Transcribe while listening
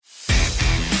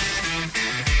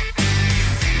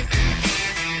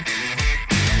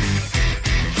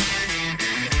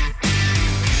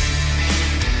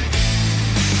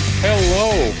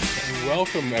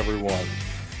Welcome, everyone,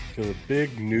 to the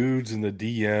Big Nudes in the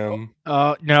DM.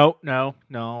 No.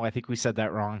 I think we said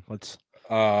that wrong. Let's.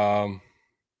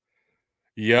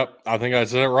 Yep, I think I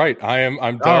said it right. I'm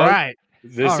Doug. All right.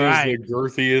 This is the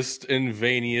girthiest and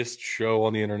veiniest show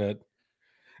on the internet.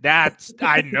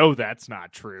 I know that's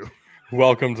not true.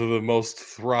 Welcome to the most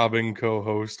throbbing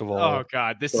co-host of all. Oh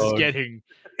God, this is getting.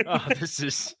 This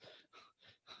is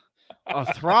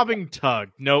a throbbing tug.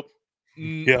 Nope.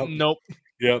 Yep. Nope.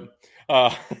 Yep.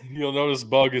 You'll notice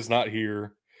Bug is not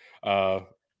here.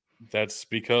 That's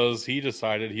because he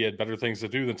decided he had better things to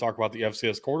do than talk about the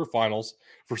FCS quarterfinals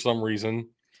for some reason.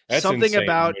 That's something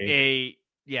about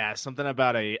something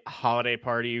about a holiday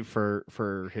party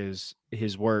for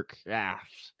his work. Ah,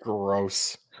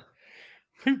 gross.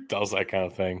 Who does that kind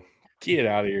of thing? Get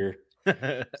out of here.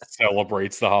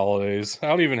 Celebrates the holidays. I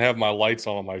don't even have my lights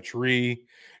on my tree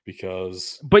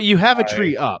because. But you have a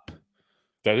tree up.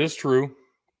 That is true.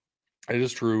 It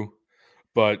is true,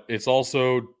 but it's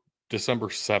also December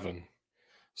 7.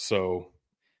 So,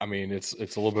 I mean, it's a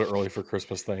little bit early for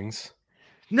Christmas things.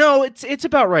 No, it's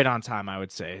about right on time, I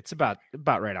would say. It's about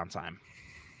right on time.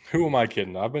 Who am I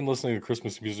kidding? I've been listening to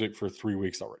Christmas music for 3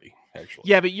 weeks already, actually.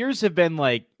 Yeah, but yours have been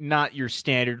like not your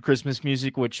standard Christmas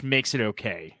music, which makes it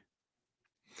okay.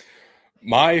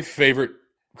 My favorite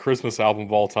Christmas album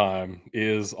of all time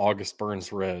is August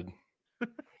Burns Red.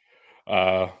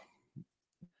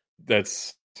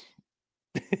 That's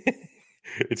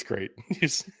it's great.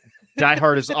 Die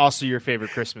Hard is also your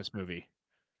favorite Christmas movie.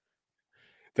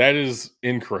 That is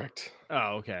incorrect.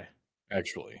 Oh, okay.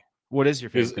 Actually, what is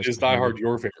your favorite? Is Die Hard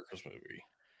your favorite Christmas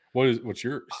movie? What's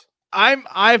yours?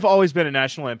 I've always been a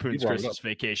National Lampoon's Christmas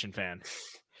Vacation fan.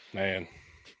 Man,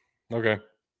 okay.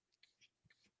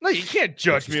 No, you can't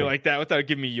judge me like that without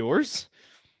giving me yours.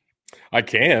 I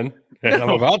can, and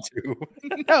I'm about to.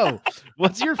 No.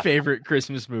 What's your favorite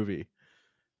Christmas movie?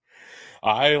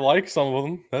 I like some of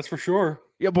them, that's for sure.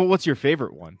 Yeah, but what's your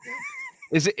favorite one?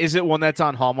 Is it one that's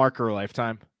on Hallmark or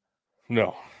Lifetime?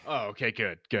 No. Oh, okay,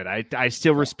 good. I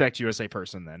still respect you as a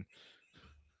person then.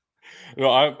 No,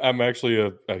 I'm actually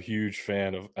a huge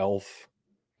fan of Elf.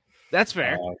 That's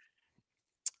fair.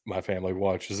 My family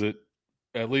watches it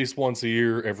at least once a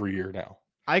year, every year now.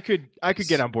 I could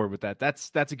get on board with that.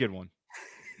 That's a good one.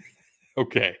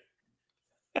 Okay.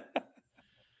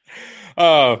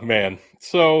 Oh, man.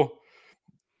 So,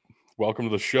 welcome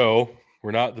to the show.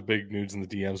 We're not the big nudes in the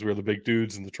DMs. We're the big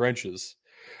dudes in the trenches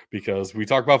because we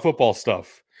talk about football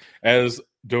stuff. As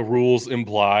the rules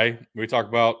imply, we talk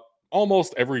about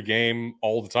almost every game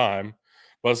all the time,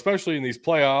 but especially in these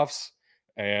playoffs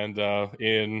and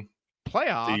in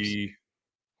playoffs.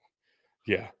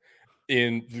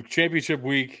 In the championship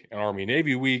week and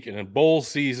Army-Navy week and in bowl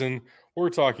season, we're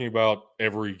talking about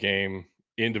every game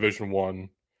in Division I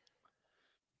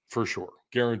for sure.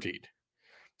 Guaranteed.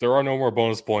 There are no more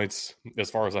bonus points as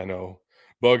far as I know.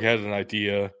 Bug had an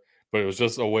idea, but it was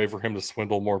just a way for him to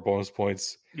swindle more bonus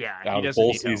points out of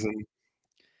bowl season. Help.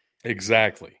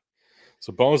 Exactly.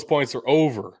 So bonus points are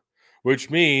over, which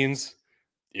means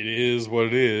it is what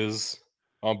it is.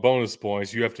 On bonus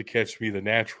points, you have to catch me the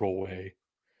natural way.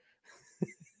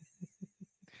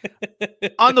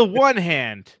 On the one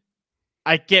hand,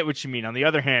 I get what you mean. On the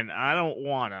other hand, I don't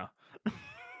wanna.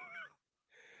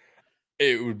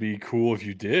 It would be cool if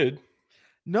you did.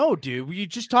 No, dude. You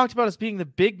just talked about us being the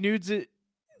big nudes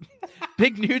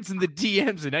big nudes in the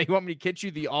DMs, and now you want me to catch you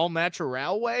the all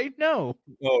natural way? No.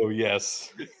 Oh,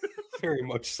 yes. Very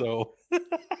much so.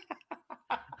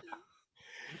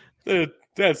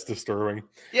 That's disturbing.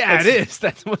 Yeah, it is.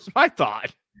 That was my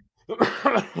thought.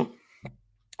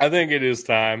 I think it is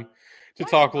time to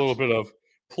talk a little bit of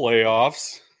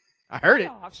playoffs. I heard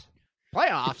it.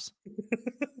 Playoffs?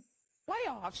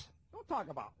 Playoffs? Don't talk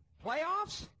about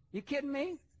playoffs. You kidding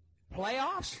me?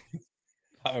 Playoffs?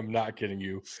 I'm not kidding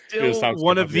you. Still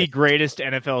one of the greatest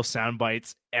NFL sound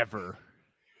bites ever.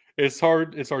 It's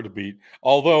hard to beat.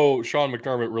 Although Sean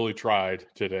McDermott really tried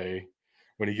today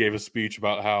when he gave a speech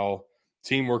about how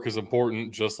teamwork is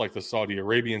important, just like the Saudi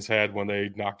Arabians had when they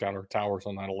knocked down our towers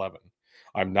on 9/11.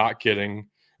 I'm not kidding.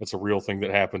 It's a real thing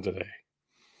that happened today.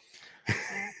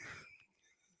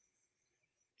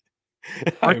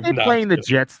 Aren't they playing the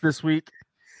Jets this week?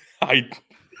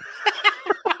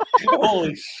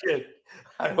 Holy shit.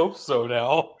 I hope so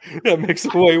now. That makes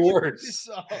it way worse.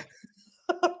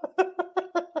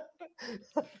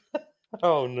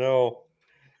 Oh, no.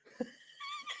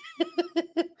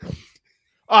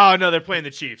 Oh, no, they're playing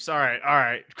the Chiefs. All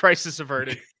right. Crisis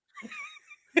averted.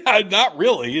 Not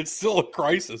really. It's still a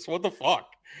crisis. What the fuck?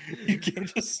 You can't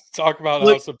just talk about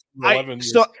how September 11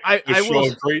 is I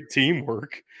will great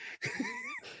teamwork.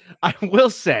 I will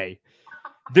say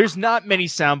There's not many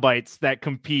sound bites that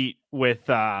compete with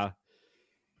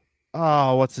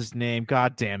what's his name?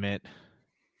 God damn it.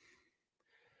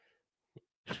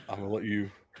 I'm gonna let you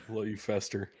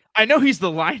fester. I know he's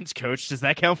the Lions coach. Does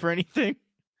that count for anything?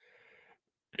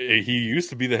 He used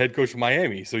to be the head coach of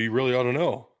Miami, so you really ought to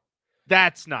know.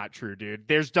 That's not true, dude.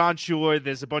 There's Don Shula,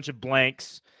 there's a bunch of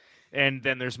blanks, and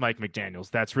then there's Mike McDaniels.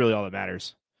 That's really all that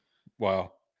matters.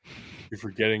 Wow. You're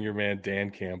forgetting your man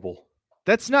Dan Campbell.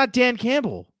 That's not Dan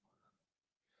Campbell.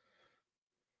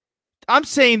 I'm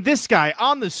saying this guy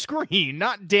on the screen,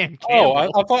 not Dan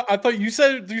Campbell. Oh, I thought you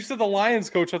said the Lions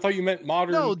coach. I thought you meant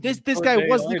modern. No, this guy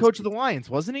was the coach of the Lions,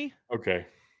 wasn't he? Okay.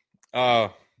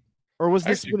 Or was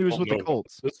this when he was with the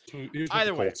Colts?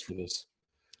 Either way, for this.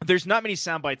 There's not many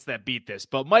sound bites that beat this,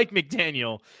 but Mike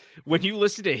McDaniel, when you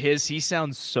listen to he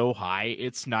sounds so high,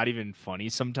 it's not even funny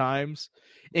sometimes.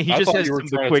 And he just has some of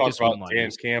the quickest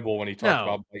one-liners. Dan Campbell when he talked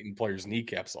about biting players'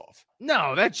 kneecaps off.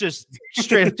 No, that's just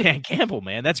straight up Dan Campbell,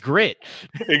 man. That's grit.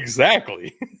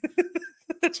 Exactly.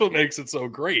 That's what makes it so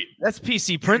great. That's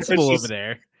PC principle over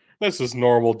there. That's just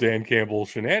normal Dan Campbell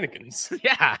shenanigans.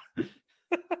 Yeah.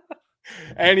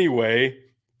 Anyway,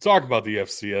 talk about the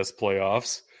FCS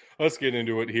playoffs. Let's get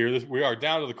into it here. We are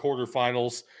down to the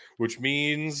quarterfinals, which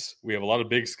means we have a lot of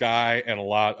Big Sky and a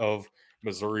lot of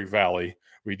Missouri Valley.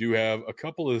 We do have a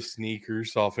couple of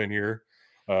sneakers off in here.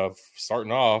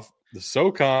 Starting off, the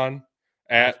SoCon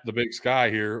at the Big Sky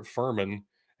here, Furman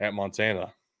at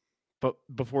Montana. But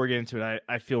before we get into it,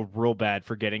 I feel real bad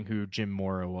forgetting who Jim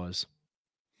Mora was.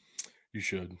 You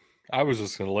should. I was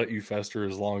just going to let you fester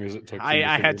as long as it took.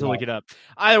 I had to look it up.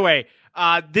 Either way,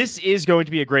 this is going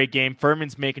to be a great game.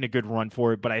 Furman's making a good run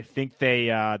for it, but I think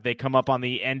they come up on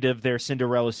the end of their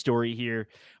Cinderella story here.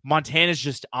 Montana's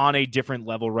just on a different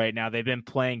level right now. They've been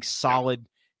playing solid.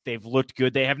 They've looked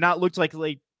good. They have not looked like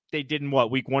they did in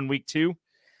week 1, week 2,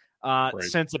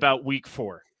 since about week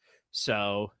 4.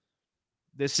 So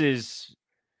this is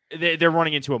they're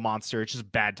running into a monster. It's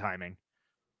just bad timing.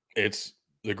 It's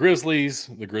the Grizzlies.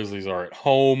 The Grizzlies are at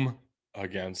home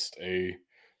against a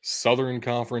Southern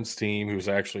Conference team who's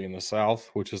actually in the South,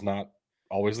 which is not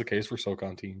always the case for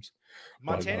SoCon teams.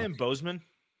 Montana and Bozeman?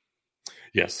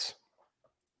 Yes.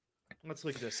 Let's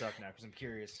look this up now because I'm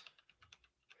curious.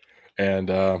 And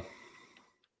what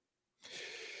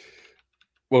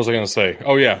was I going to say?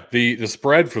 Oh, yeah. The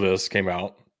spread for this came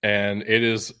out, and it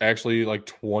is actually like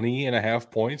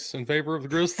 20.5 points in favor of the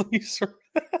Grizzlies,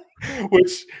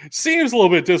 which seems a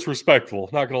little bit disrespectful,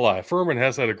 not going to lie. Furman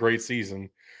has had a great season,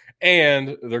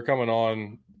 and they're coming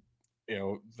on,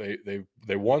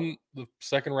 they won the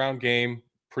second round game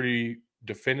pretty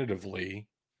definitively.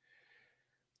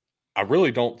 I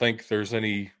really don't think there's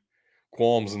any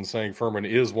qualms in saying Furman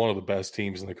is one of the best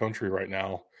teams in the country right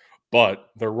now, but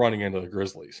they're running into the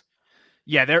Grizzlies.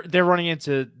 Yeah, they're running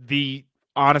into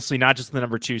honestly, not just the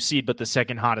number 2 seed, but the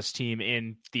second hottest team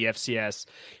in the FCS.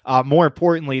 More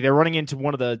importantly, they're running into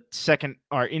the second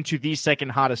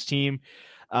hottest team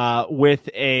with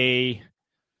a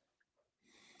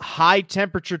high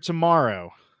temperature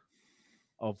tomorrow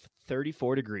of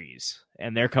 34 degrees,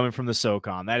 and they're coming from the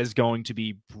SoCon. That is going to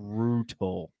be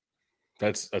brutal.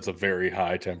 That's a very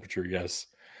high temperature, yes.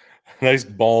 Nice,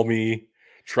 balmy,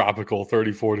 tropical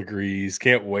 34 degrees.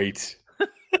 Can't wait.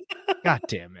 God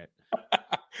damn it.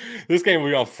 This game will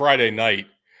be on Friday night,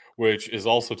 which is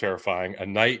also terrifying. A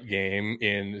night game,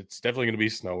 and it's definitely going to be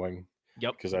snowing.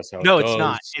 Yep. Because that's how it's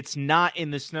not. It's not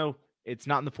in the snow. It's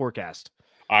not in the forecast.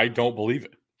 I don't believe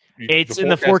it. It's in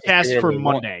the forecast for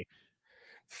Monday.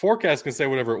 The forecast can say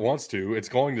whatever it wants to. It's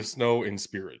going to snow in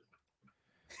spirit.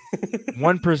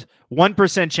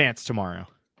 1% chance tomorrow.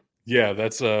 Yeah,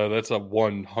 that's a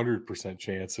 100%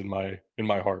 chance in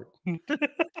my heart.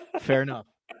 Fair enough.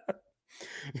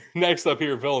 Next up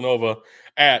here, Villanova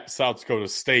at South Dakota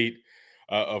State.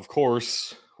 Of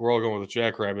course, we're all going with the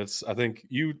Jackrabbits. I think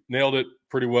you nailed it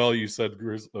pretty well. You said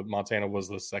Montana was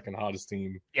the second hottest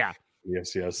team. Yeah.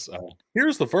 Yes.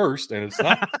 Here's the first, and it's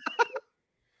not.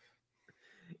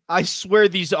 I swear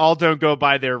these all don't go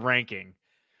by their ranking.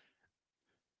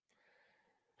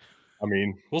 I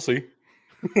mean, we'll see.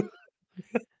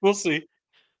 We'll see.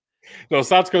 No,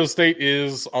 South Dakota State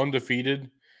is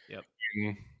undefeated. Yep.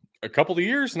 In a couple of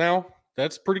years now.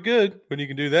 That's pretty good when you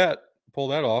can do that, pull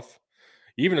that off.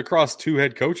 Even across 2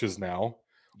 head coaches now,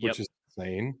 which is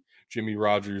insane. Jimmy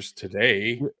Rogers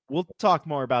today. We'll talk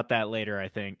more about that later, I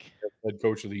think. Head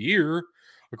coach of the year,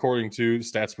 according to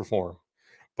Stats Perform.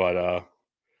 But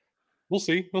we'll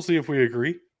see. We'll see if we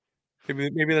agree.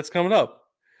 Maybe that's coming up.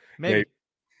 Maybe.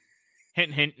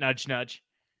 Hint, hint, nudge, nudge.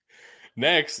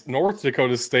 Next, North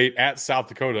Dakota State at South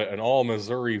Dakota, an all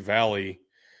Missouri Valley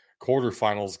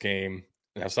quarterfinals game.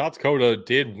 Now, South Dakota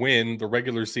did win the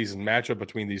regular season matchup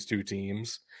between these two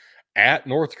teams at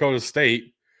North Dakota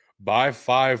State by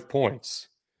 5 points.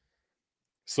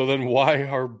 So then why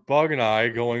are Bug and I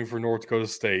going for North Dakota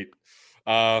State?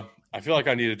 I feel like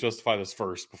I need to justify this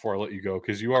first before I let you go,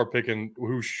 because you are picking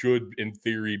who should, in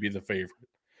theory, be the favorite,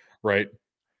 right?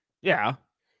 Yeah.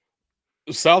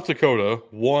 South Dakota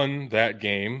won that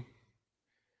game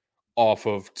off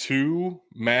of 2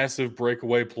 massive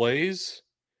breakaway plays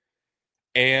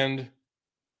and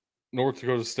North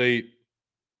Dakota State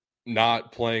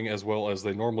not playing as well as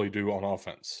they normally do on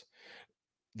offense.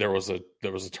 There was a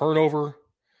turnover.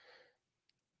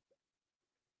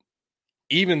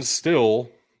 Even still,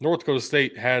 North Dakota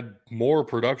State had more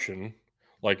production,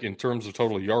 like in terms of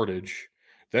total yardage,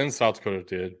 than South Dakota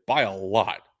did by a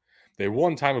lot. They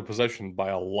won time of possession by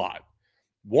a lot.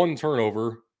 1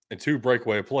 turnover and 2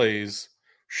 breakaway plays.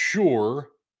 Sure,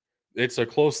 it's a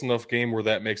close enough game where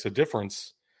that makes a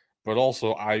difference, but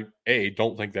also I, A,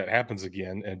 don't think that happens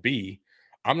again, and B,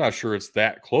 I'm not sure it's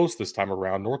that close this time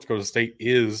around. North Dakota State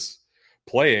is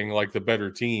playing like the better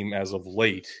team as of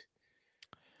late.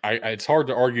 It's hard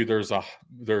to argue there's I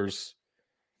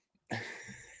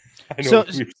know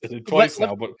we've said it twice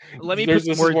now, but this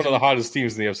is one of the hottest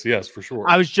teams in the FCS for sure.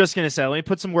 I was just going to say, let me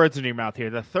put some words in your mouth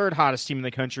here. The 3rd hottest team in the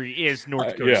country is North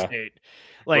Dakota State.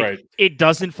 It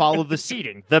doesn't follow the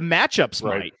seeding. The matchups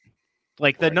might.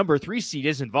 The number 3 seed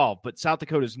is involved, but South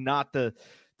Dakota is not the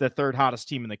 3rd hottest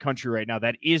team in the country right now.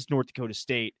 That is North Dakota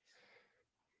State.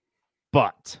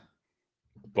 But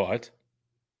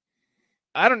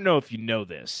I don't know if you know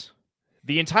this.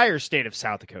 The entire state of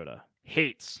South Dakota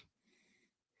hates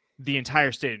the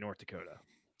entire state of North Dakota.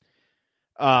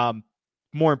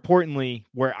 More importantly,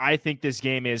 where I think this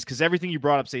game is, because everything you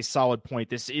brought up is a solid point.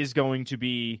 This is going to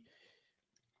be,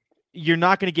 you're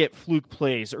not going to get fluke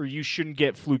plays, or you shouldn't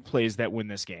get fluke plays that win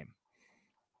this game.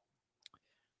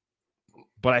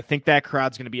 But I think that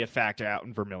crowd's going to be a factor out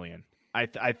in Vermilion. I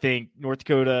think North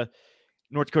Dakota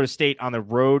State on the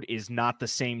road is not the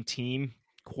same team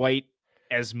quite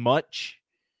as much.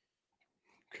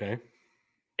 Okay.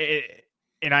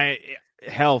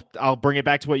 I'll bring it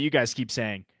back to what you guys keep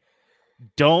saying.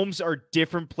 Domes are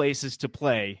different places to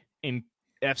play in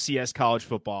FCS college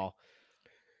football.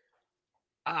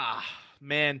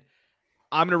 Man,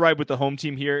 I'm going to ride with the home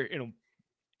team here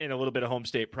in a little bit of home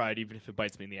state pride, even if it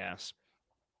bites me in the ass.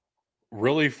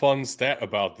 Really fun stat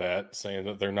about that, saying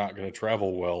that they're not going to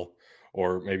travel well,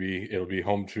 or maybe it'll be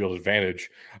home field advantage.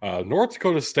 North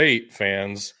Dakota State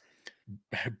fans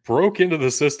broke into the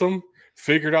system,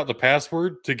 figured out the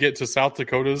password to get to South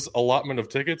Dakota's allotment of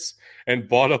tickets, and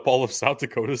bought up all of South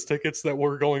Dakota's tickets that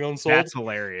were going unsold. That's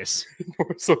hilarious.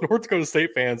 So North Dakota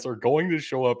State fans are going to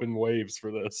show up in waves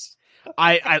for this.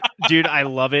 Dude, I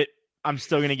love it. I'm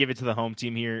still going to give it to the home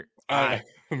team here. I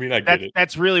get it.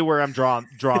 That's really where I'm drawing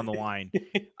the line.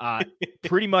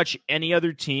 Pretty much any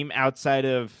other team outside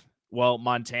of,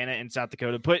 Montana and South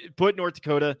Dakota. Put North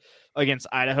Dakota against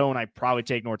Idaho, and I'd probably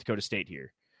take North Dakota State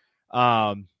here.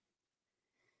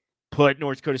 Put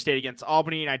North Dakota State against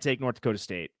Albany, and I'd take North Dakota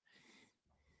State.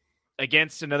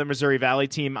 Against another Missouri Valley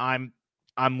team, I'm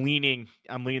leaning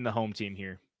the home team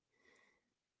here.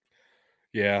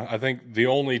 Yeah, I think the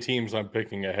only teams I'm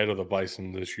picking ahead of the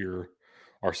Bison this year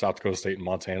are South Dakota State and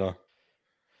Montana.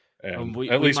 And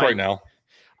at least right now.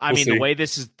 I mean, the way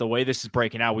this is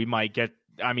breaking out, we might get.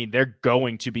 I mean, they're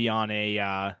going to be on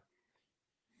a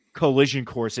collision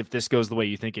course if this goes the way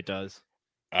you think it does.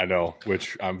 I know,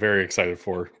 which I'm very excited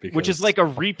for. Which is like a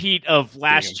repeat of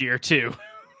last year, too.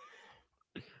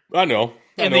 I know.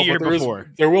 The year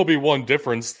before. There will be one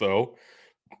difference, though,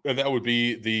 and that would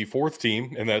be the 4th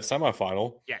team in that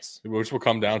semifinal. Yes. Which will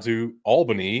come down to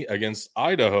Albany against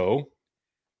Idaho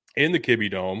in the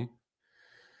Kibbe Dome.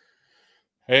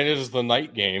 And it is the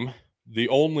night game. The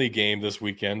only game this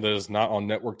weekend that is not on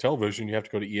network television. You have to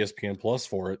go to ESPN Plus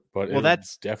for it, but it'll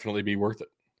definitely be worth it.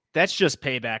 That's just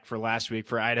payback for last week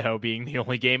for Idaho being the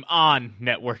only game on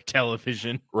network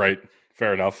television. Right.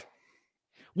 Fair enough.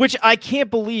 Which I can't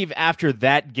believe after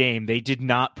that game, they did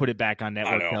not put it back on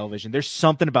network television. There's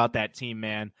something about that team,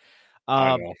 man.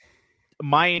 I know.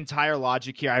 My entire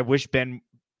logic here, I wish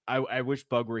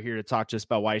Bug were here to talk just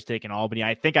about why he's taking Albany.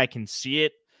 I think I can see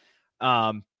it.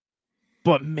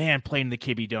 But man, playing the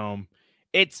Kibbe Dome,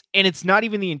 it's not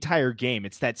even the entire game.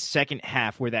 It's that second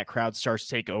half where that crowd starts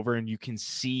to take over and you can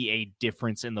see a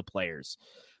difference in the players.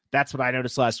 That's what I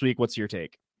noticed last week. What's your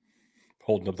take?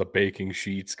 Holding up the baking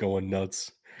sheets, going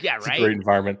nuts. Yeah, it's right. A great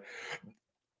environment.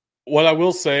 What I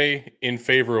will say in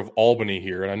favor of Albany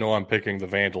here, and I know I'm picking the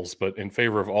Vandals, but in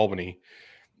favor of Albany,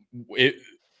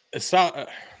 Southern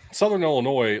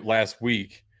Illinois last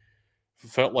week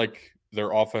felt like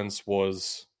their offense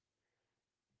was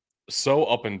so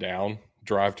up and down,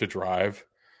 drive to drive.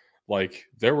 Like,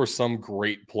 there were some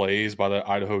great plays by the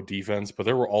Idaho defense, but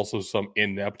there were also some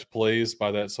inept plays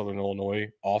by that Southern Illinois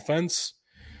offense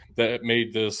that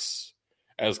made this,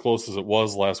 as close as it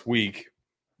was last week,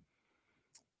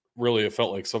 really it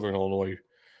felt like Southern Illinois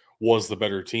was the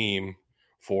better team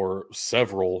for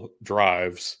several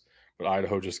drives, but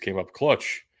Idaho just came up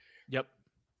clutch. Yep.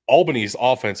 Albany's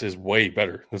offense is way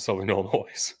better than Southern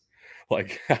Illinois'.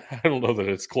 Like, I don't know that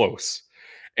it's close.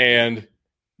 And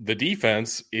the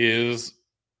defense is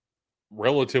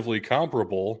relatively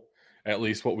comparable, at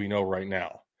least what we know right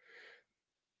now.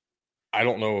 I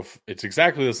don't know if it's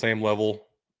exactly the same level,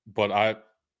 but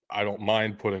I don't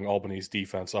mind putting Albany's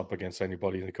defense up against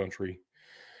anybody in the country.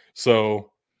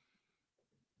 So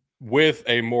with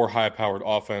a more high-powered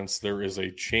offense, there is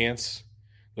a chance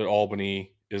that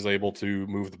Albany is able to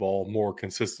move the ball more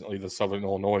consistently than Southern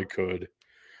Illinois could,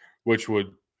 which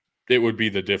would be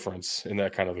the difference in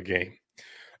that kind of a game.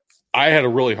 I had a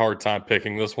really hard time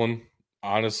picking this one,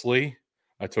 honestly.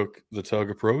 I took the Tug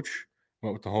approach,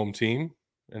 went with the home team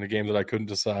in a game that I couldn't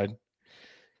decide.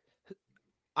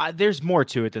 There's more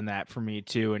to it than that for me,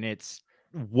 too, and it's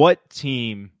what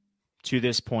team to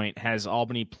this point has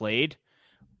Albany played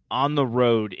on the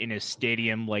road in a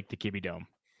stadium like the Kibbe Dome?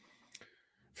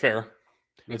 Fair.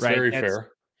 That's right? very fair.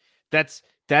 That's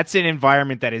an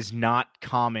environment that is not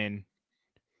common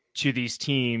to these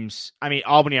teams. I mean,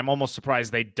 Albany, I'm almost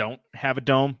surprised they don't have a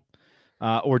dome,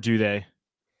 or do they?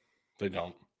 They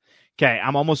don't. Okay,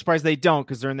 I'm almost surprised they don't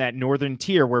because they're in that northern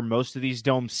tier where most of these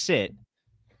domes sit.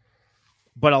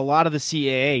 But a lot of the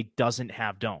CAA doesn't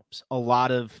have domes. A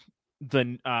lot of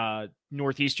the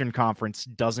Northeastern Conference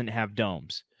doesn't have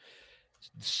domes.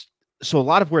 So a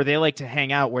lot of where they like to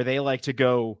hang out, where they like to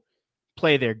go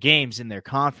play their games in their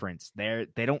conference, they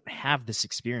don't have this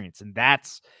experience. And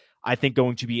that's, I think,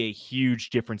 going to be a huge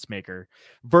difference maker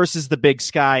versus the Big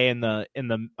Sky in the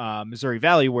Missouri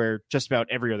Valley, where just about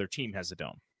every other team has a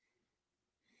dome.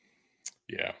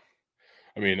 Yeah.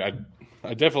 I mean,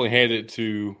 I definitely hand it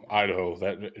to Idaho.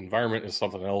 That environment is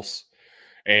something else,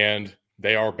 and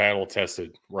they are battle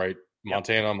tested, right? Yep.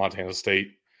 Montana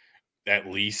State, at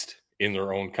least in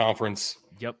their own conference.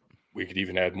 Yep. We could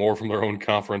even add more from their own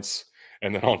conference,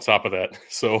 and then on top of that,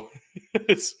 so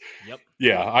it's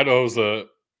Idaho's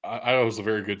a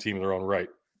very good team in their own right.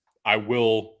 I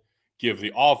will give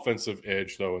the offensive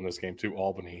edge though in this game to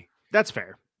Albany. That's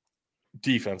fair.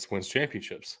 Defense wins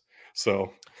championships.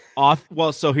 So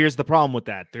here's the problem with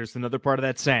that. There's another part of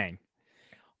that saying.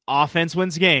 Offense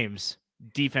wins games,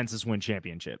 defenses win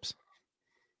championships.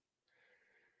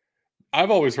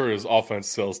 I've always heard as offense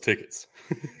sells tickets.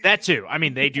 That too. I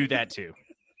mean, they do that too.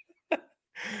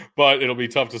 But it'll be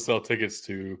tough to sell tickets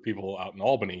to people out in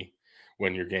Albany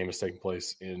when your game is taking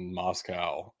place in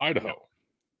Moscow, Idaho.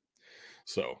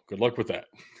 So good luck with that.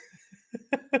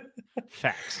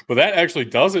 Facts. But that actually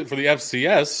does it for the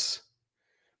FCS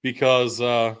because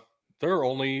there are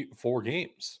only 4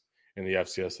 games in the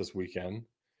FCS this weekend.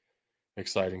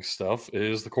 Exciting stuff. It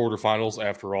is the quarterfinals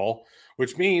after all,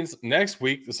 which means next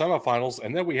week, the semifinals,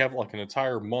 and then we have like an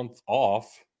entire month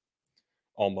off,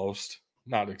 almost.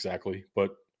 Not exactly,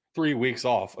 but 3 weeks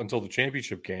off until the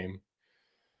championship game.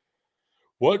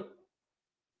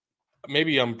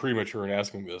 Maybe I'm premature in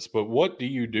asking this, but what do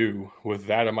you do with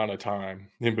that amount of time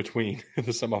in between the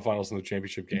semifinals and the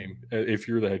championship game if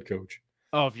you're the head coach?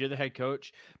 Oh, if you're the head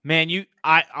coach, man,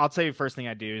 I'll tell you the first thing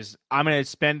I do is I'm going to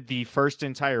spend the first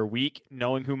entire week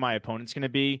knowing who my opponent's going to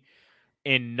be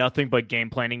in nothing but game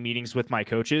planning meetings with my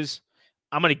coaches.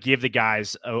 I'm going to give the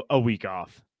guys a week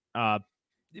off.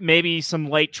 Maybe some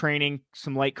light training,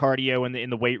 some light cardio in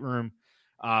the weight room,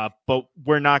 but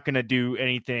we're not going to do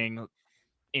anything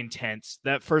intense.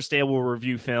 That first day we'll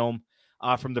review film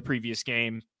from the previous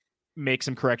game, make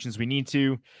some corrections we need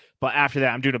to, but after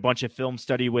that I'm doing a bunch of film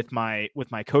study with my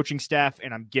coaching staff,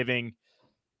 and I'm giving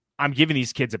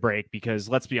these kids a break because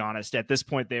let's be honest, at this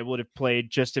point they would have played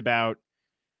just about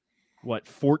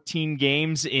 14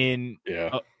 games in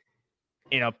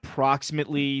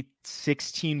approximately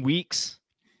 16 weeks.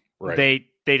 Right.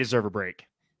 They deserve a break.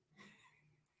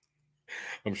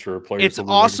 I'm sure players. It's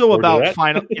also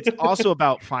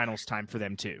about finals time for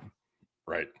them too.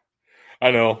 Right.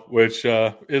 I know, which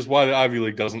is why the Ivy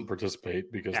League doesn't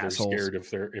participate because Assholes. They're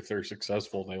scared if they're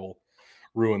successful, they will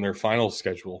ruin their final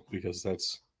schedule because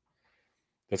that's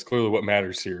clearly what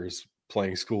matters here is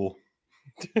playing school.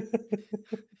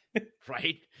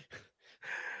 Right.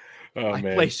 Oh, I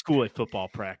man. play school at football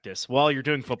practice. Well, you're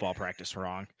doing football practice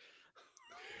wrong.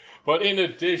 But in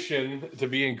addition to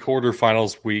being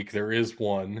quarterfinals week, there is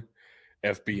one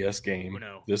FBS game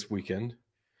no. this weekend.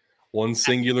 One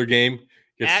singular game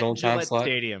gets its own time Gillette slot.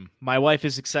 Stadium. My wife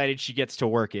is excited she gets to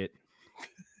work it.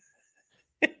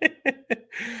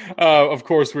 Of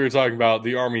course, we were talking about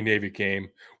the Army-Navy game,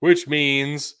 which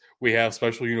means we have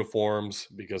special uniforms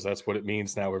because that's what it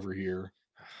means now every year.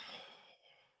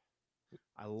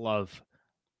 I love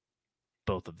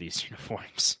both of these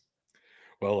uniforms.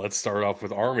 Well, let's start off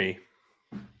with Army.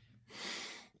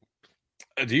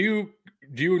 Do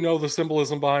you know the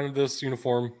symbolism behind this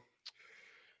uniform?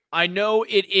 I know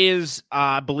it is,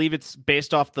 I believe it's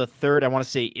based off the 3rd, I want to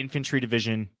say, Infantry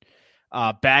Division.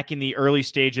 Back in the early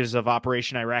stages of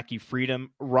Operation Iraqi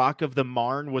Freedom, Rock of the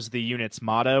Marne was the unit's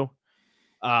motto.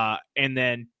 And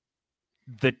then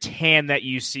the tan that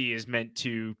you see is meant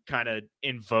to kind of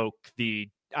invoke the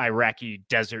Iraqi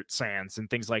desert sands and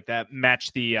things like that,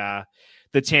 match the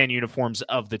tan uniforms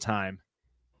of the time.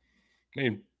 I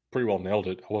mean, pretty well nailed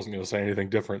it. I wasn't going to say anything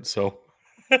different, so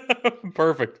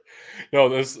perfect. No,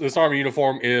 this Army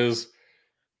uniform is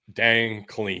dang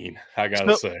clean, I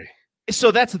gotta say.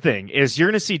 So that's the thing, is you're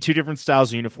going to see two different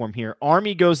styles of uniform here.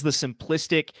 Army goes the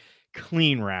simplistic,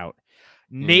 clean route.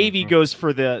 Navy goes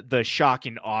for the shock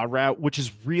and awe route, which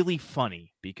is really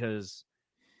funny because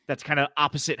that's kind of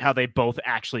opposite how they both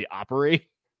actually operate.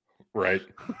 Right.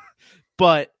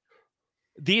 But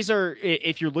these are,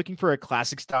 if you're looking for a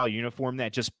classic style uniform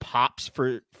that just pops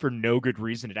for no good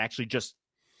reason, it actually just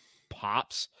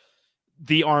pops,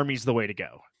 the Army's the way to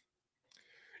go.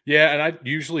 Yeah, and I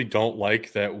usually don't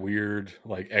like that weird,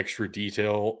 like, extra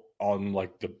detail on,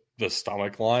 like, the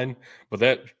stomach line, but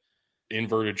that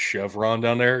inverted chevron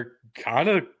down there kind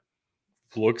of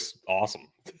looks awesome.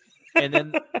 And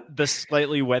then the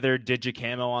slightly weathered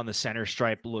digicamo on the center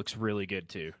stripe looks really good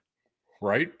too.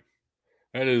 Right?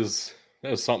 That is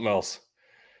something else.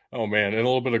 Oh man, and a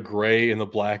little bit of gray in the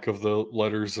black of the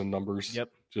letters and numbers. Yep.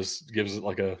 Just gives it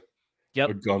like a Yep.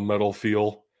 a gunmetal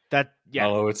feel. That, yeah.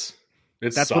 Oh, it's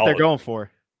that's solid. what they're going for.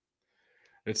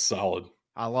 It's solid.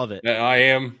 I love it. I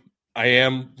am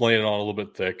laying it on a little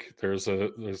bit thick. There's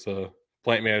a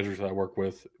plant manager that I work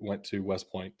with went to West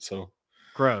Point, so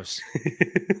gross.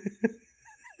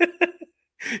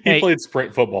 He played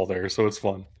sprint football there, so it's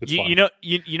fun. It's fun.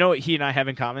 You know what he and I have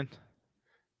in common?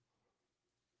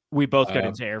 We both got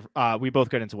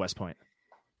into West Point.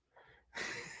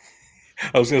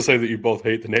 I was going to say that you both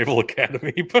hate the Naval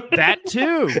Academy, but that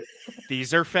too.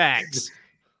 These are facts.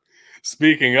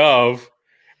 Speaking of,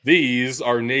 these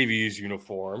are Navy's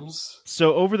uniforms.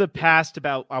 So over the past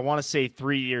about, I want to say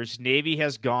 3 years, Navy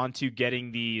has gone to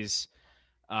getting these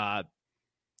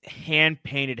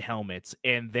hand-painted helmets,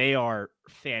 and they are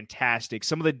fantastic.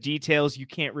 Some of the details you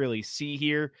can't really see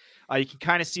here. You can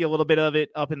kind of see a little bit of it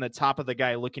up in the top of the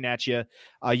guy looking at you.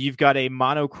 You've got a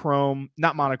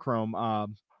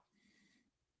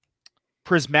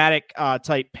prismatic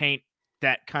type paint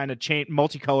that kind of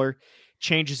multicolor,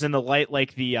 changes in the light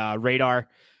like the radar.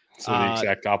 So the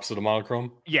exact opposite of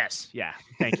monochrome? Yes. Yeah.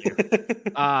 Thank you.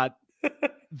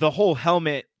 The whole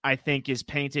helmet, I think, is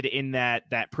painted in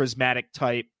that prismatic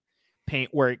type paint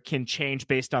where it can change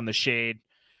based on the shade.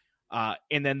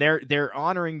 And then they're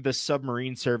honoring the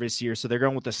submarine service here. So they're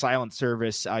going with the silent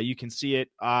service. You can see it.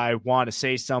 I want to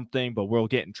say something, but we'll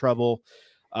get in trouble.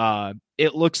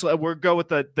 It looks like we'll go with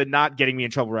the not getting me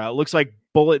in trouble route. It looks like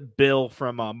Bullet Bill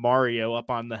from Mario up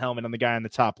on the helmet on the guy on the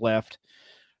top left.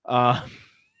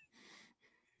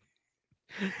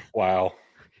 Wow.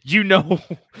 You know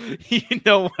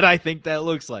what I think that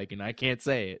looks like, and I can't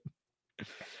say it.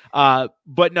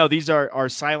 But no, these are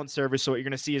silent service. So what you're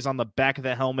going to see is on the back of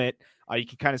the helmet. You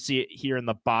can kind of see it here in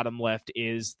the bottom left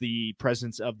is the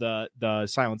presence of the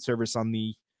silent service on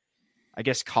the, I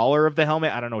guess, collar of the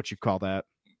helmet. I don't know what you call that.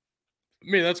 I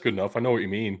mean, that's good enough. I know what you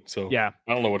mean. So yeah,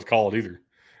 I don't know what to call it either.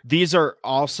 These are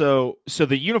also, so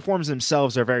the uniforms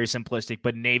themselves are very simplistic,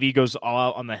 but Navy goes all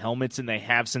out on the helmets, and they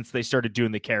have since they started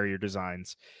doing the carrier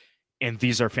designs. And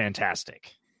these are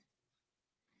fantastic.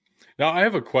 Now, I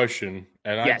have a question,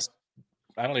 and yes.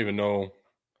 I don't even know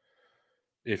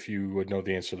if you would know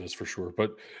the answer to this for sure,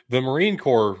 but the Marine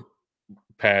Corps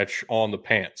patch on the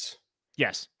pants.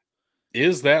 Yes.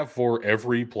 Is that for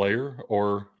every player,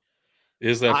 or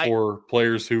is that for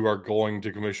players who are going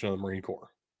to commission in the Marine Corps?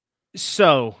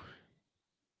 So,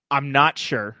 I'm not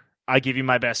sure. I give you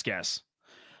my best guess.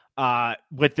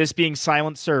 With this being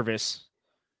silent service,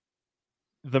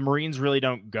 the Marines really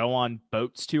don't go on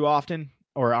boats too often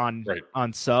or on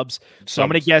subs. So I'm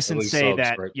going to guess and say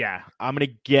that, I'm going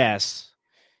to guess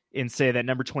and say that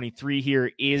number 23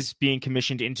 here is being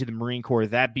commissioned into the Marine Corps.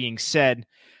 That being said,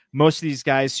 Most of these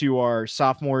guys who are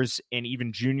sophomores and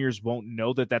even juniors won't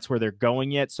know that that's where they're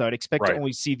going yet. So I'd expect to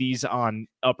only see these on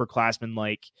upperclassmen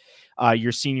like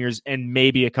your seniors and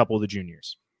maybe a couple of the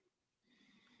juniors.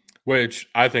 Which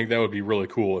I think that would be really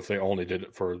cool if they only did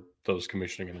it for those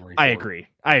commissioning in the Marine Corps.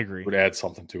 I agree. It would add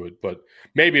something to it. But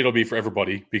maybe it'll be for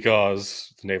everybody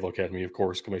because the Naval Academy, of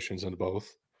course, commissions into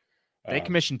both. They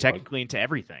commission technically into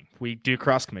everything. We do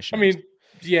cross commission. I mean,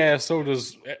 yeah, so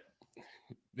does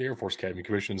the Air Force Academy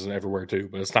commissions and everywhere too.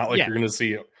 But it's not like you're going to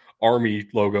see Army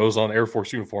logos on Air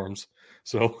Force uniforms.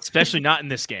 So especially not in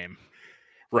this game.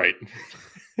 Right.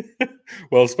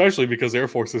 Well, especially because Air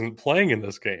Force isn't playing in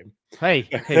this game. Hey,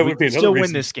 we can still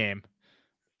win this game.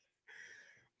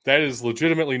 That is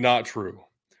legitimately not true.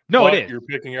 No, but it is. You're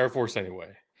picking Air Force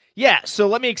anyway. Yeah, so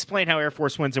let me explain how Air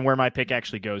Force wins and where my pick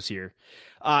actually goes here.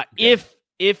 If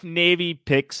Navy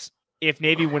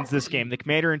wins this game, the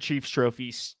Commander-in-Chief's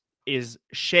trophy is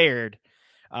shared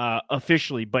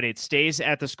officially, but it stays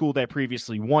at the school that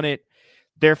previously won it.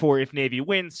 Therefore, if Navy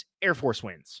wins, Air Force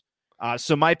wins.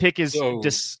 So my pick is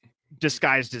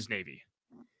disguised as Navy.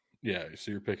 Yeah,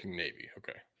 so you're picking Navy.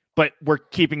 Okay. But we're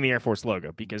keeping the Air Force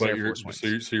logo because Air Force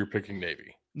wins. So you're picking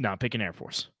Navy. No, I'm picking Air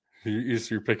Force.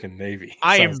 You're picking Navy.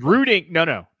 I am rooting.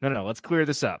 No. Let's clear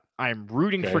this up. I am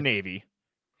rooting for Navy.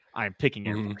 I'm picking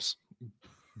Air Force.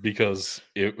 Because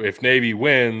if Navy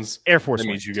wins, Air Force that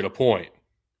means you get a point.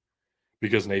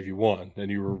 Because Navy won,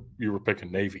 and you were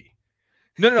picking Navy.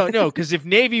 No. Because if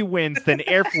Navy wins, then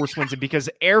Air Force wins, and because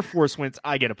Air Force wins,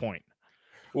 I get a point.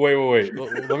 Wait.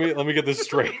 let me get this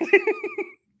straight.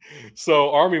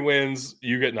 So Army wins,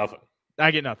 you get nothing.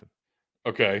 I get nothing.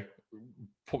 Okay.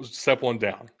 Step one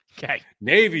down. Okay.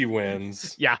 Navy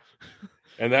wins. Yeah.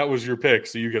 And that was your pick,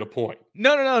 so you get a point.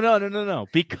 No.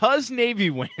 Because Navy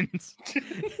wins,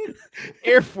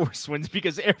 Air Force wins.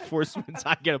 Because Air Force wins,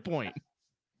 I get a point.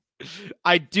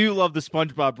 I do love the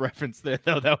SpongeBob reference there,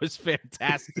 though. That was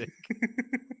fantastic.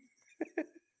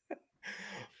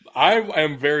 I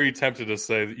am very tempted to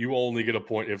say that you only get a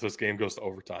point if this game goes to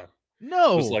overtime.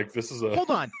 No. Hold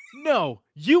on. No.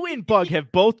 You and Bug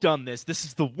have both done this. This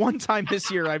is the one time this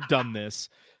year I've done this.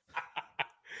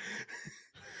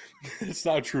 It's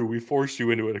not true. We forced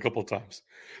you into it a couple of times.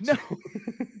 No.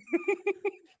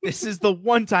 This is the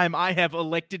one time I have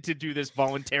elected to do this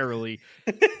voluntarily.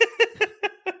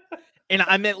 And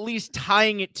I'm at least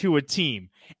tying it to a team.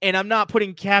 And I'm not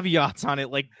putting caveats on it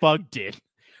like Bug did.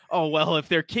 Oh, well, if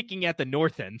they're kicking at the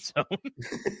north end zone.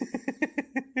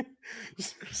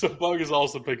 So Bug is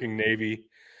also picking Navy.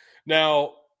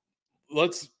 Now,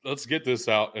 let's get this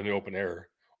out in the open air.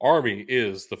 Army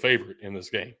is the favorite in this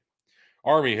game.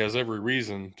 Army has every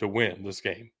reason to win this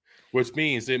game, which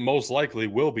means it most likely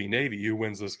will be Navy who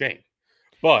wins this game.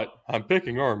 But I'm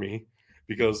picking Army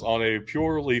because on a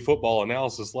purely football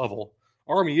analysis level,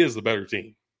 Army is the better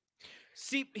team.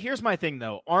 See, here's my thing,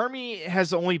 though. Army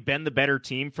has only been the better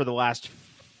team for the last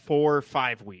 4 or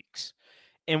 5 weeks.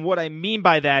 And what I mean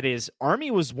by that is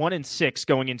Army was 1-6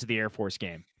 going into the Air Force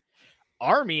game.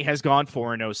 Army has gone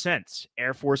 4-0 since.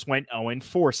 Air Force went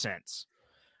 0-4 since.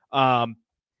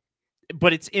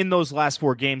 But it's in those last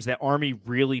 4 games that Army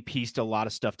really pieced a lot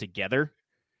of stuff together.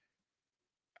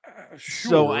 Sure,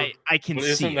 so I can see.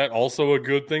 Isn't that also a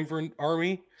good thing for an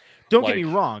Army? Don't get me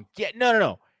wrong. Yeah,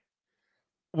 no.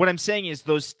 What I'm saying is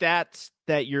those stats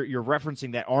that you're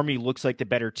referencing, that Army looks like the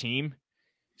better team,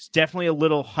 is definitely a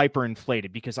little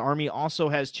hyperinflated because Army also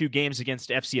has 2 games against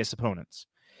FCS opponents.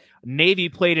 Navy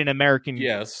played an American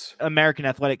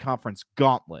Athletic Conference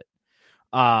gauntlet.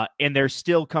 And they're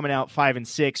still coming out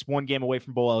 5-6, 1 game away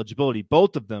from bowl eligibility.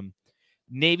 Both of them.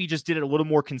 Navy just did it a little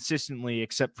more consistently,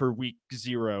 except for week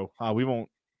 0. We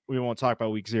won't talk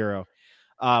about week 0.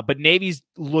 But Navy's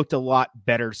looked a lot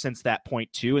better since that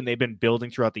point too, and they've been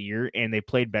building throughout the year, and they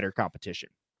played better competition.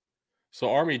 So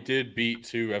Army did beat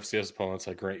 2 FCS opponents,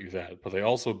 I grant you that, but they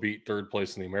also beat 3rd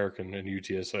place in the American and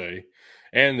UTSA,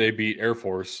 and they beat Air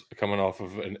Force coming off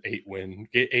of an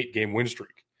 8-game win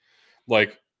streak.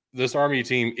 Like, this Army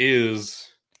team is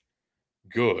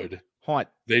good.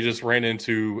 What? They just ran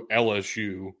into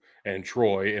LSU and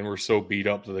Troy and were so beat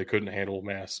up that they couldn't handle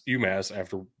UMass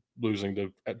after losing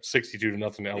to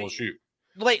 62-0 to LSU.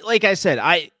 Like I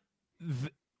said,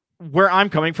 where I'm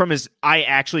coming from is I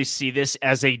actually see this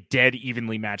as a dead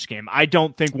evenly matched game. I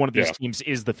don't think one of these teams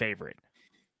is the favorite.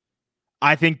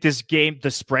 I think this game,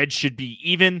 the spread should be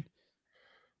even.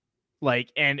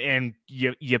 And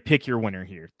you pick your winner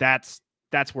here. That's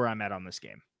where I'm at on this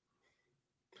game.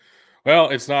 Well,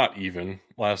 it's not even.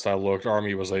 Last I looked,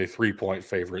 Army was a 3-point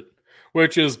favorite,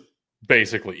 which is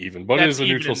basically even, but it is a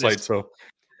neutral site, so.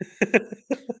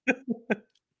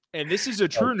 And this is a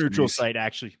true neutral site,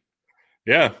 actually.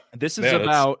 Yeah. This is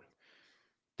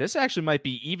this actually might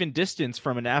be even distance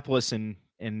from Annapolis and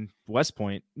West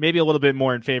Point. Maybe a little bit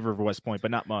more in favor of West Point, but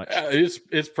not much.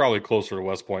 It's probably closer to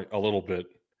West Point a little bit.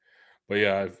 But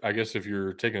yeah, I guess if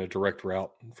you're taking a direct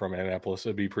route from Annapolis,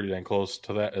 it'd be pretty dang close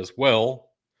to that as well.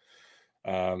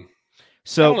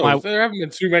 So there haven't been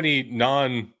too many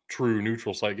non-true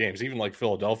neutral site games, even like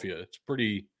Philadelphia. It's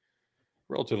pretty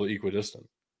relatively equidistant.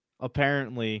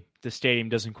 Apparently, the stadium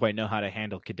doesn't quite know how to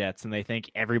handle cadets, and they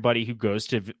think everybody who goes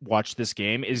to watch this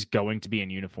game is going to be in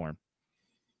uniform.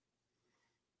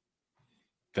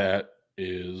 That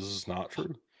is not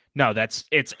true. No,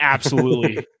 it's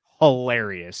absolutely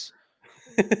hilarious.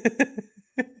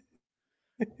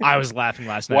 I was laughing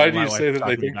last night. Why do you say that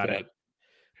they think that?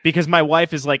 Because my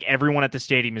wife is like, everyone at the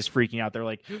stadium is freaking out. They're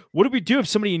like, what do we do if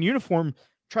somebody in uniform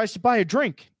tries to buy a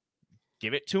drink?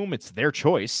 Give it to them. It's their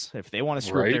choice. If they want to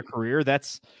screw up their career,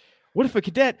 what if a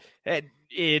cadet,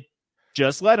 it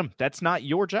just let them. That's not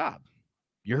your job.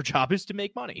 Your job is to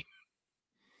make money.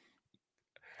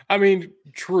 I mean,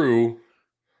 true.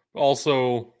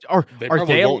 Also, they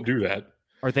probably won't do that.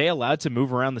 Are they allowed to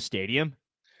move around the stadium?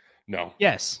 No.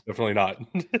 Yes. Definitely not.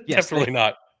 Yes, definitely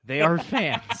not. They are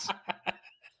fans.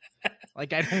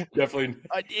 Like, I don't definitely.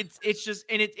 It's just,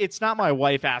 and it's not my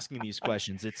wife asking these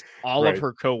questions. It's all of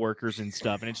her coworkers and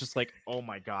stuff, and it's just like, oh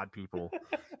my god, people,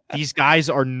 these guys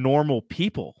are normal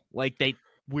people. Like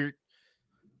we're.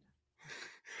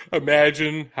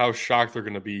 Imagine how shocked they're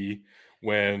going to be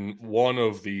when one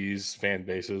of these fan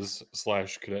bases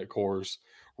 / cadet corps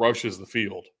rushes the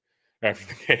field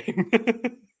after the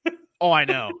game. Oh, I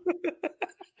know.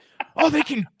 Oh, they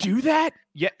can do that?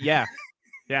 Yeah.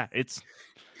 It's.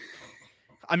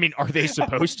 I mean, are they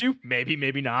supposed to? Maybe,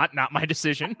 maybe not. Not my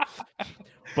decision.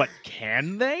 But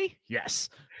can they? Yes.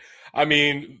 I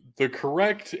mean, the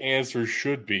correct answer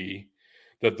should be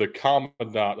that the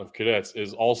commandant of cadets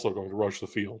is also going to rush the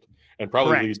field and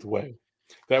probably lead the way.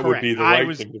 That would be the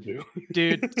right thing to do.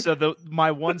 Dude, so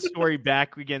my one story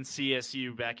back against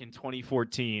CSU back in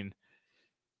 2014,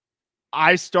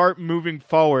 I start moving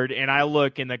forward and I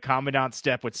look and the commandant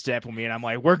would step with me and I'm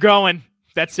like, we're going.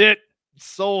 That's it.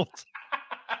 Sold.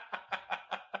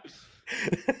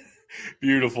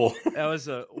 Beautiful. That was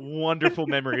a wonderful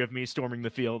memory of me storming the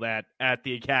field at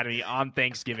the academy on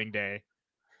Thanksgiving Day.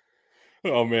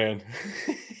 Oh, man.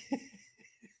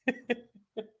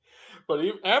 But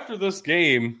after this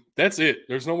game, that's it.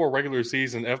 There's no more regular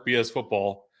season FBS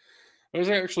football. There's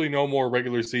actually no more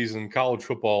regular season college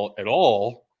football at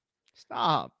all.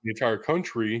 Stop. The entire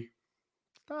country.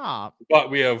 Stop. But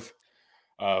we have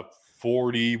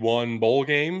 41 bowl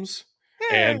games,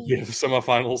 and we have the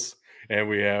semifinals, and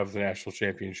we have the national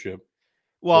championship.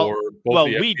 For both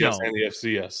the we FBS don't. And the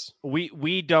FCS.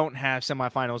 We don't have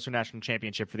semifinals or national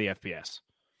championship for the FBS.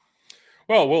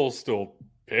 Well, we'll still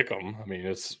pick them. I mean,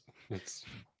 that's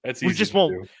easy. We just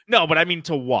won't. No, but I mean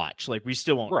to watch. Like, we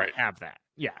still won't have that.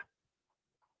 Yeah.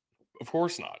 Of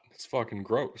course not. It's fucking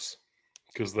gross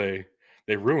because they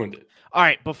ruined it. All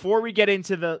right. Before we get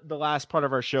into the last part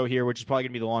of our show here, which is probably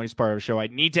going to be the longest part of our show, I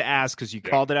need to ask, because you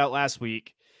called it out last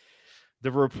week,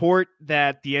 the report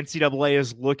that the NCAA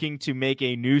is looking to make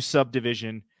a new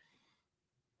subdivision.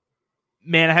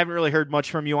 Man, I haven't really heard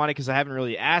much from you on it because I haven't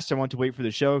really asked. I want to wait for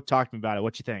the show. Talk to me about it.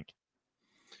 What you think?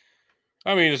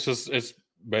 I mean, it's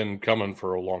been coming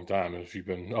for a long time. If you've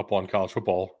been up on college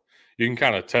football, you can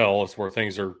kind of tell it's where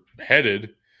things are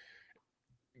headed.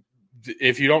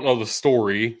 If you don't know the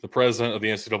story, the president of the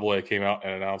NCAA came out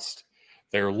and announced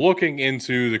they're looking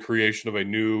into the creation of a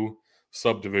new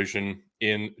subdivision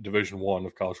in Division I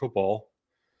of college football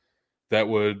that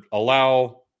would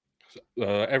allow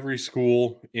every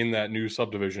school in that new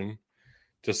subdivision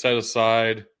to set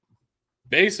aside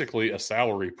basically a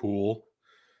salary pool,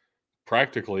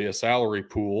 practically a salary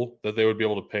pool that they would be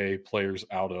able to pay players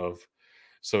out of.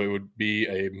 So it would be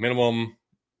a minimum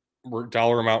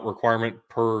dollar amount requirement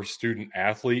per student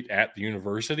athlete at the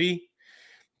university.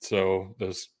 So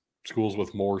the schools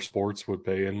with more sports would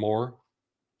pay in more.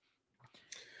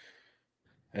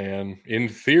 And in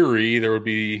theory, there would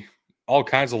be all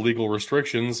kinds of legal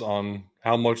restrictions on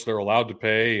how much they're allowed to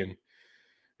pay and,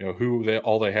 you know, who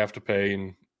they have to pay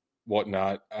and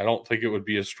whatnot. I don't think it would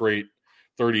be a straight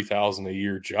 $30,000 a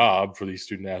year job for these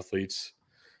student athletes,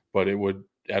 but I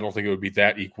don't think it would be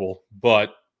that equal.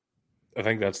 But I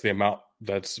think that's the amount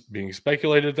that's being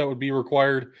speculated that would be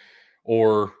required,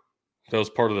 or that was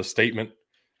part of the statement,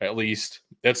 at least.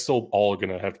 That's still all going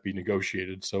to have to be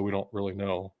negotiated, so we don't really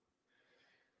know.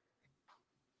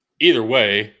 Either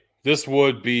way, this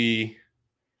would be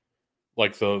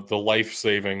like the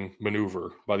life-saving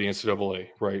maneuver by the NCAA,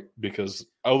 right? Because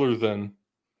other than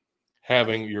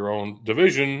having your own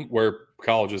division where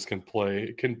colleges can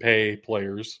pay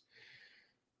players.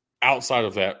 Outside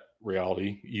of that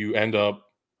reality, you end up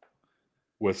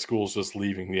with schools just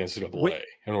leaving the NCAA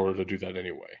in order to do that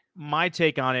anyway. My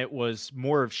take on it was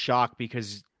more of shock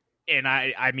because, and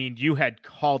I mean, you had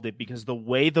called it because the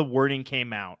way the wording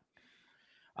came out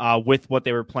with what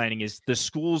they were planning is the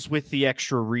schools with the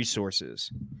extra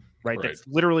resources, right? That's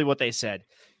literally what they said,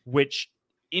 which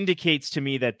indicates to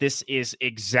me that this is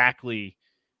exactly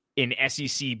an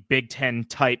SEC Big Ten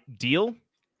type deal.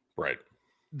 Right.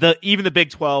 Even the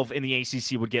Big 12 and the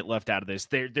ACC would get left out of this.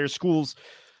 Their schools,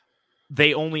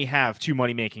 they only have two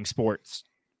money-making sports.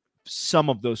 Some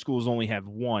of those schools only have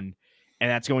one, and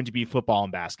that's going to be football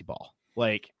and basketball.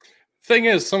 Thing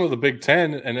is, some of the Big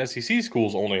Ten and SEC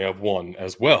schools only have one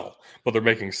as well, but they're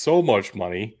making so much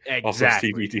money off those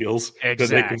TV deals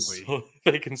that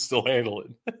they can still handle it.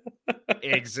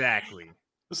 Exactly.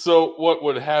 So what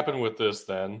would happen with this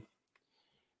then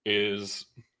is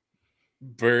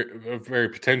very, very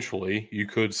potentially you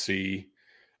could see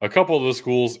a couple of the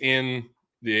schools in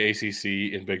the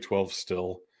ACC and Big 12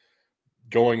 still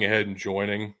going ahead and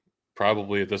joining.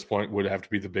 Probably at this point would have to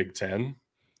be the Big 10.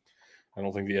 I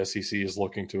don't think the SEC is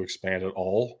looking to expand at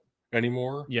all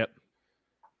anymore. Yep.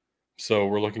 So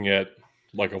we're looking at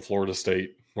like a Florida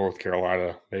State, North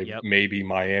Carolina, maybe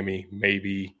Miami,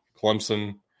 maybe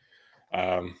Clemson.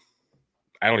 I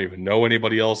don't even know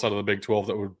anybody else out of the Big 12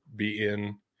 that would be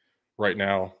in right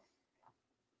now.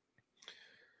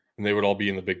 And they would all be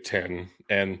in the Big 10.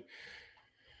 And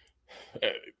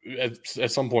at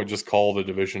some point, just call the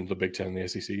division the Big 10 and the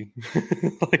SEC.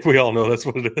 Like we all know that's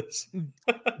what it is.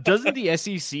 Doesn't the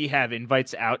SEC have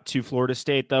invites out to Florida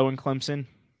State, though, in Clemson?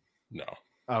 No.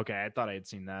 Okay, I thought I had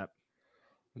seen that.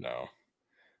 No.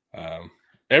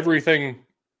 Everything,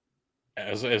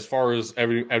 as far as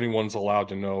everyone's allowed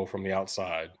to know from the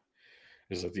outside,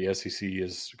 is that the SEC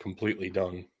is completely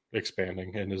done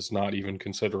expanding and is not even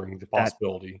considering the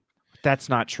possibility. That's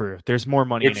not true. There's more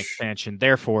money in expansion.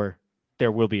 Therefore,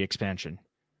 there will be expansion.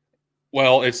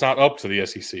 Well, it's not up to the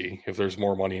SEC. If there's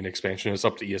more money in expansion, it's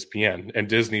up to ESPN. And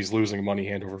Disney's losing money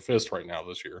hand over fist right now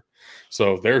this year.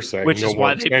 So they're saying which is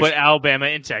why they put Alabama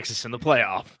and Texas in the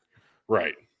playoff.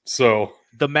 Right. So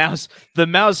the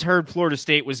mouse heard Florida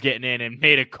State was getting in and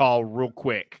made a call real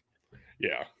quick.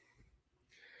 Yeah.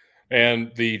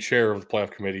 And the chair of the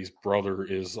playoff committee's brother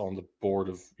is on the board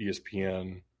of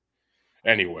ESPN.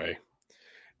 Anyway,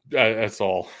 that's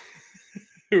all.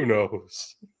 Who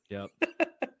knows? Yep.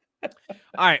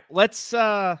 All right, let's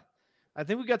I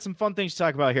think we got some fun things to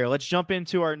talk about here. Let's jump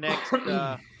into our next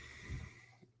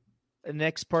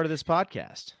next part of this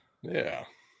podcast. Yeah.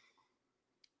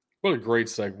 What a great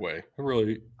segue.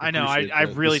 I know. I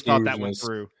really thought that went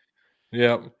through.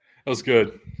 Yep. That was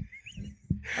good.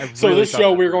 So this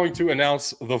show, we're going to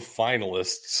announce the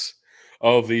finalists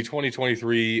of the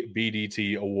 2023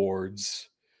 BDT Awards.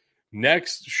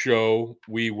 Next show,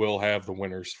 we will have the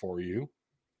winners for you.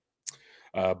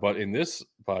 But in this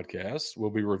podcast,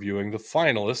 we'll be reviewing the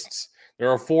finalists. There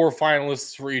are 4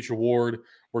 finalists for each award.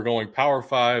 We're going Power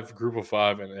 5, Group of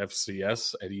 5, and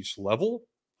FCS at each level.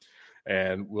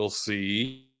 And we'll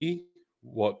see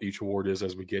what each award is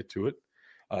as we get to it.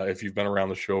 If you've been around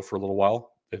the show for a little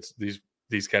while,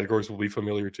 these categories will be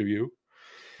familiar to you.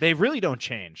 They really don't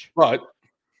change. But,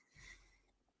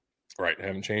 right,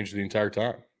 haven't changed the entire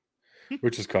time,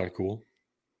 which is kind of cool.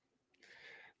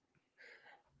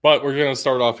 But we're going to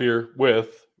start off here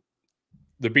with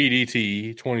the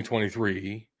BDT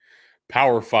 2023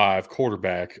 Power 5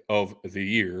 Quarterback of the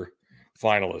Year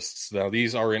finalists. Now,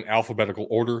 these are in alphabetical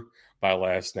order by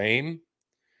last name.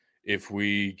 If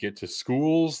we get to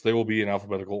schools, they will be in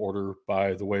alphabetical order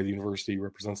by the way the university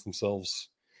represents themselves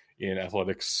in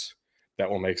athletics. That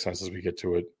will make sense as we get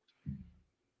to it.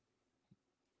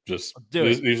 Just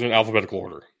these are in alphabetical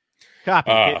order.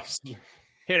 Copy.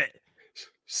 Hit it.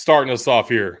 Starting us off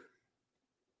here,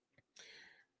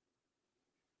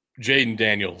 Jaden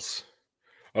Daniels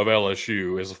of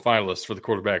LSU is a finalist for the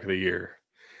Quarterback of the Year.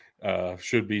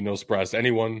 Should be no surprise to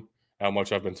anyone how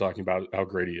much I've been talking about how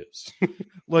great he is.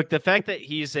 Look, the fact that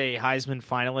he's a Heisman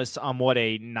finalist on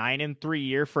a 9-3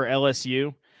 year for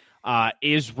LSU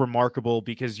is remarkable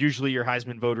because usually your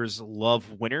Heisman voters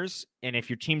love winners. And if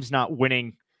your team's not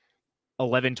winning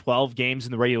 11, 12 games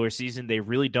in the regular season, they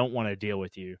really don't want to deal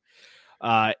with you.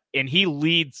 And he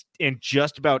leads the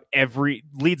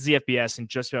FBS in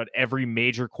just about every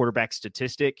major quarterback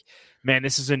statistic. Man,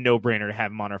 this is a no-brainer to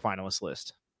have him on our finalist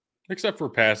list. Except for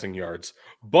passing yards.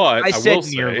 But I said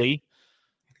nearly.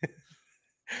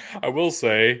 I will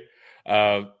say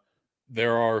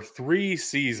there are 3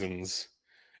 seasons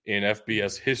in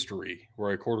FBS history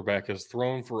where a quarterback has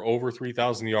thrown for over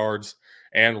 3,000 yards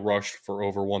and rushed for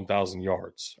over 1,000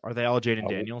 yards. Are they all Jaden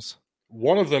Daniels?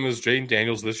 One of them is Jaden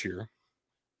Daniels this year.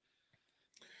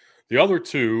 The other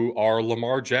two are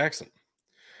Lamar Jackson,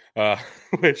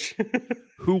 which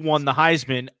who won the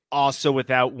Heisman also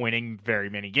without winning very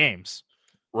many games.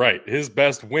 Right. His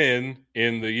best win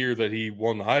in the year that he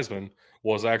won the Heisman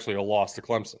was actually a loss to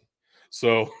Clemson.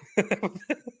 So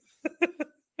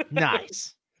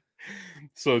nice.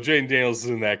 So Jaden Daniels is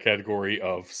in that category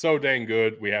of so dang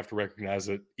good, we have to recognize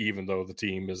it, even though the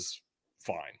team is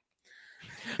fine.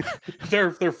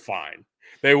 They're fine.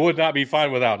 They would not be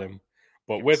fine without him,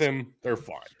 but with him, they're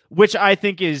fine. Which I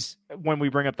think is, when we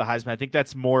bring up the Heisman, I think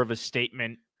that's more of a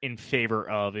statement in favor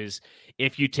of is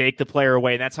if you take the player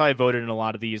away, and that's how I voted in a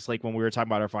lot of these, like when we were talking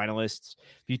about our finalists,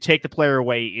 if you take the player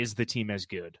away, is the team as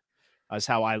good? That's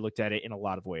how I looked at it in a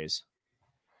lot of ways.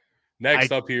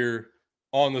 Next up here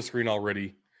on the screen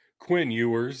already, Quinn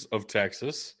Ewers of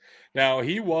Texas. Now,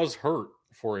 he was hurt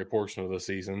for a portion of the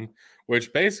season,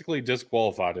 which basically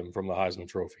disqualified him from the Heisman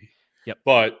Trophy. Yep.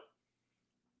 But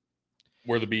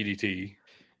we're the BDT.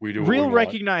 We do real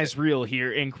recognize real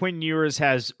here, and Quinn Ewers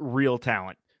has real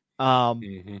talent.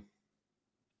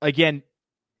 Again,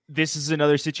 this is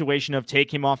another situation of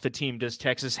take him off the team. Does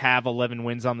Texas have 11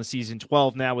 wins on the season,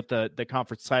 12 now with the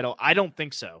conference title? I don't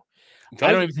think so.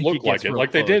 I don't even think look like it.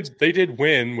 Like close. They did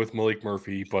win with Malik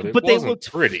Murphy, but it wasn't they looked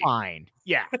pretty. Fine.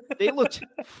 Yeah, they looked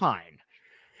fine.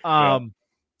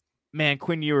 Man,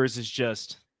 Quinn Ewers is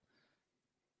just,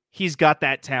 he's got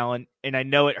that talent, and I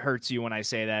know it hurts you when I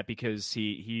say that because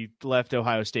he left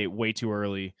Ohio State way too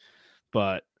early.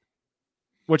 But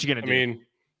what you gonna do? I mean,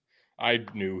 I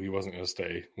knew he wasn't going to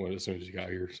stay as soon as he got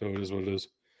here, so it is what it is.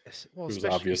 Well, it was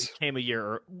obvious.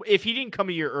 If he didn't come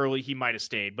a year early, he might have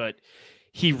stayed, but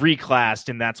he reclassed,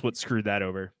 and that's what screwed that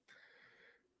over.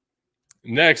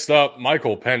 Next up,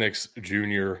 Michael Penix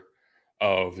Jr.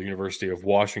 of the University of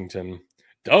Washington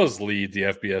does lead the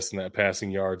FBS in that passing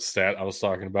yard stat I was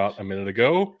talking about a minute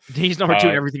ago. He's number 2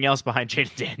 in everything else behind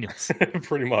Jaden Daniels.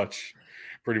 Pretty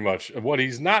much. What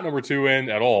he's not number 2 in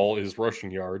at all is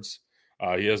rushing yards.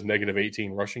 He has negative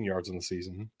 18 rushing yards in the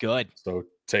season. Good. So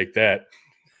take that.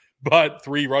 But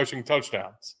 3 rushing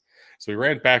touchdowns. So he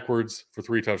ran backwards for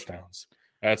 3 touchdowns.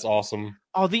 That's awesome.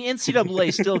 Oh, the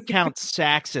NCAA still counts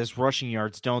sacks as rushing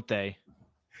yards, don't they?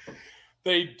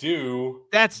 They do.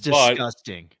 That's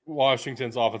disgusting.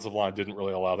 Washington's offensive line didn't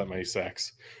really allow that many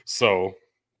sacks. So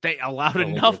they allowed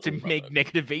enough to make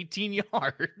negative 18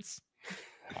 yards.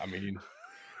 I mean,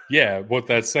 yeah, what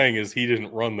that's saying is he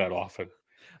didn't run that often.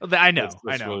 I know.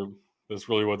 I know. That's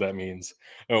really what that means.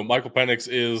 Michael Penix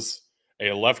is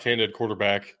a left-handed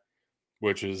quarterback,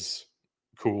 which is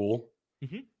cool.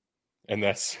 Mm-hmm. And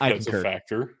that's a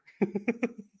factor.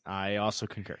 I also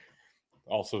concur.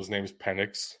 Also, his name's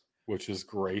Penix, which is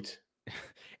great.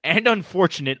 And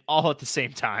unfortunate all at the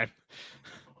same time.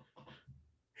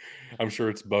 I'm sure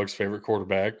it's Bug's favorite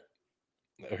quarterback.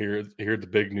 Here the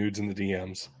big nudes in the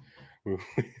DMs.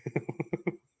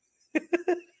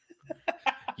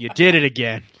 You did it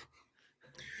again.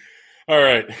 All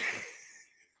right.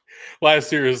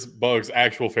 Last year is Bug's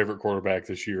actual favorite quarterback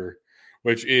this year,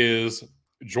 which is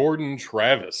Jordan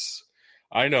Travis.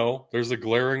 I know there's a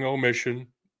glaring omission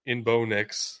in Bo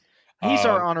Nix. He's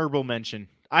our honorable mention.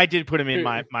 I did put him in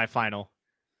my final.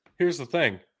 Here's the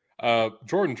thing.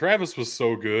 Jordan Travis was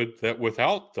so good that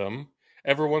without them,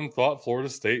 everyone thought Florida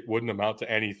State wouldn't amount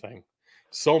to anything.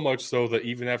 So much so that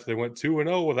even after they went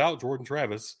 2-0 without Jordan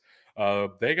Travis,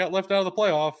 they got left out of the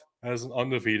playoff as an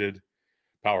undefeated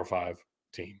Power 5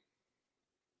 team.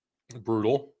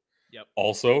 Brutal. Yep.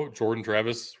 Also, Jordan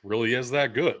Travis really is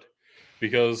that good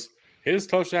because his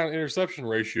touchdown interception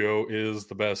ratio is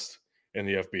the best in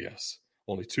the FBS.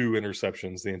 Only 2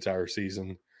 interceptions the entire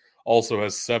season. Also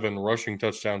has 7 rushing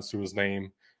touchdowns to his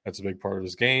name. That's a big part of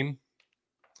his game.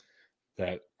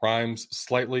 That rhymes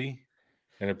slightly,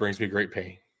 and it brings me great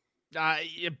pain.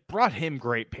 It brought him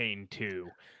great pain too.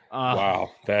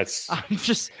 Wow, that's. I'm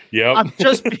just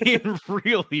being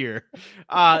real here.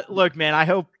 Look, man, I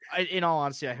hope. In all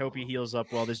honesty, I hope he heals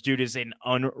up well. This dude is an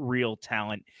unreal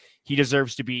talent. He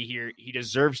deserves to be here. He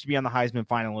deserves to be on the Heisman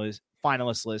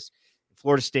finalist list.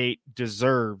 Florida State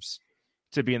deserves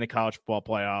to be in the college football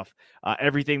playoff.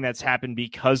 Everything that's happened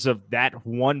because of that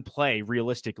one play,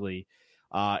 realistically,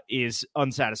 is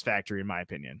unsatisfactory in my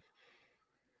opinion.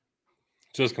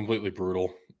 Just completely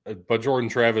brutal. But Jordan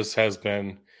Travis has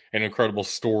been an incredible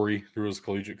story through his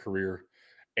collegiate career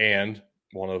and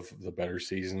one of the better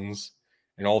seasons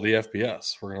in all the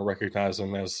FBS. We're going to recognize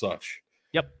him as such.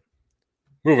 Yep.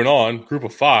 Moving on, Group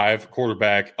of 5,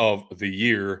 quarterback of the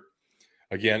year.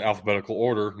 Again, alphabetical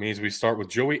order means we start with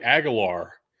Joey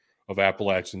Aguilar of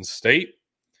Appalachian State.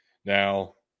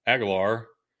 Now, Aguilar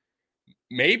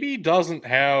maybe doesn't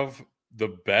have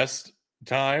the best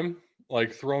time,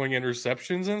 like throwing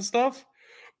interceptions and stuff,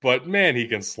 but man, he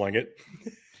can sling it.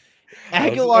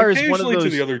 Aguilar is one of occasionally those to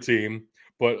the other team,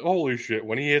 but holy shit,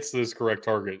 when he hits this correct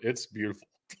target, it's beautiful.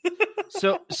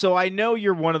 So I know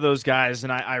you're one of those guys,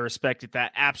 and I respect it,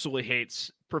 that absolutely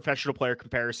hates professional player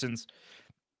comparisons.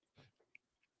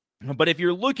 But if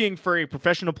you're looking for a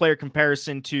professional player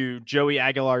comparison to Joey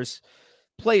Aguilar's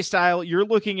play style, you're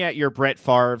looking at your Brett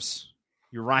Favre's,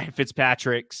 your Ryan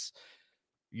Fitzpatrick's,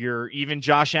 your even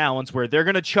Josh Allen's, where they're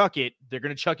going to chuck it. They're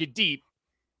going to chuck it deep.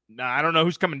 Now, I don't know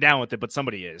who's coming down with it, but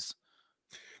somebody is.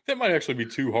 That might actually be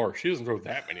too harsh. He doesn't throw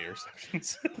that many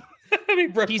interceptions. I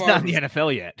mean, Brett He's Favre's not in the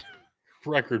NFL yet.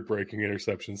 record-breaking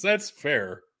interceptions. That's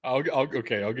fair. I'll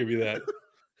give you that.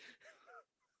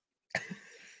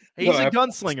 He's a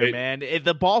gunslinger, man. If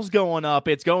the ball's going up,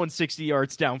 it's going 60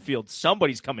 yards downfield.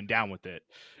 Somebody's coming down with it.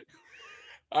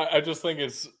 I just think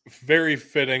it's very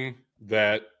fitting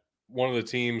that one of the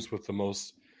teams with the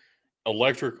most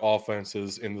electric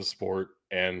offenses in the sport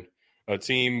and a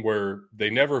team where they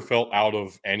never felt out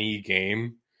of any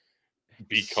game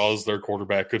because their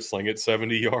quarterback could sling it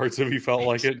 70 yards if he felt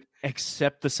like it.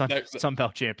 Except the Sun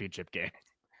Belt Championship game.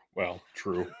 Well,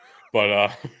 true.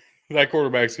 But that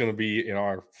quarterback's going to be in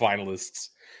our finalists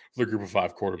for the Group of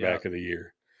 5 quarterback of the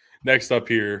year. Next up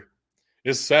here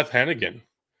is Seth Hennigan,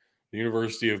 the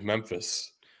University of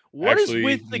Memphis. What is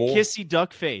with the kissy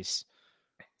duck face?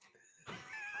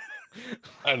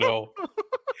 I know.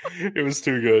 It was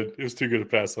too good. It was too good to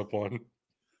pass up on.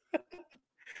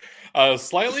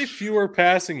 Slightly fewer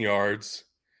passing yards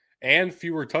and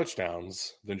fewer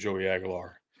touchdowns than Joey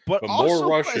Aguilar, but more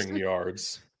rushing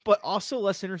yards. But also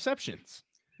less interceptions.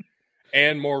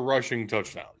 And more rushing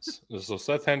touchdowns. So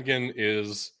Seth Hennigan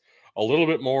is a little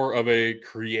bit more of a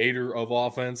creator of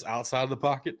offense outside of the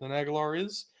pocket than Aguilar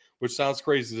is, which sounds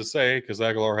crazy to say because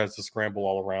Aguilar has to scramble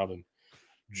all around and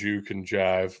juke and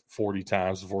jive 40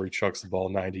 times before he chucks the ball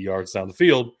 90 yards down the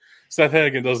field. Seth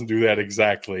Hennigan doesn't do that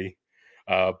exactly.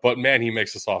 But, man, he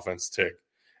makes this offense tick.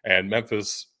 And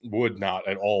Memphis would not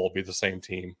at all be the same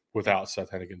team without Seth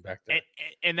Hennigan back there.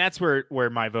 And that's where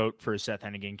my vote for Seth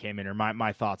Hennigan came in, or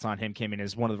my thoughts on him came in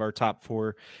as one of our top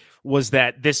 4, was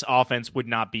that this offense would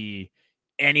not be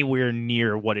anywhere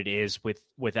near what it is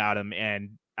without him.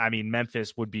 And, I mean,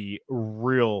 Memphis would be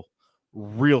real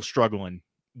struggling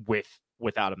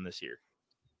without him this year.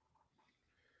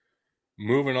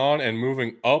 Moving on and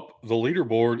moving up the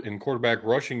leaderboard in quarterback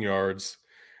rushing yards,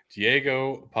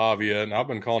 Diego Pavia, and I've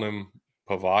been calling him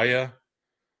Pavia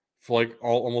for like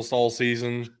almost all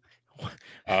season.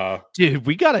 Dude,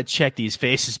 we got to check these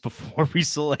faces before we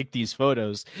select these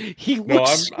photos. I'm doing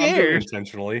it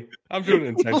intentionally.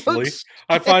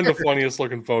 I find the funniest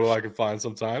looking photo I can find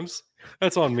sometimes.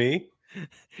 That's on me.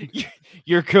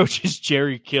 Your coach is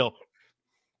Jerry Kill.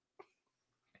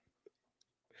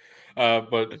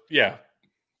 But yeah,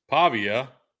 Pavia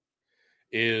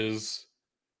is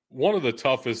one of the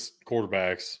toughest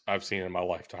quarterbacks I've seen in my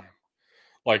lifetime.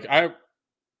 Like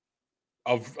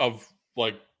of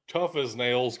like tough as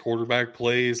nails quarterback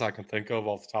plays I can think of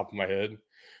off the top of my head.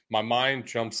 My mind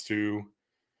jumps to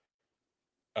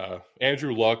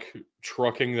Andrew Luck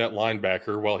trucking that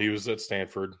linebacker while he was at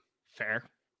Stanford. Fair.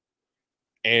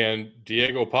 And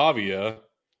Diego Pavia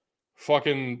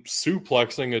fucking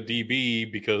suplexing a DB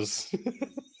because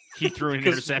he threw an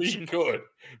interception.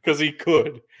 Because he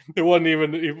could. It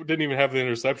didn't even have the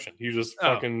interception. He just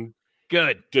fucking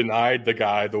denied the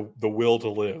guy the will to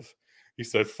live. He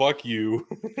said, "Fuck you."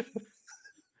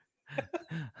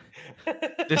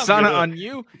 Dishonor on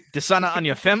you, dishonor on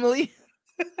your family.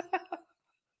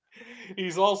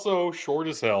 He's also short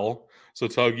as hell, so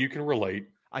Tug, you can relate.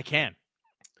 I can.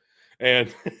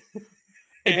 And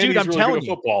dude, he's I'm really telling good at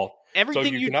you, football.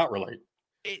 everything you cannot relate.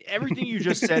 Everything you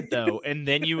just said, though, and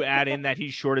then you add in that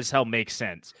he's short as hell makes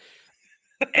sense.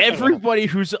 Everybody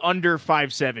who's under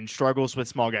 5'7" struggles with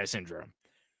small dog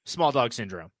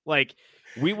syndrome. Like,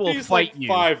 we will fight you.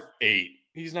 5'8".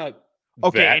 He's not.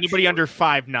 Okay, anybody under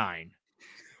 5'9".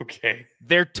 Okay,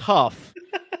 they're tough,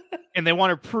 and they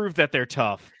want to prove that they're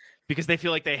tough because they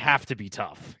feel like they have to be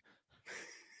tough.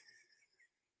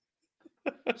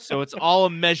 So it's all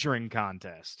a measuring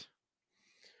contest.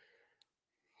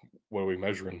 What are we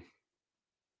measuring?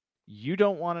 You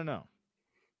don't want to know.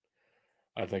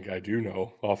 I think I do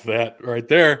know off that right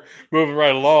there. Moving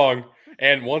right along.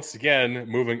 And once again,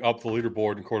 moving up the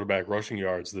leaderboard in quarterback rushing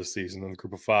yards this season in the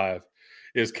Group of 5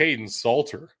 is Caden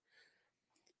Salter.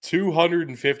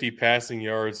 250 passing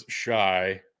yards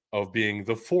shy of being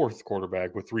the fourth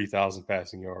quarterback with 3,000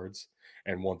 passing yards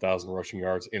and 1,000 rushing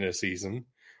yards in a season.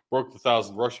 Broke the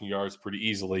 1,000 rushing yards pretty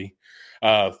easily.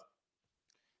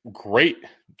 Great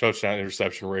touchdown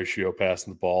interception ratio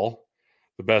passing the ball.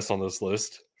 The best on this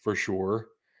list for sure.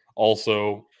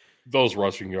 Also, those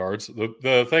rushing yards.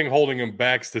 The thing holding him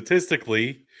back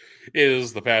statistically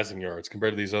is the passing yards.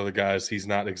 Compared to these other guys, he's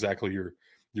not exactly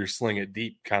your sling it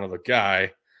deep kind of a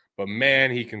guy. But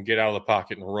man, he can get out of the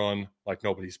pocket and run like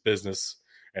nobody's business.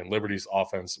 And Liberty's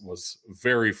offense was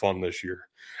very fun this year.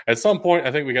 At some point,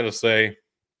 I think we got to say,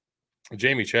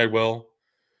 Jamie Chadwell,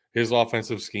 his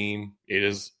offensive scheme, it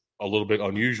is a little bit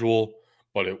unusual,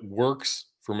 but it works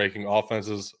for making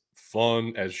offenses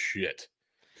fun as shit.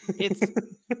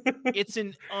 It's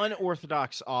an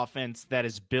unorthodox offense that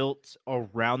is built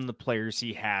around the players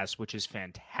he has, which is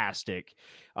fantastic.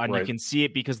 And you can see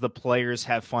it because the players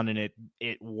have fun in it.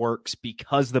 It works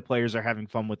because the players are having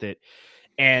fun with it.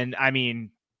 And I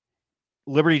mean,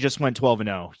 Liberty just went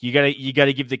 12-0. You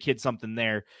gotta give the kid something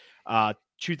there.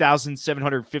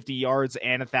 2,750 yards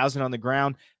and 1,000 on the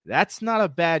ground. That's not a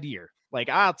bad year. Like,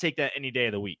 I'll take that any day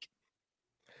of the week.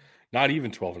 Not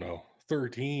even 12-0,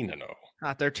 13-0.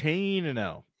 Not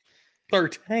 13-0.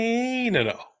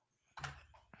 13-0.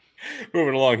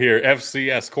 Moving along here,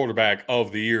 FCS Quarterback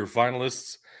of the Year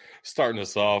finalists. Starting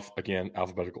us off, again,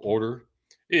 alphabetical order,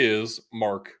 is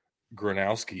Mark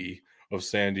Gronowski of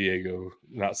South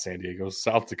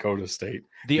Dakota State.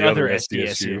 The other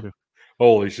SDSU.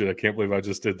 Holy shit, I can't believe I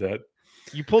just did that.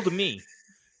 You pulled a me.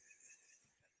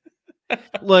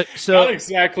 Look, so not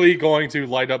exactly going to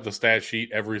light up the stat sheet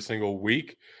every single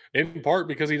week, in part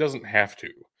because he doesn't have to.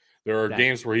 There are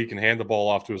games where he can hand the ball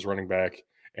off to his running back,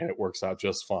 and it works out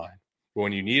just fine. But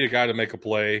when you need a guy to make a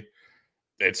play,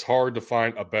 it's hard to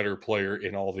find a better player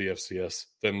in all the FCS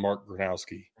than Mark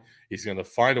Gronowski. He's going to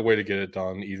find a way to get it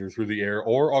done, either through the air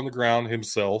or on the ground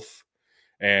himself,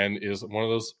 and is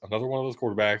another one of those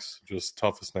quarterbacks, just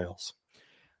tough as nails.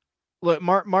 Look,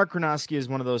 Mark Gronowski is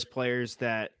one of those players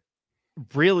that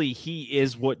really he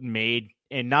is what made,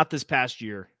 and not this past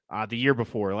year, the year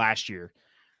before, last year,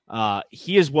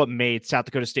 he is what made South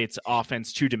Dakota State's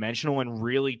offense two-dimensional and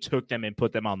really took them and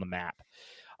put them on the map.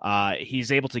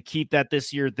 He's able to keep that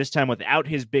this year, this time without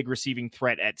his big receiving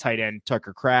threat at tight end,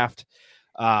 Tucker Kraft.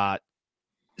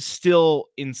 Still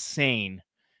insane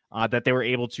that they were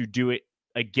able to do it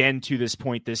again to this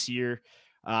point this year.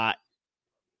 And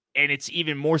it's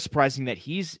even more surprising that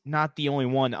he's not the only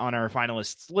one on our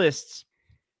finalists lists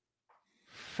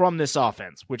from this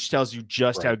offense, which tells you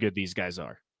just how good these guys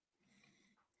are.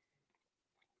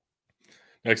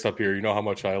 Next up here, you know how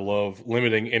much I love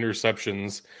limiting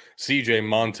interceptions. CJ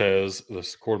Montez,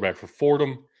 the quarterback for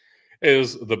Fordham,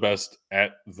 is the best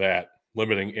at that,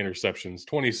 limiting interceptions.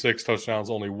 26 touchdowns,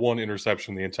 only one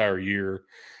interception the entire year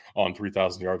on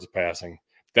 3,000 yards of passing.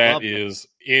 That is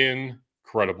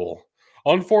incredible.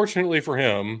 Unfortunately for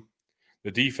him,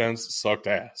 the defense sucked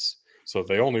ass. So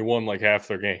they only won like half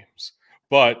their games.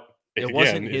 But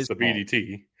again, it's the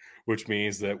BDT, which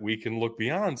means that we can look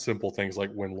beyond simple things like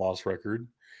win-loss record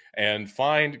and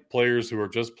find players who are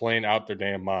just playing out their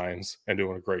damn minds and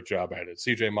doing a great job at it.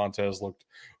 CJ Montez looked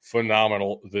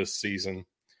phenomenal this season.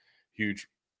 Huge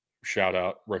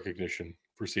shout-out recognition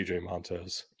for CJ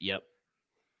Montez. Yep.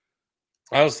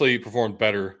 Honestly, he performed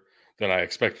better than I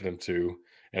expected him to.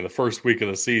 And the first week of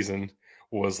the season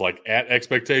was like at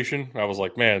expectation. I was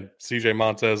like, man, CJ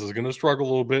Montez is going to struggle a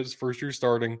little bit his first year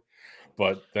starting.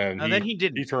 But then he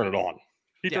didn't. He turned it on.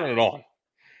 He turned it on.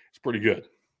 It's pretty good.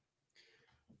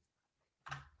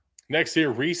 Next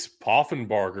here, Reese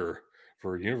Poffenbarger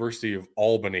for University of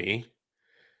Albany.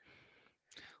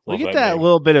 Look at that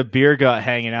little bit of beer gut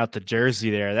hanging out the jersey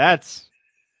there. That's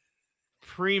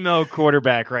primo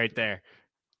quarterback right there.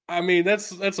 I mean,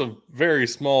 that's a very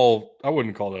small, I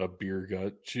wouldn't call that a beer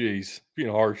gut. Jeez, being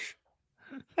harsh.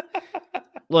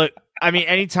 Look, I mean,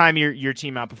 anytime your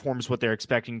team outperforms what they're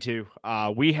expecting to,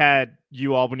 we had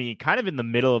Albany kind of in the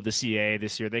middle of the CAA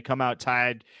this year. They come out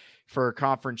tied for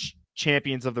conference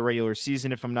champions of the regular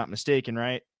season, if I'm not mistaken,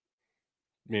 right?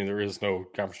 I mean, there is no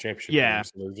conference championship. Yeah.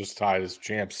 So they're just tied as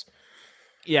champs.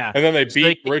 Yeah. And then they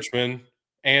beat Richmond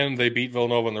and they beat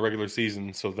Villanova in the regular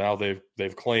season. So now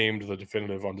they've claimed the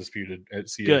definitive undisputed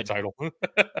CAA title.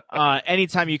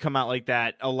 Anytime you come out like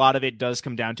that, a lot of it does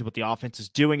come down to what the offense is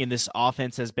doing. And this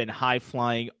offense has been high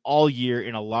flying all year.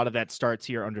 And a lot of that starts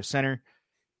here under center.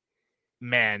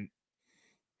 Man.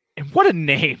 And what a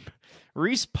name.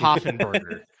 Reese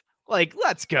Poffenbarger. Like,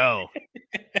 let's go.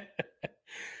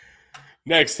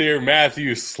 Next here,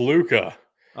 Matthew Sluka.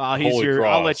 He's your.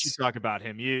 I'll let you talk about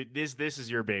him. This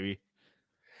is your baby.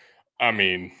 I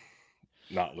mean,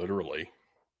 not literally.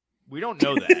 We don't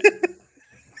know that.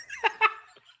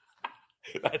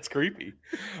 That's creepy.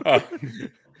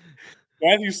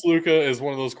 Matthew Sluka is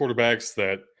one of those quarterbacks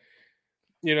that,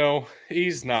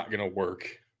 he's not going to work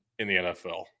in the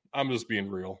NFL. I'm just being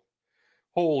real.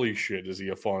 Holy shit, is he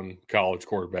a fun college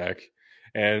quarterback.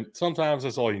 And sometimes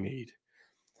that's all you need.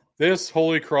 This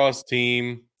Holy Cross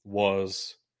team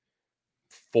was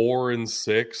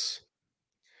 4-6.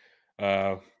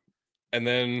 And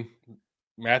then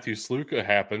Matthew Sluka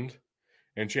happened,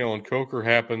 and Jalen Coker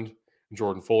happened, and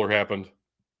Jordan Fuller happened.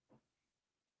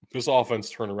 This offense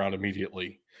turned around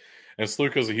immediately. And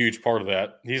Sluka is a huge part of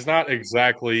that. He's not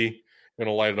exactly going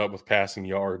to light it up with passing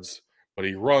yards, but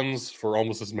he runs for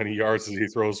almost as many yards as he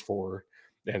throws for.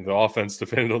 And the offense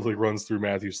definitively runs through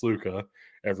Matthew Sluka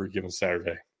every given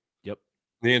Saturday. Yep.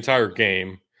 The entire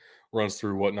game runs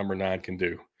through what number 9 can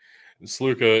do.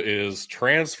 Sluka is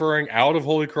transferring out of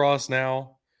Holy Cross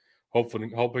now,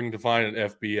 hoping to find an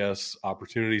FBS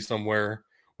opportunity somewhere,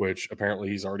 which apparently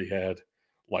he's already had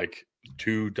like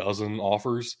 24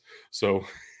 offers. So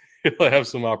he'll have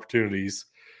some opportunities.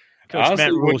 Coach Honestly,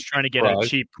 Matt Rule's trying to get a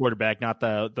surprised. cheap quarterback, not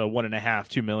the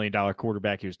 $1.5-2 million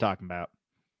quarterback he was talking about.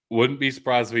 Wouldn't be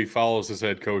surprised if he follows his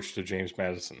head coach to James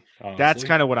Madison. Honestly. That's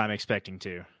kind of what I'm expecting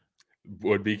too.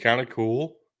 Would be kind of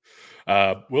cool.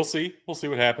 We'll see. We'll see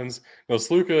what happens. Now,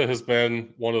 Sluka has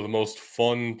been one of the most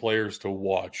fun players to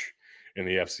watch in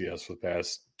the FCS for the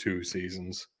past 2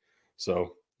 seasons.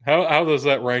 So how does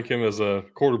that rank him as a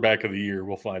quarterback of the year?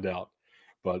 We'll find out.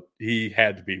 But he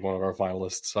had to be one of our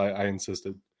finalists. I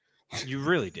insisted. You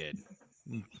really did.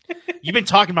 You've been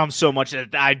talking about him so much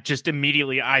that I just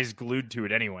immediately eyes glued to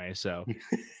it anyway. So,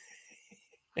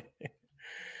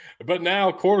 but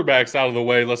now quarterbacks out of the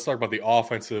way. Let's talk about the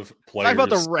offensive players. talk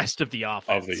about the rest of the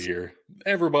offense of the year.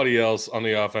 Everybody else on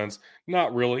the offense,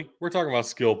 not really. We're talking about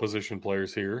skill position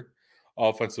players here.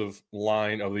 Offensive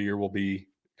line of the year will be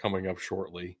coming up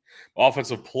shortly.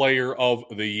 Offensive player of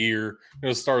the year. I'm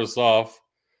going to start us off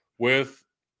with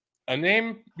a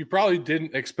name you probably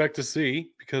didn't expect to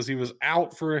see because he was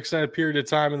out for an extended period of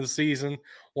time in the season.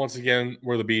 Once again,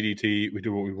 we're the BDT. We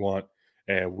do what we want,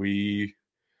 and we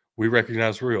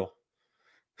recognize real.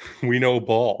 We know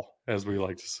ball, as we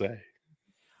like to say.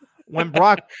 when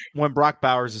Brock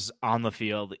Bowers is on the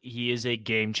field, he is a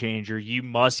game changer. You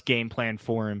must game plan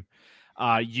for him.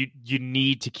 You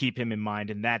need to keep him in mind,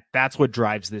 and that's what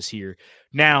drives this year.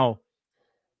 Now,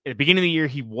 at the beginning of the year,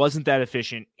 he wasn't that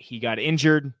efficient. He got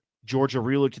injured. Georgia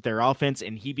relooked at their offense,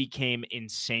 and he became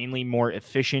insanely more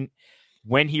efficient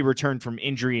when he returned from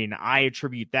injury, and I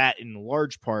attribute that in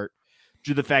large part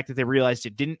to the fact that they realized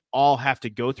it didn't all have to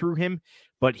go through him,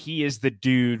 but he is the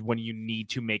dude when you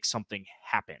need to make something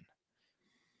happen.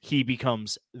 He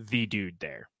becomes the dude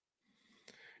there.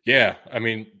 Yeah, I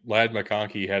mean, Ladd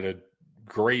McConkey had a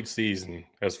great season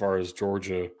as far as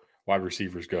Georgia wide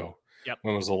receivers go. Yep.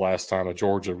 When was the last time a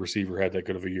Georgia receiver had that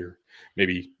good of a year?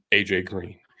 Maybe A.J.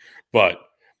 Green. But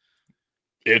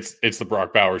it's the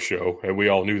Brock Bowers show, and we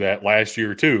all knew that last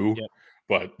year too. Yep.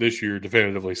 But this year,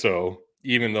 definitively so.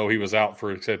 Even though he was out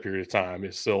for an extended period of time,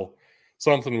 it's still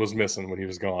something was missing when he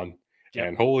was gone. Yep.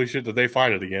 And holy shit, did they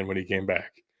find it again when he came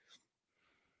back.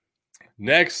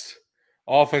 Next,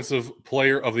 Offensive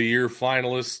Player of the Year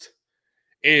finalist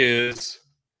is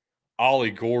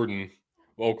Ollie Gordon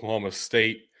of Oklahoma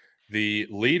State, the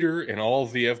leader in all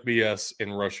of the FBS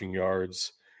in rushing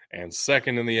yards and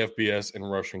second in the FBS in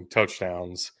rushing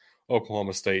touchdowns.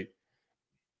 Oklahoma State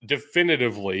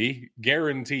definitively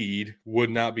guaranteed would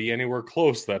not be anywhere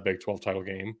close to that Big 12 title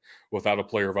game without a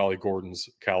player of Ollie Gordon's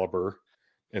caliber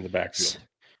in the backfield.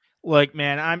 Look,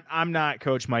 man, I'm not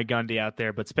Coach Mike Gundy out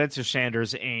there, but Spencer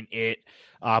Sanders ain't it.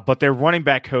 But their running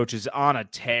back coach is on a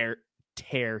tear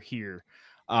here.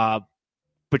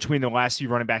 Between the last few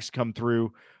running backs to come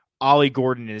through, Ollie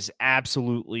Gordon is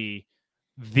absolutely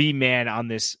the man on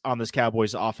this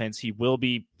Cowboys offense. He will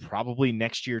be probably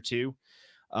next year too.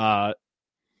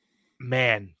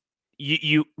 Man,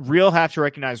 you real have to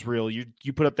recognize real. You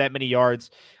put up that many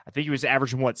yards. I think he was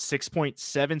averaging 6.7,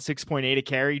 6.8 a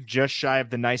carry, just shy of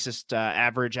the nicest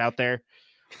average out there.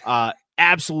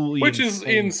 Absolutely, which is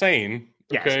insane.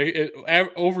 Yes. Okay,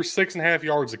 over 6.5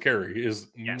 yards a carry is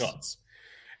nuts,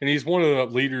 and he's one of the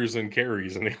leaders in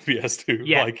carries in the FBS too.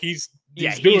 Yeah. Like he's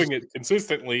doing it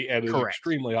consistently at an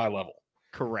extremely high level.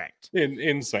 Correct.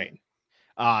 Insane.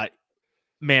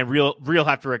 Man, real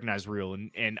have to recognize real,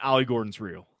 and Ollie Gordon's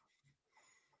real.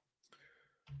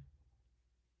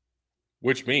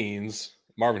 Which means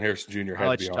Marvin Harrison Jr. I'll had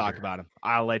let to be you on talk here. about him.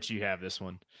 I'll let you have this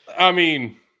one. I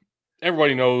mean,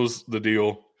 everybody knows the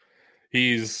deal.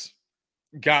 He's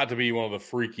got to be one of the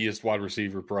freakiest wide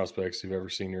receiver prospects you've ever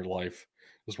seen in your life.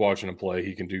 Just watching him play,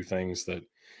 he can do things that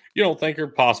you don't think are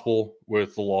possible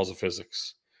with the laws of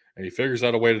physics. And he figures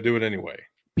out a way to do it anyway.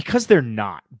 Because they're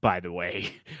not, by the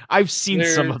way. I've seen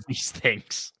some of these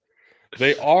things.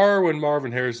 They are when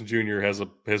Marvin Harrison Jr. has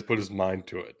put his mind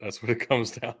to it. That's what it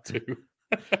comes down to.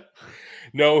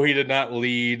 No, he did not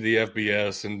lead the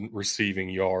FBS in receiving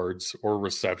yards or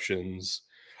receptions.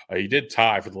 He did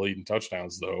tie for the lead in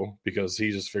touchdowns, though, because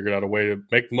he just figured out a way to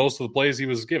make the most of the plays he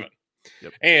was given.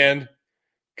 Yep. And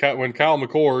when Kyle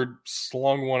McCord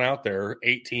slung one out there,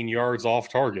 18 yards off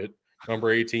target,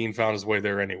 number 18 found his way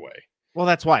there anyway. Well,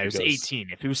 that's why. It was 18.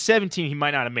 If it was 17, he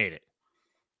might not have made it.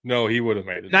 No, he would have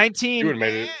made it. 19, he would have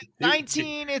made it.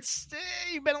 19,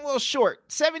 you've been a little short.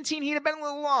 17, he'd have been a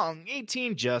little long.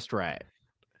 18, just right.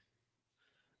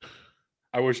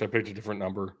 I wish I picked a different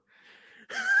number.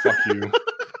 Fuck you.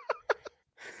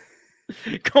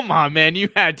 Come on, man. You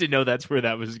had to know that's where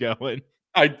that was going.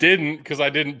 I didn't, because I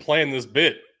didn't plan this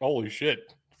bit. Holy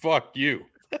shit. Fuck you.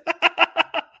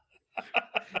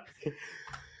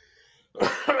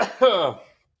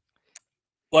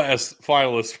 Last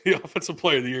finalist for the Offensive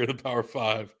Player of the Year of the Power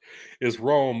 5 is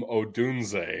Rome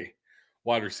Odunze,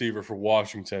 wide receiver for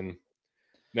Washington.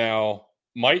 Now,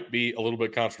 might be a little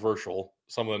bit controversial,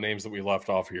 some of the names that we left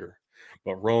off here,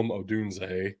 but Rome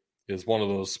Odunze is one of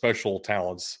those special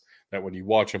talents that when you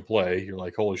watch him play, you're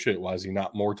like, holy shit, why is he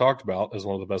not more talked about as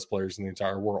one of the best players in the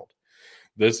entire world?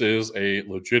 This is a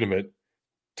legitimate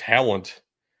talent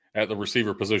at the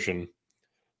receiver position.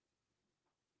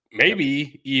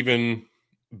 Maybe even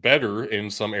better in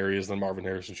some areas than Marvin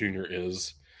Harrison Jr.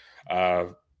 is,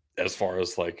 as far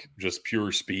as like just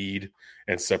pure speed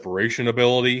and separation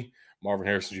ability. Marvin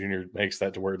Harrison Jr. makes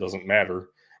that to where it doesn't matter,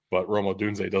 but Rome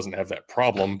Odunze doesn't have that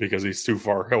problem because he's too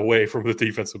far away from the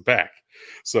defensive back.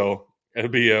 So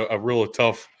it'll be a real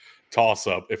tough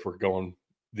toss-up if we're going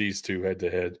these two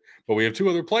head-to-head. But we have two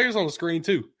other players on the screen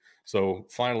too. So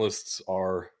finalists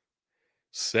are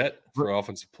set for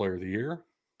Offensive Player of the Year.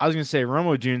 I was going to say,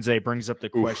 Romo Odunze brings up the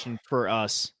question for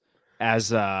us as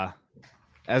the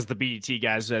BDT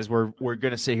guys, as we're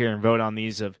going to sit here and vote on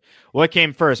these of what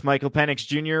came first, Michael Penix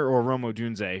Jr. or Romo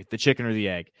Odunze, the chicken or the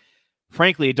egg.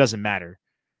 Frankly, it doesn't matter.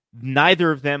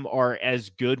 Neither of them are as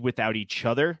good without each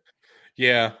other.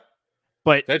 Yeah,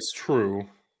 but that's true.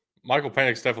 Michael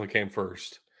Penix definitely came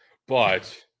first,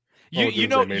 but you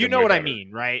know what I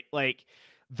mean, right? Like,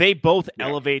 they both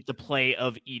elevate the play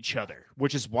of each other,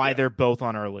 which is why they're both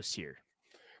on our list here.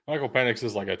 Michael Penix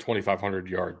is like a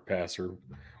 2,500-yard passer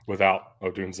without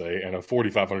Odunze and a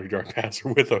 4,500-yard passer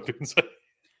with Odunze.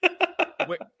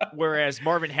 Whereas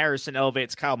Marvin Harrison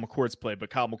elevates Kyle McCord's play, but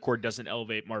Kyle McCord doesn't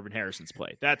elevate Marvin Harrison's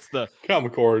play. That's the Kyle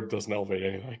McCord doesn't elevate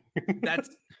anything.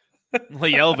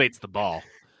 He elevates the ball.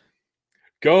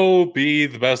 Go be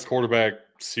the best quarterback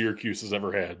Syracuse has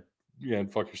ever had. Yeah, and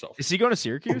fuck yourself. Is he going to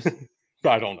Syracuse?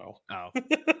 I don't know. Oh.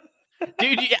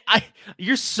 Dude,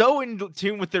 you're so in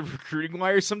tune with the recruiting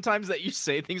wire sometimes that you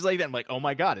say things like that. I'm like, oh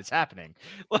my God, it's happening.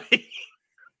 Like,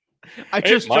 I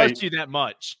just trust you that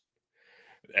much.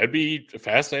 That'd be a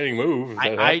fascinating move if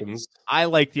that happens. I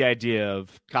like the idea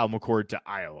of Kyle McCord to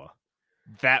Iowa.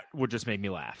 That would just make me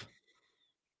laugh.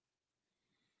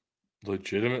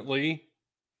 Legitimately,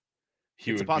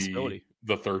 he would be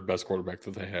the third best quarterback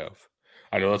that they have.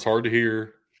 I know that's hard to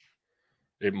hear.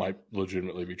 It might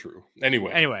legitimately be true.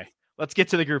 Anyway, let's get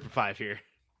to the group of five here.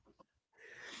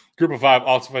 Group of five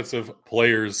offensive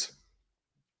players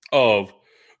of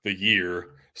the year.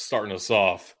 Starting us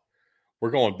off,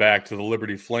 we're going back to the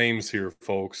Liberty Flames here,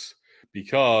 folks,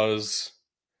 because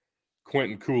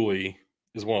Quentin Cooley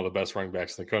is one of the best running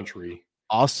backs in the country.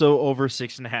 Also over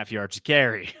 6.5 yards a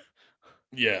carry.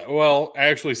 Yeah, well,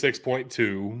 actually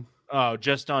 6.2. Oh,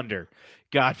 just under.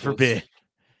 God forbid.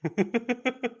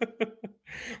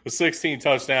 With 16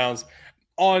 touchdowns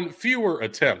on fewer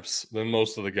attempts than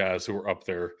most of the guys who were up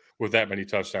there with that many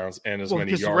touchdowns and as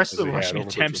many yards. The rest of the rushing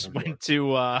attempts went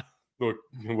to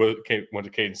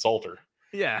Caden Salter.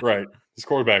 Yeah. Right. His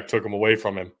quarterback took him away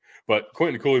from him. But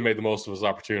Quentin Cooley made the most of his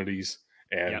opportunities,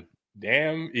 and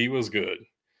damn, he was good.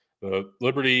 The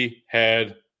Liberty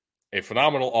had a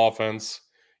phenomenal offense.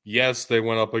 Yes, they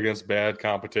went up against bad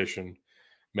competition.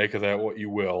 Make of that what you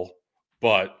will.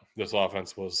 But this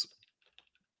offense was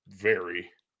very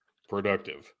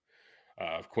productive.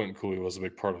 Quentin Cooley was a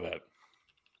big part of that.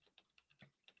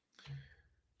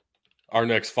 Our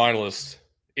next finalist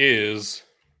is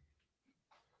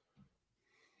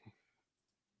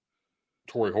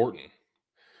Torrey Horton,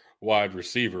 wide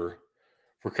receiver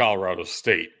for Colorado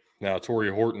State. Now,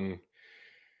 Torrey Horton,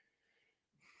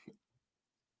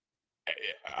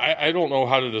 I don't know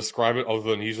how to describe it other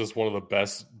than he's just one of the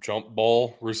best jump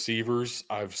ball receivers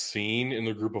I've seen in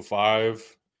the group of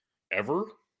 5 ever.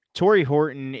 Torrey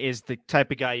Horton is the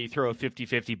type of guy you throw a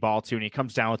 50-50 ball to, and he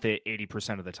comes down with it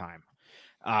 80% of the time.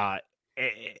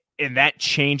 And that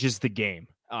changes the game,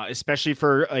 especially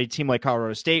for a team like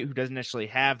Colorado State, who doesn't necessarily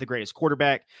have the greatest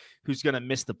quarterback, who's going to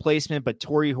miss the placement. But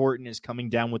Torrey Horton is coming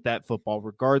down with that football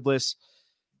regardless.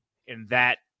 And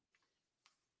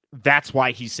that's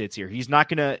why he sits here. He's not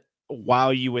going to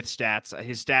wow you with stats.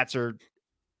 His stats are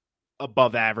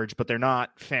above average, but they're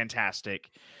not fantastic.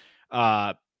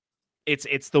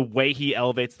 It's the way he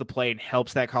elevates the play and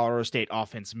helps that Colorado State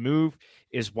offense move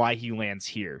is why he lands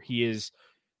here. He is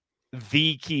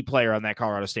the key player on that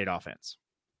Colorado State offense.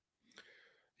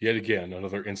 Yet again,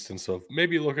 another instance of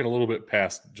maybe looking a little bit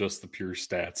past just the pure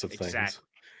stats of things.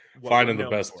 Finding the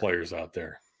best players out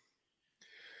there.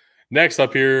 Next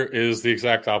up here is the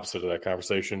exact opposite of that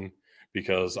conversation,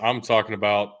 because I'm talking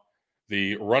about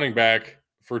the running back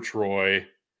for Troy,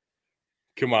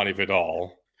 Kimani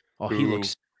Vidal. Oh,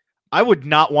 I would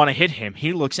not want to hit him.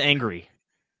 He looks angry.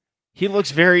 He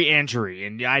looks very angry,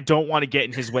 and I don't want to get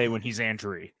in his way when he's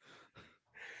angry.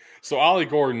 So Ollie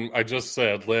Gordon, I just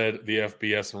said, led the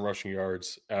FBS in rushing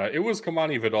yards. It was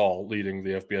Kimani Vidal leading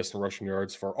the FBS in rushing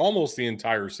yards for almost the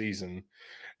entire season.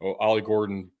 Ollie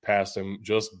Gordon passed him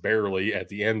just barely at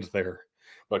the end there.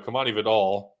 But Kimani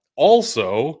Vidal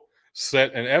also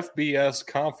set an FBS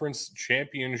conference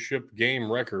championship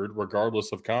game record,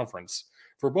 regardless of conference,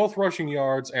 for both rushing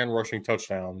yards and rushing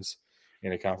touchdowns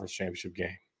in a conference championship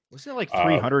game. Was it like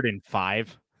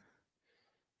 305?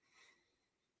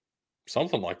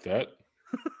 Something like that.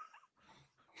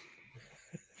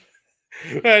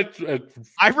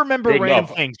 I remember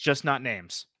random things, just not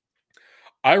names.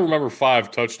 I remember 5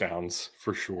 touchdowns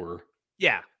for sure.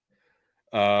 Yeah.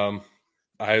 I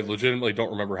legitimately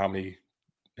don't remember how many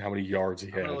yards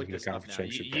he had in the conference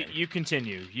championship game. You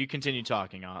continue. You continue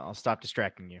talking. I'll stop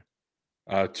distracting you.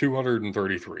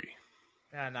 233.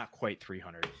 Not quite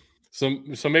 300.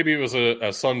 So maybe it was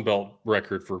a Sun Belt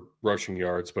record for rushing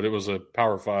yards, but it was a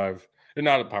Power 5.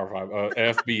 Not a Power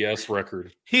 5, FBS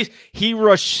record. He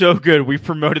rushed so good, we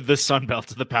promoted the Sun Belt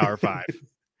to the Power 5.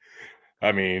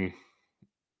 I mean,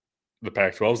 the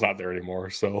Pac-12's not there anymore,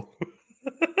 so.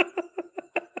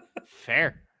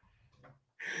 Fair.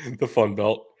 The Fun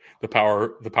Belt, the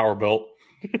Power Belt.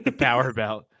 The Power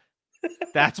Belt.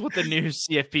 That's what the new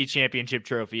CFP championship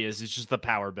trophy is. It's just the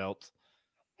Power Belt.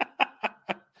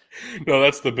 No,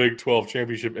 that's the Big 12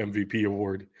 championship MVP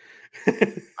award.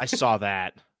 I saw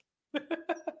that.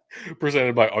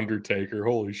 Presented by Undertaker.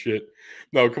 Holy shit.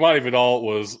 No, Kimani Vidal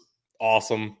was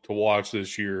awesome to watch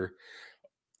this year.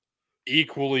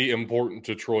 Equally important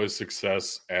to Troy's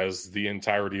success as the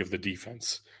entirety of the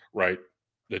defense, right?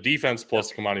 The defense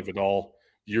plus Kimani Vidal,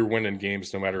 you're winning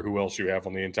games no matter who else you have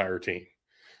on the entire team.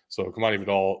 So Kimani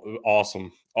Vidal,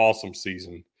 awesome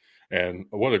season. And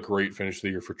what a great finish of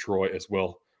the year for Troy as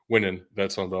well, winning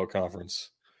that Sun Belt Conference.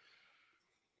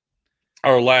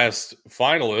 Our last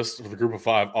finalist for the Group of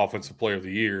 5 Offensive Player of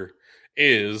the Year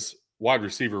is wide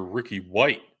receiver Ricky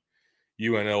White,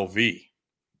 UNLV,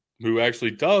 who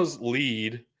actually does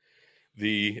lead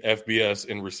the FBS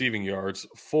in receiving yards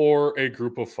for a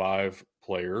Group of 5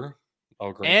 player.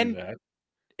 I'll grant you that.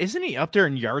 Isn't he up there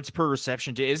in yards per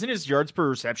reception? Isn't his yards per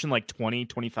reception like 20,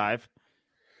 25?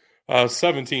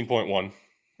 17.1.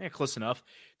 Yeah, close enough.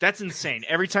 That's insane.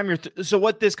 Every time so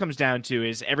what this comes down to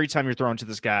is every time you're throwing to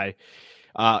this guy,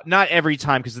 not every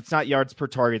time because it's not yards per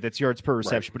target, that's yards per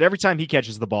reception, but every time he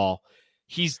catches the ball,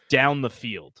 he's down the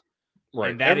field.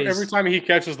 Right. Every time he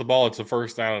catches the ball, it's a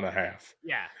first down and a half.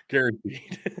 Yeah.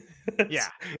 Guaranteed. Yeah.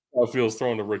 Feels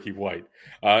thrown to Ricky White.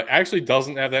 Actually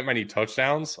doesn't have that many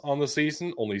touchdowns on the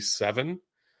season, only 7. And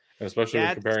especially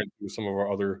comparing to some of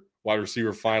our other wide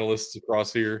receiver finalists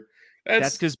across here.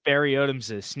 That's because Barry Odom's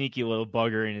a sneaky little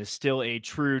bugger and is still a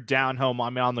true down home.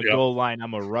 I'm on the goal line.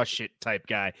 I'm a rush it type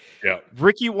guy. Yeah.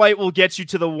 Ricky White will get you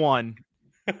to the 1.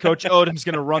 Coach Odom's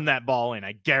going to run that ball in.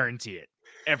 I guarantee it.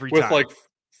 Every time. With like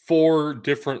 4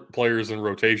 different players in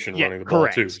rotation running the ball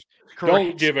too. Correct.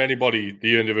 Don't give anybody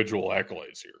the individual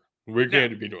accolades here. We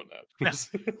can't be doing that. No,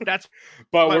 that's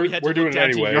but we're doing it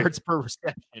anyway. Yards per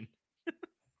reception.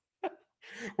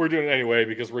 We're doing it anyway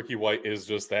because Ricky White is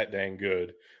just that dang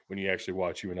good when you actually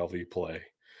watch UNLV play.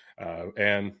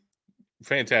 And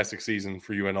fantastic season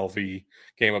for UNLV.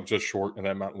 Came up just short in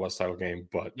that Mountain West title game.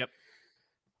 But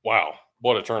wow,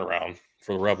 what a turnaround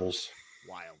for the Rebels.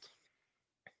 Wild.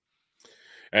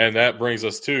 And that brings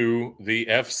us to the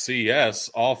FCS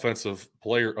Offensive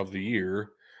Player of the Year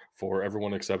for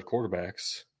everyone except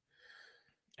quarterbacks.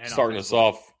 And starting us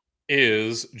off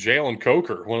is Jalen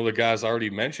Coker, one of the guys I already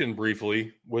mentioned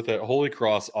briefly with that Holy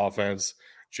Cross offense.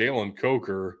 Jalen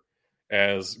Coker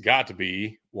has got to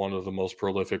be one of the most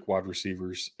prolific wide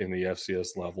receivers in the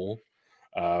FCS level.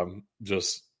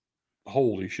 Just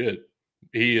holy shit.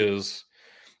 He is.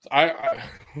 When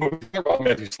we talk about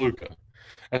Matthew Sluka,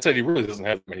 I said he really doesn't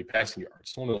have many passing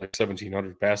yards, only like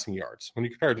 1,700 passing yards. When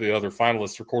you compare it to the other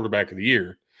finalists for quarterback of the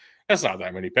year, that's not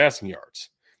that many passing yards.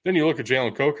 Then you look at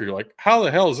Jalen Coker, you're like, how the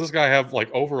hell does this guy have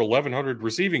like over 1,100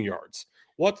 receiving yards?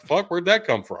 What the fuck? Where'd that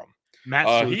come from? Matt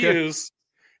Sluka?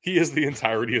 He is the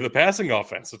entirety of the passing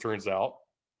offense, it turns out.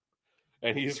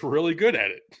 And he's really good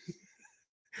at it.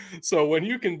 So when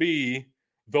you can be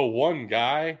the one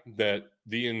guy that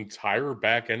the entire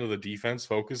back end of the defense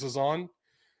focuses on,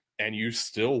 and you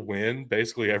still win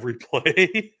basically every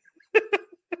play,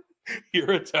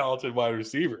 you're a talented wide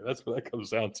receiver. That's what that comes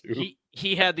down to.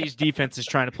 He had these defenses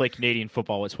trying to play Canadian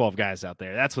football with 12 guys out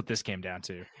there. That's what this came down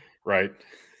to. Right.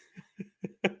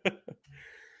 The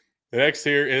next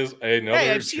here is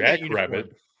another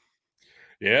Jackrabbit.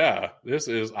 Yeah, this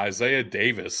is Isaiah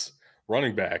Davis,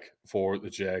 running back for the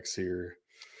Jacks here.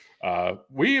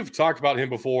 We've talked about him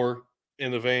before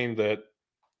in the vein that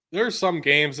there's some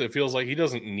games that it feels like he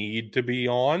doesn't need to be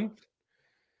on.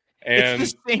 And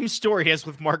it's the same story as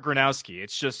with Mark Gronowski.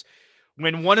 It's just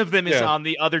when one of them is on,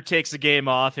 the other takes a game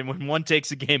off, and when one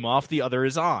takes a game off, the other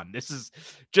is on. This is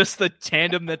just the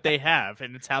tandem that they have,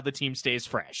 and it's how the team stays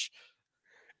fresh.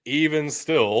 Even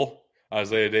still,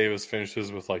 Isaiah Davis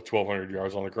finishes with like 1,200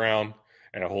 yards on the ground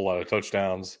and a whole lot of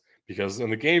touchdowns, because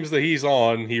in the games that he's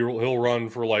on, he'll run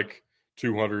for like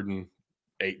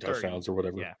 208 touchdowns or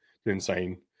whatever. Yeah.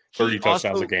 Insane. 30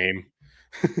 touchdowns a game.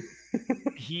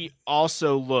 He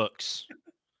also looks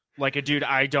like a dude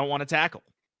I don't want to tackle.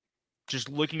 Just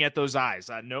looking at those eyes.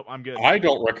 Nope, I'm good. I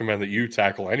don't recommend that you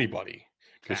tackle anybody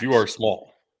because you are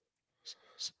small.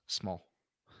 Small.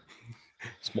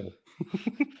 Small.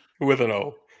 With an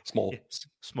O. Small. Yes,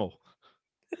 small.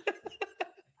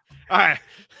 All right.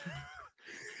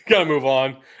 Gotta move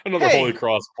on. Another Holy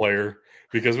Cross player,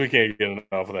 because we can't get enough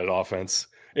of that offense.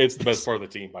 It's the best part of the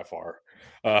team by far.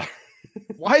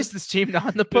 Why is this team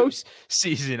not in the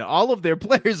postseason? All of their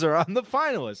players are on the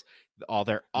finalists. All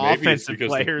their offensive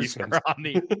players are on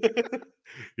the.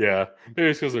 Yeah, maybe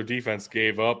it's because their defense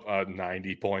gave up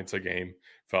 90 points a game,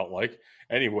 felt like.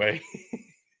 Anyway,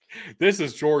 this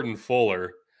is Jordan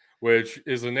Fuller, which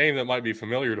is a name that might be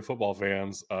familiar to football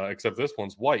fans, except this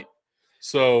one's white.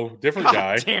 So, different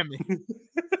guy. Damn it.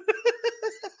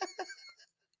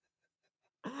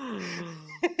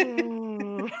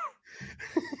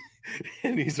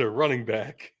 And he's a running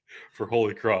back for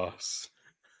Holy Cross.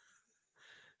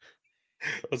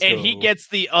 And he gets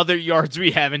the other yards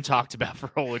we haven't talked about for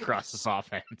Holy Cross's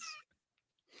offense.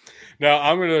 Now,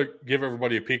 I'm going to give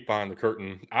everybody a peek behind the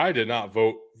curtain. I did not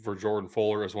vote for Jordan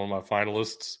Fuller as one of my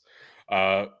finalists.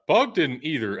 Bug didn't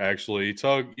either, actually.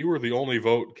 Tug, you were the only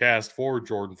vote cast for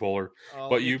Jordan Fuller,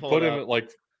 but you put him at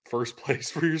like first place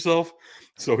for yourself,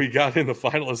 so he got in the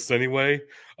finalists anyway.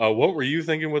 What were you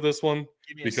thinking with this one?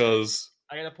 Because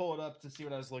I got to pull it up to see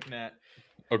what I was looking at.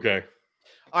 Okay.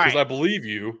 All right. Because I believe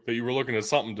you that you were looking at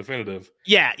something definitive.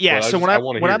 Yeah. So when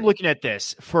I'm looking at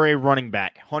this for a running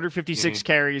back, 156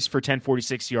 carries for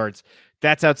 1046 yards,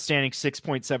 that's outstanding.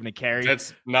 6.7 a carry.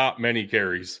 That's not many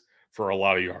carries for a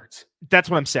lot of yards. That's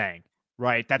what I'm saying,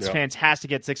 right? That's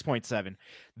fantastic at 6.7.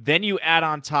 Then you add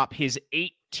on top his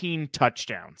 18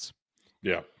 touchdowns.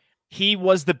 Yeah. He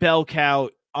was the bell cow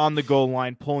on the goal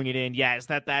line, pulling it in. Yeah, is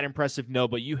that impressive? No,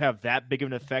 but you have that big of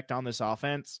an effect on this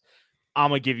offense. I'm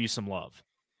going to give you some love.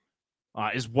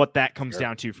 Is what that comes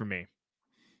down to for me.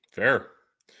 Fair.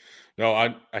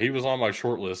 No, he was on my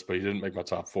short list, but he didn't make my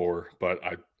top 4. But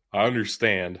I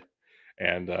understand,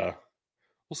 and we'll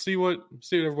see what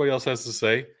everybody else has to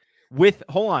say.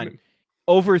 Hold on,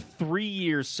 over 3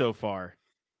 years so far,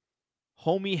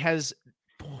 Homie has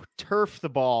turfed the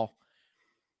ball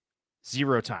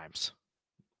 0 times.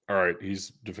 All right, he's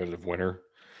definitive winner.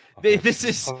 This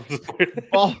is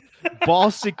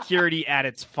ball security at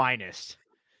its finest.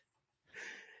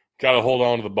 Got to hold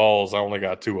on to the balls. I only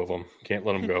got 2 of them. Can't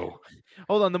let them go.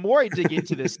 Hold on. The more I dig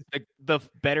into this, the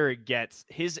better it gets.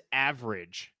 His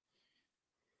average,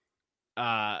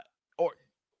 or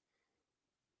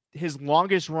his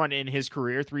longest run in his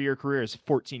career, 3-year career, is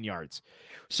 14 yards.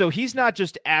 So he's not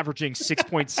just averaging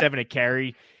 6.7 a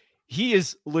carry. He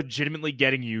is legitimately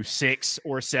getting you 6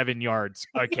 or 7 yards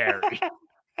a carry.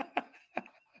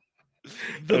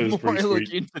 The more I look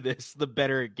into this, the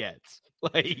better it gets.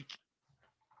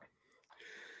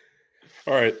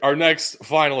 All right, our next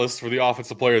finalist for the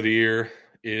Offensive Player of the Year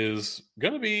is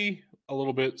going to be a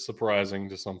little bit surprising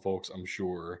to some folks, I'm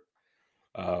sure.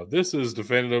 This is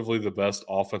definitively the best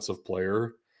offensive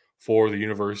player for the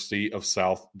University of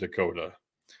South Dakota.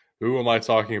 Who am I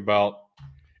talking about?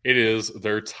 It is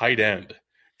their tight end,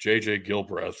 J.J.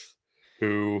 Gilbreth,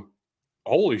 who,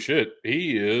 holy shit,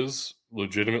 he is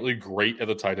legitimately great at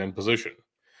the tight end position.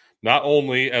 Not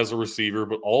only as a receiver,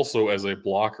 but also as a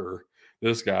blocker.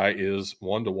 This guy is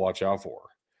one to watch out for.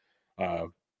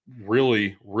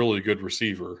 Really, really good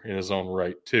receiver in his own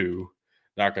right, too.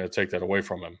 Not going to take that away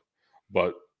from him.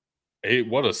 But hey,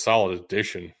 what a solid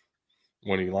addition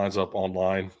when he lines up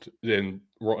online and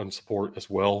run support as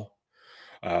well.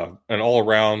 And all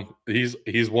around,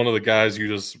 he's one of the guys you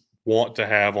just want to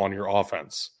have on your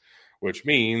offense, which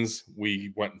means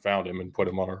we went and found him and put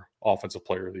him on our Offensive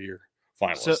Player of the Year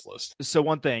finalist list. So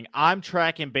one thing I'm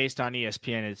tracking based on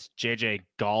ESPN is JJ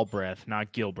Galbraith,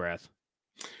 not Gilbreth.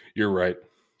 You're right.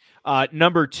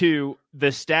 Number 2, the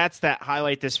stats that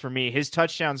highlight this for me, his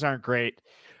touchdowns aren't great.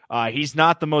 He's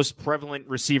not the most prevalent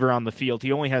receiver on the field.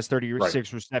 He only has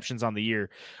 36 receptions on the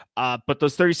year. But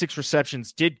those 36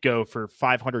 receptions did go for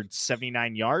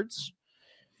 579 yards.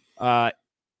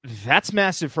 That's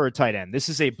massive for a tight end. This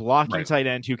is a blocking tight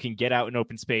end who can get out in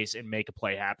open space and make a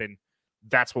play happen.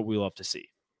 That's what we love to see.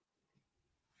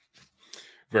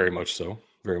 Very much so.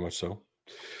 Very much so.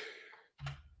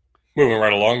 Moving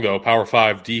right along, though, Power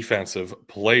 5 Defensive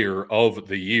Player of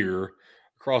the Year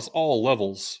across all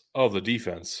levels of the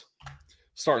defense.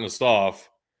 Starting us off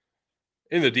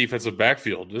in the defensive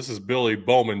backfield, this is Billy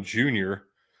Bowman Jr.,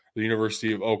 the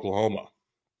University of Oklahoma.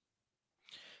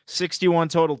 61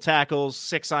 total tackles,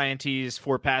 6 INTs,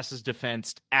 4 passes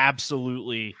defensed,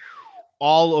 absolutely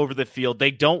all over the field.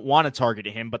 They don't want to target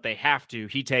him, but they have to.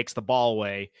 He takes the ball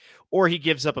away, or he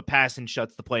gives up a pass and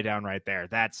shuts the play down right there.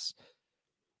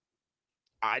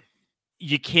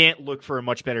 You can't look for a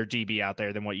much better DB out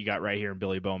there than what you got right here in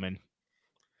Billy Bowman.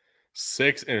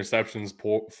 6 interceptions,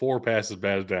 4 passes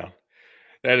batted down.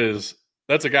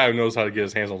 That's a guy who knows how to get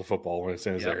his hands on the football when it's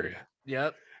in his area.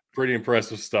 Yep. Pretty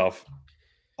impressive stuff.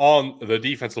 On the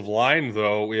defensive line,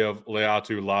 though, we have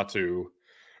Leatu Latu,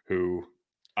 who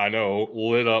I know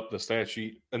lit up the stat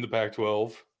sheet in the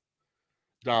Pac-12,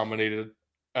 dominated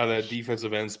at that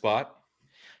defensive end spot.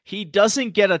 He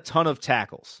doesn't get a ton of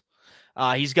tackles.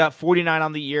 He's got 49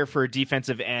 on the year for a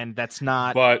defensive end. That's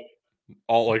not. But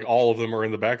all of them are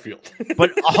in the backfield.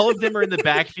 But all of them are in the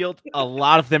backfield. A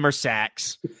lot of them are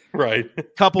sacks. Right. A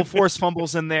couple forced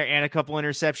fumbles in there and a couple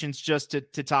interceptions just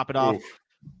to top it off. Oof.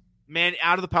 Man,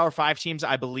 out of the Power 5 teams,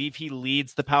 I believe he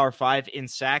leads the Power 5 in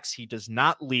sacks. He does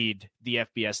not lead the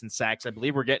FBS in sacks. I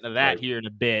believe we're getting to that here in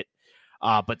a bit.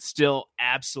 But still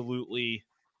absolutely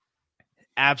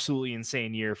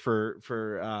insane year for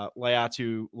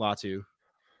Leatu Latu.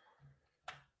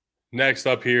 Next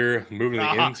up here, moving to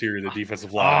the interior of the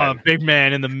defensive line. Big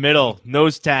man in the middle,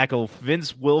 nose tackle,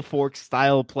 Vince Wilfork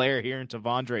style player here in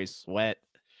Tavondre Sweat.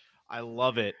 I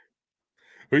love it.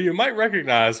 Who you might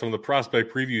recognize from the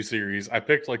prospect preview series. I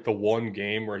picked like the one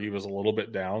game where he was a little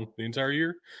bit down the entire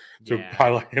year to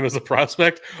highlight him as a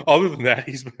prospect. Other than that,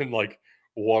 he's been like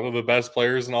one of the best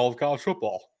players in all of college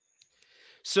football.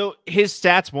 So his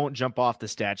stats won't jump off the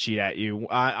stat sheet at you.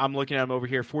 I'm looking at him over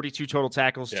here. 42 total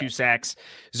tackles, 2 sacks,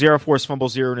 0 forced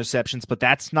fumbles, 0 interceptions. But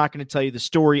that's not going to tell you the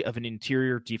story of an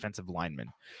interior defensive lineman.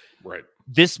 Right.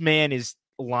 This man is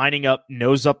lining up,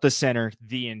 nose up the center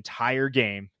the entire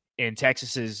game in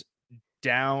Texas's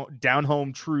down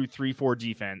home true 3-4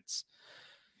 defense.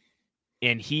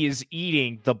 And he is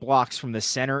eating the blocks from the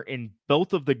center and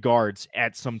both of the guards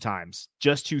at some times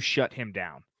just to shut him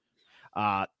down.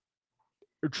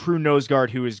 A true nose guard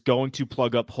who is going to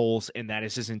plug up holes, and that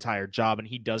is his entire job, and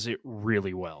he does it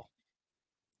really well.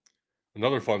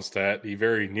 Another fun stat, he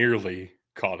very nearly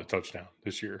caught a touchdown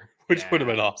this year, which would have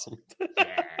been awesome.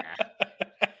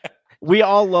 We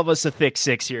all love us a thick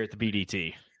 6 here at the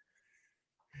BDT.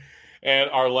 And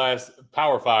our last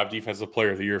Power 5 Defensive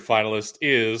Player of the Year finalist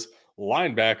is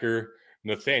linebacker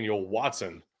Nathaniel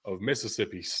Watson of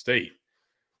Mississippi State,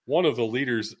 one of the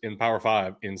leaders in Power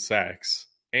 5 in sacks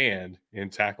and in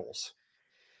tackles.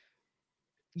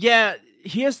 Yeah,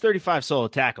 he has 35 solo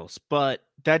tackles, but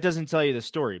that doesn't tell you the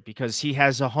story because he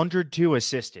has 102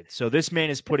 assisted. So this man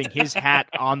is putting his hat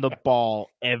on the ball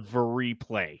every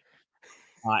play.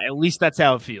 At least that's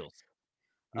how it feels.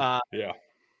 Add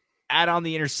on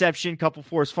the interception, couple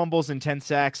forced fumbles, and 10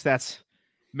 sacks. That's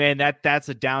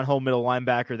a down home middle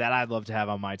linebacker that I'd love to have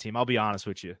on my team. I'll be honest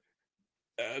with you.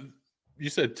 You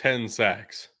said 10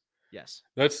 sacks. Yes.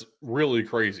 That's really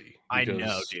crazy. I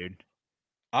know, dude.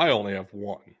 I only have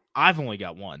 1. I've only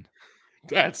got 1.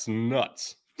 That's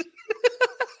nuts.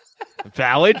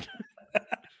 Valid.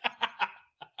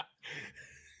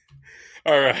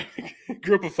 All right.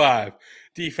 Group of 5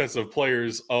 defensive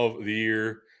players of the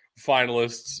year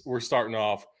finalists. We're starting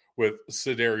off with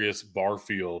Cedarius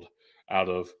Barfield out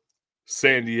of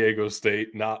San Diego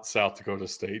State, not South Dakota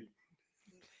State.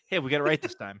 Hey, we got it right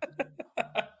this time.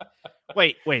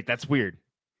 Wait, that's weird.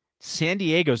 San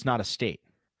Diego's not a state.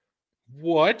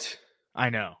 What? I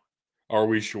know. Are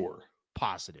we sure?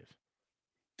 Positive.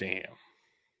 Damn.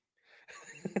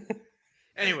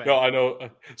 Anyway. No, I know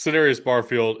Cedarius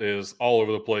Barfield is all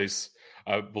over the place.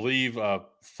 I believe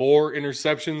 4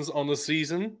 interceptions on the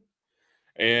season,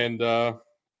 and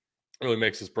really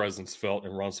makes his presence felt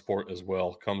in run support as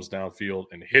well. Comes downfield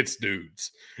and hits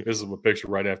dudes. This is a picture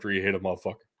right after he hit a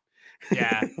motherfucker.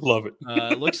 Yeah. Love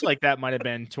it. Looks like that might have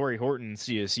been Torrey Horton,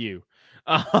 CSU.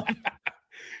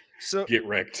 So Get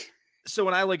wrecked. So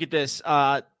when I look at this,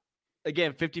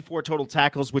 again, 54 total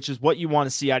tackles, which is what you want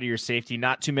to see out of your safety.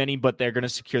 Not too many, but they're going to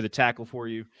secure the tackle for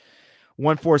you.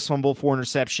 1 forced fumble, 4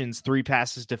 interceptions, 3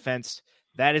 passes defense.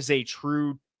 That is a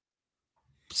true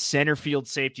center field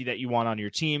safety that you want on your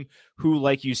team, who,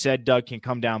 like you said, Doug, can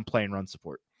come down, play, and run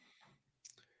support.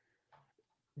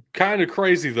 Kind of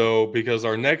crazy, though, because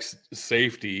our next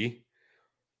safety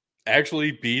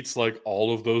actually beats like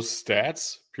all of those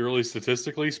stats, purely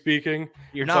statistically speaking.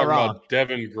 You're I'm not talking wrong. about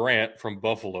Devin Grant from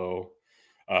Buffalo.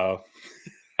 I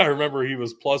remember he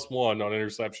was +1 on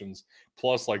interceptions,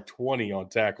 plus like 20 on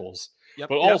tackles.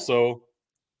 But also,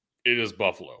 it is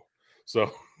Buffalo.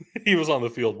 So he was on the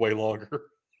field way longer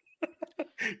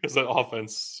because that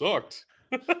offense sucked.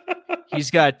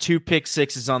 He's got 2 pick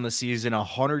sixes on the season,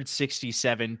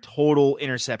 167 total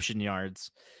interception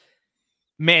yards.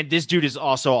 Man, this dude is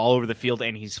also all over the field,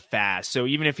 and he's fast. So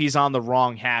even if he's on the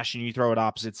wrong hash and you throw it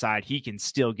opposite side, he can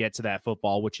still get to that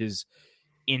football, which is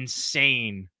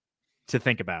insane to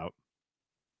think about.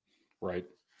 Right.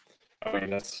 I mean,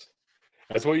 that's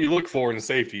what you look for in a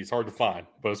safety. It's hard to find,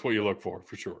 but it's what you look for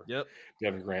sure. Yep.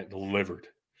 Devin Grant delivered.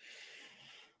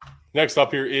 Next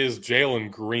up here is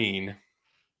Jalen Green.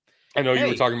 I know you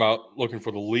were talking about looking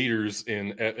for the leaders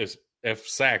in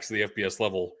F-Sacks, the FBS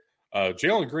level.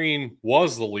 Jalen Green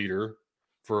was the leader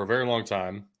for a very long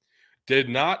time. Did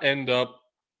not end up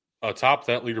atop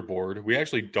that leaderboard. We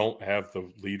actually don't have the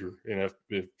leader in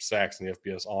F-Sacks in the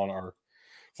FBS on our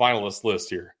finalist list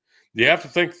here. You have to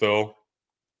think, though,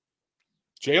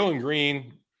 Jalen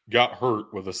Green got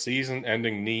hurt with a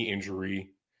season-ending knee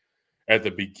injury at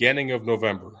the beginning of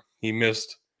November. He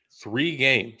missed 3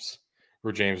 games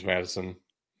for James Madison.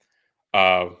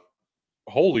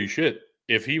 Holy shit.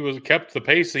 If he was kept the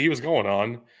pace that he was going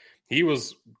on, he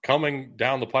was coming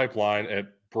down the pipeline at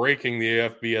breaking the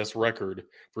FBS record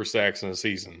for sacks in a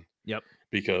season. Yep.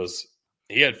 Because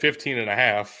he had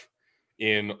 15.5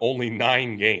 in only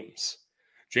 9 games.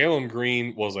 Jalen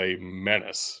Green was a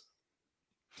menace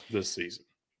this season.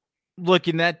 Look,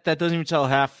 and that doesn't even tell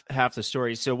half the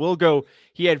story. So we'll go,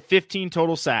 he had 15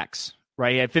 total sacks,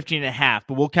 right? He had 15.5,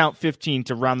 but we'll count 15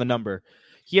 to round the number.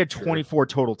 He had 24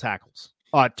 total tackles.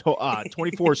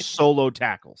 24 solo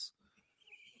tackles.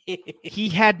 He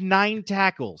had 9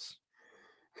 tackles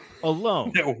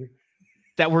alone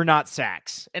that were not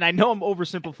sacks. And I know I'm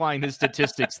oversimplifying the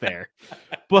statistics there,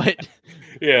 but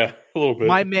yeah, a little bit.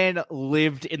 My man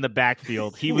lived in the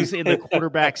backfield. He was in the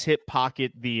quarterback's hip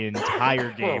pocket the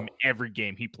entire game, every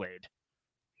game he played.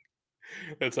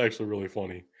 That's actually really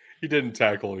funny. He didn't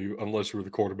tackle you unless you were the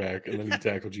quarterback, and then he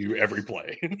tackled you every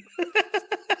play.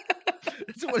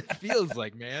 That's what it feels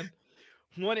like, man.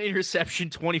 1 interception,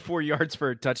 24 yards for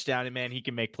a touchdown, and man, he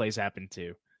can make plays happen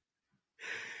too.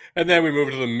 And then we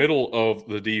move to the middle of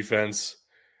the defense.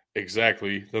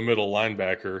 Exactly, the middle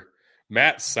linebacker,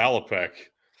 Matt Salopek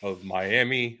of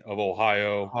Miami of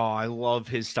Ohio. Oh, I love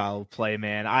his style of play,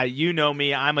 man. You know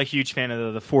me, I'm a huge fan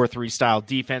of the 4-3 style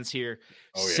defense here.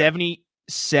 Oh, yeah.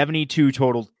 72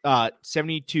 total,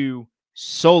 72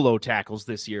 solo tackles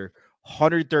this year,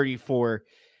 134.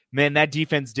 Man, that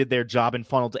defense did their job and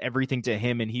funneled everything to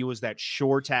him, and he was that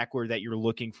sure tackler that you're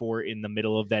looking for in the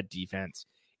middle of that defense.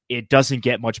 It doesn't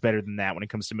get much better than that when it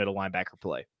comes to middle linebacker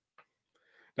play.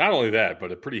 Not only that,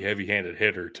 but a pretty heavy-handed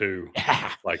hitter too.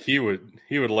 Like he would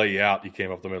lay you out. You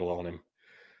came up the middle on him.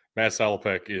 Matt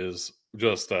Salopek is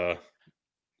just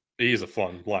he's a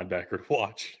fun linebacker to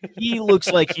watch. He looks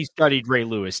like he studied Ray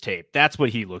Lewis tape. That's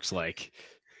what he looks like.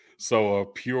 So a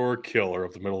pure killer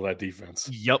of the middle of that defense.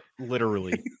 Yep,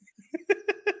 literally.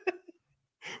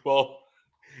 Well,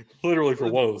 literally for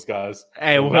one of those guys.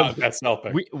 Hey, well, Matt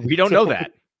Salopek. We don't know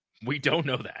that. We don't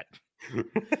know that.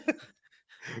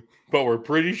 But we're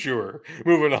pretty sure.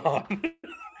 Moving on.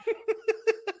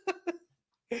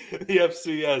 The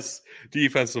FCS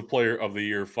Defensive Player of the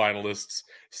Year finalists,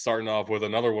 starting off with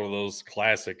another one of those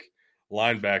classic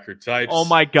linebacker types. Oh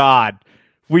my God.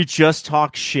 We just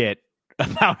talked shit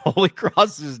about Holy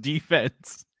Cross's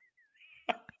defense.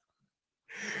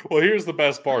 Well, here's the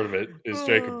best part of it is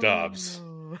Jacob Dobbs.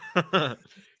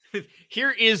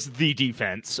 Here is the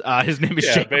defense. His name is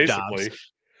Yeah, Jacob basically.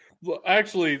 Dobbs. Well,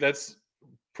 actually, that's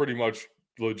pretty much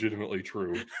legitimately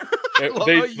true.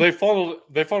 They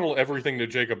funneled everything to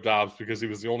Jacob Dobbs because he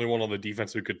was the only one on the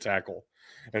defense who could tackle.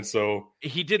 And so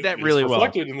He did that really well.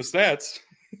 Reflected in the stats.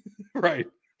 Right.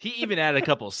 He even added a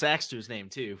couple of sacks to his name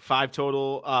too. 5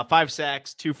 total, 5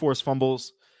 sacks, 2 forced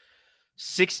fumbles,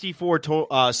 64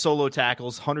 solo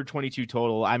tackles, 122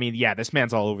 total. I mean, yeah, this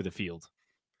man's all over the field.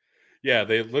 Yeah,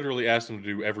 they literally asked him to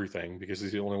do everything because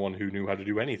he's the only one who knew how to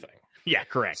do anything. Yeah,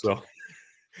 correct. So,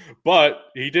 but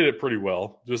he did it pretty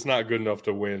well. Just not good enough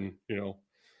to win,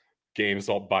 games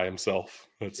all by himself.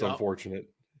 That's unfortunate.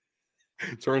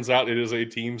 Turns out it is a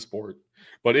team sport,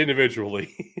 but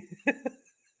individually,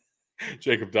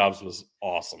 Jacob Dobbs was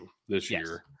awesome this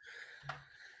year.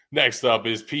 Next up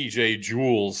is PJ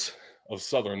Jules of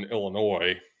Southern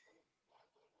Illinois.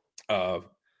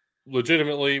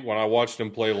 Legitimately, when I watched him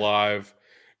play live,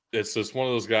 it's just one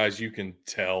of those guys you can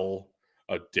tell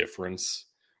a difference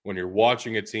when you're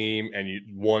watching a team and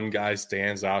one guy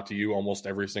stands out to you almost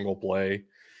every single play.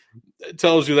 It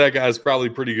tells you that guy's probably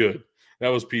pretty good. That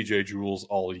was PJ Jules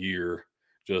all year.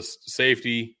 Just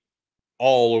safety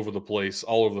all over the place,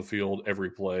 all over the field, every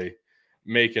play,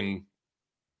 making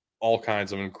all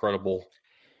kinds of incredible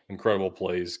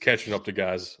plays, catching up to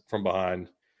guys from behind.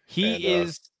 He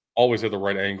is always at the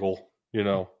right angle,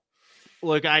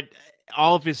 Look,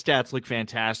 all of his stats look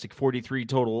fantastic. 43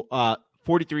 total,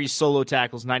 43 solo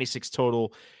tackles, 96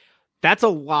 total. That's a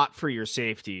lot for your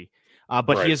safety.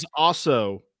 But he is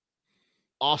also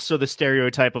the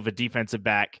stereotype of a defensive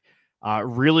back.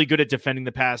 Really good at defending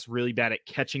the pass, really bad at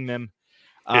catching them.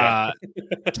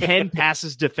 10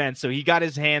 passes defense, so he got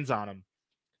his hands on them.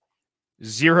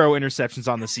 0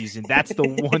 interceptions on the season. That's the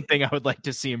one thing I would like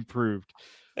to see improved.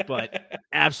 But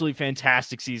absolutely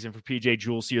fantastic season for PJ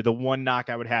Jules here. The one knock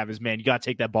I would have is, man, you got to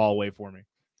take that ball away for me.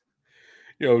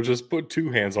 Just put 2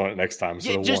 hands on it next time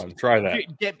instead of 1. Try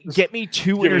that. Get me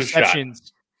 2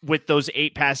 interceptions with those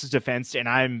 8 passes defense, and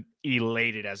I'm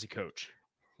elated as a coach.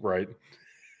 Right.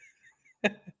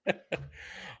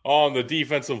 On the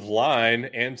defensive line,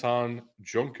 Anton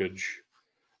Junkic,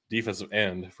 defensive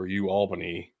end for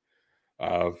Albany.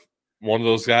 One of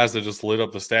those guys that just lit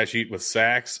up the stat sheet with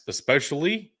sacks,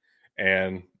 especially,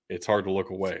 and it's hard to look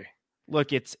away.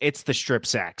 Look, it's the strip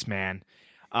sacks, man.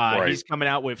 Right. He's coming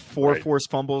out with 4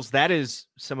 forced fumbles. That is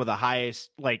some of the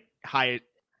highest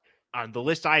on the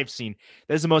list I've seen.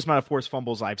 That is the most amount of forced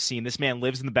fumbles I've seen. This man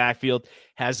lives in the backfield,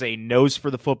 has a nose for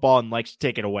the football, and likes to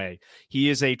take it away. He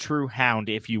is a true hound,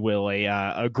 if you will,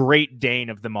 a Great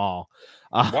Dane of them all.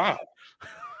 Wow.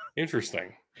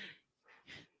 Interesting.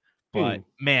 But,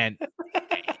 man,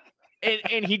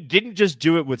 and he didn't just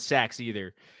do it with sacks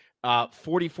either.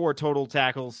 44 total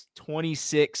tackles,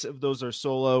 26 of those are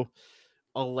solo,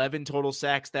 11 total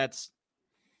sacks. That's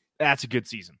a good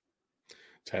season.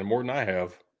 10 more than I have.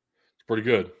 It's pretty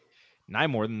good.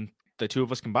 9 more than the 2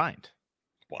 of us combined.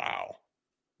 Wow.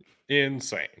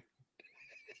 Insane.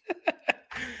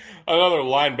 Another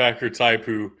linebacker type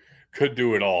who could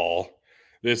do it all.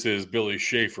 This is Billy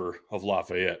Schaefer of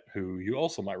Lafayette, who you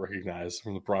also might recognize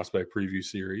from the Prospect Preview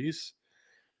Series.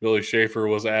 Billy Schaefer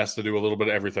was asked to do a little bit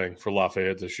of everything for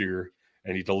Lafayette this year,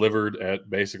 and he delivered at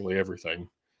basically everything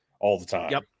all the time.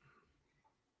 Yep.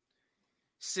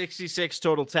 66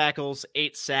 total tackles,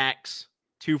 8 sacks,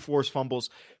 2 forced fumbles.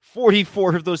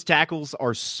 44 of those tackles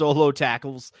are solo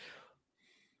tackles.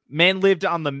 Man lived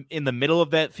in the middle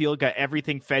of that field, got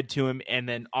everything fed to him, and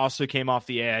then also came off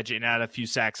the edge and had a few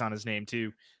sacks on his name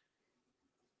too.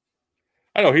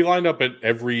 I know he lined up at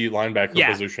every linebacker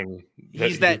position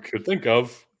that you could think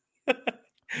of.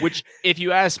 Which, if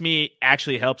you ask me,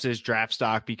 actually helps his draft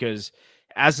stock, because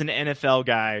as an NFL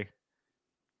guy,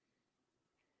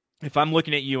 if I'm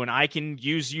looking at you and I can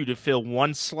use you to fill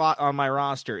one slot on my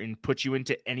roster and put you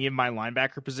into any of my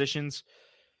linebacker positions,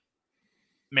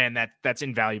 man, that's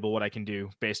invaluable what I can do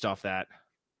based off that.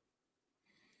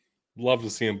 Love to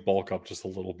see him bulk up just a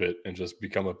little bit and just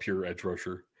become a pure edge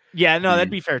rusher. Yeah, no, that'd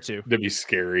be fair too. That'd be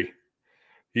scary.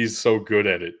 He's so good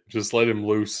at it. Just let him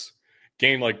loose.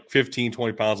 Gain like 15,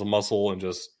 20 pounds of muscle and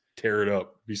just tear it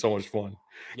up. Be so much fun.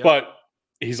 Yep. But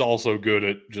he's also good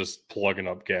at just plugging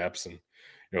up gaps and,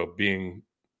 being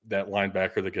that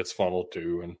linebacker that gets funneled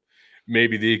to, and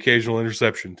maybe the occasional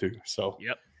interception too. So,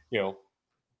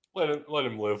 let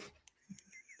him live.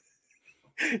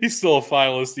 He's still a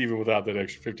finalist even without that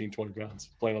extra 15, 20 pounds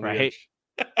playing on the edge.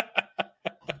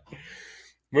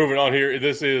 Moving on here,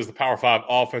 this is the Power 5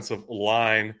 offensive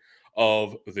line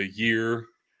of the year.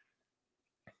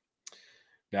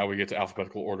 Now we get to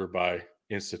alphabetical order by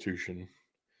institution,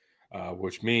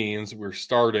 which means we're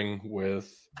starting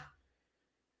with...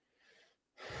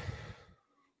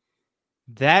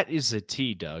 That is a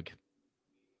T, Doug.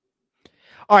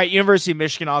 All right, University of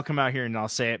Michigan, I'll come out here and I'll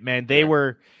say it, man. They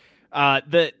were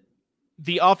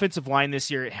the offensive line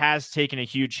this year has taken a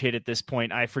huge hit at this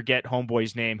point. I forget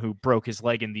homeboy's name who broke his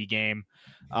leg in the game.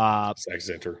 Zach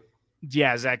Zinter.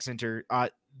 Yeah, Zach Zinter.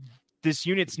 This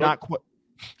unit's not quite...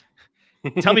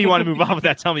 Tell me you want to move on with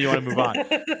that. Tell me you want to move on.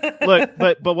 Look,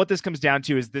 but what this comes down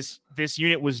to is this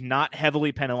unit was not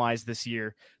heavily penalized this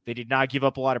year. They did not give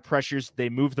up a lot of pressures. They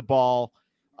moved the ball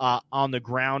on the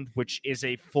ground, which is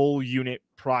a full unit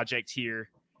project here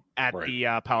at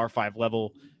the Power 5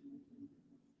 level.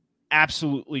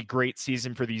 Absolutely great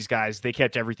season for these guys. They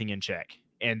kept everything in check.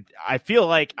 And I feel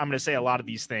like I'm going to say a lot of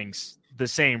these things the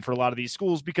same for a lot of these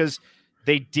schools because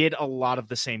they did a lot of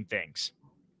the same things.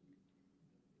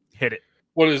 Hit it.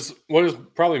 What is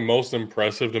probably most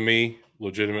impressive to me,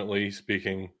 legitimately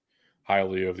speaking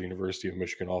highly of the University of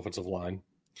Michigan offensive line,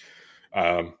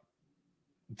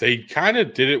 they kind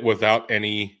of did it without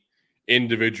any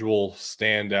individual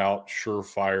standout,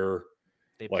 surefire,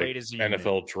 they played as a unit.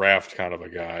 NFL draft kind of a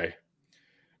guy.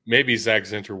 Maybe Zach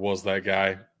Zinter was that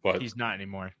guy, but he's not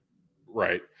anymore.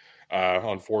 Right.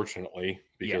 Unfortunately,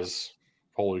 because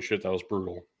holy shit, that was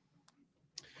brutal.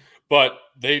 But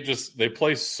they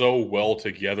play so well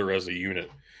together as a unit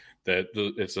that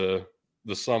it's the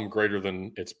sum greater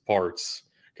than its parts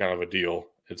kind of a deal.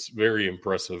 It's very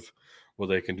impressive what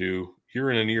they can do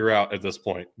year in and year out at this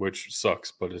point, which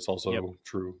sucks, but it's also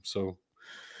true. So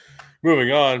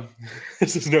moving on,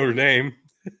 this is Notre Dame,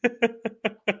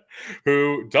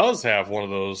 who does have one of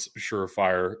those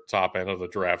surefire top end of the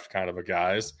draft kind of a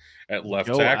guys at left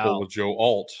tackle with Joe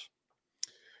Alt.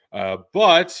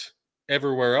 But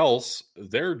everywhere else,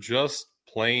 they're just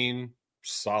plain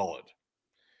solid.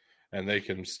 And they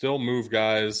can still move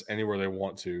guys anywhere they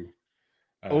want to.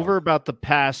 Over about the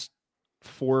past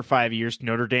 4 or 5 years,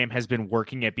 Notre Dame has been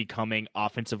working at becoming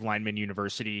offensive lineman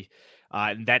university.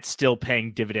 And that's still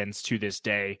paying dividends to this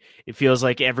day. It feels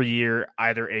like every year,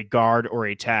 either a guard or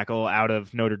a tackle out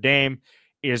of Notre Dame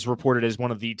is reported as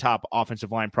one of the top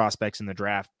offensive line prospects in the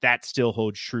draft. That still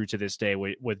holds true to this day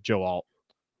with Joe Alt.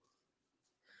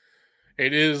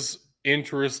 It is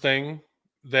interesting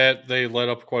that they let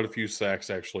up quite a few sacks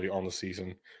actually on the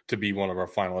season to be one of our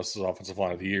finalists as offensive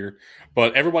line of the year.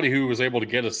 But everybody who was able to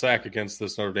get a sack against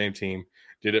this Notre Dame team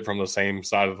did it from the same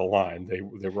side of the line.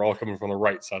 They were all coming from the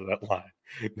right side of that line.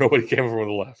 Nobody came from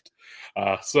the left.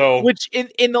 Which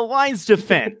in the line's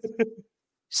defense,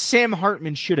 Sam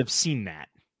Hartman should have seen that.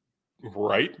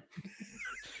 Right?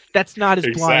 That's not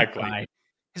his blind side.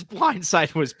 His blind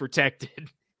side was protected.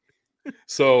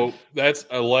 So that's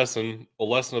a lesson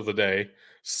of the day.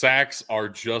 Sacks are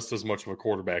just as much of a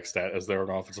quarterback stat as they're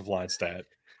an offensive line stat.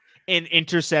 And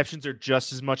interceptions are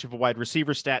just as much of a wide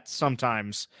receiver stat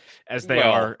sometimes as they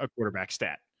are a quarterback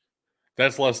stat.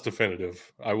 That's less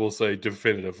definitive. I will say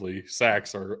definitively,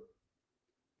 sacks are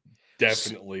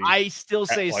definitely. I still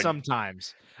say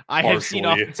sometimes. I have seen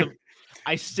offensive.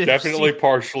 I still definitely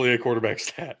partially a quarterback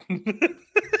stat.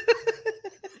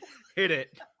 Hit it.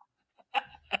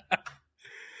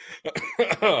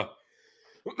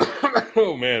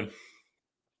 Oh man,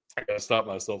 I gotta stop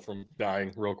myself from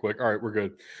dying real quick. All right, we're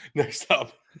good. Next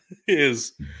up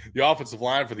is the offensive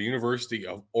line for the University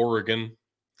of Oregon.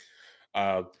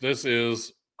 This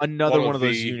is another one of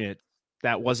those units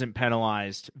that wasn't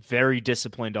penalized, very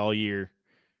disciplined all year.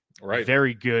 Right,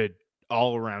 very good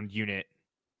all around unit.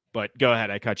 But go ahead,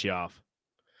 I cut you off.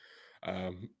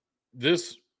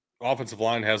 This offensive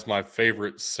line has my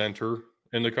favorite center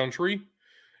in the country,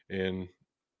 in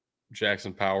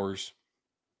Jackson Powers,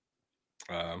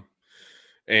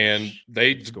 and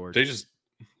they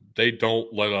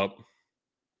don't let up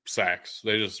sacks.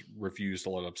 They just refuse to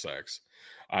let up sacks.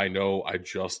 I know I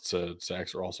just said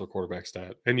sacks are also a quarterback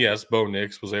stat, and yes, Bo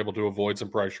Nix was able to avoid some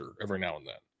pressure every now and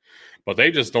then, but they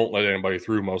just don't let anybody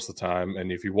through most of the time. And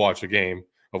if you watch a game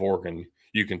of Oregon,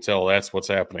 you can tell that's what's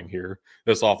happening here.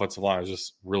 This offensive line is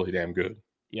just really damn good.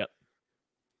 Yep.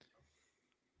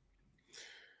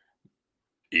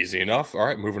 Easy enough. All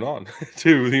right, moving on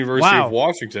to the University of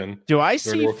Washington. Do I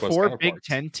see 4 Big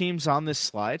Ten teams on this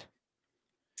slide?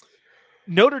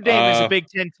 Notre Dame is a Big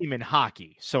Ten team in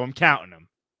hockey, so I'm counting them.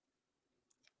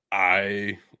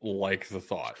 I like the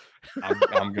thought.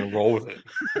 I'm going to roll with it.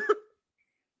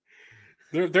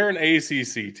 They're an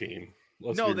ACC team.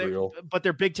 Let's be real. But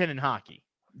they're Big Ten in hockey.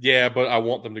 Yeah, but I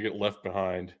want them to get left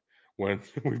behind when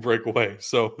we break away.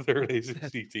 So they're an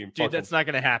ACC team. Dude, that's not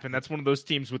going to happen. That's one of those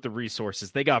teams with the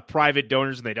resources. They got private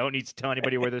donors, and they don't need to tell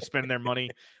anybody where they're spending their money.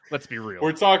 Let's be real.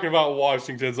 We're talking about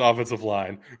Washington's offensive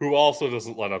line, who also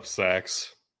doesn't let up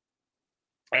sacks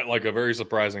at like a very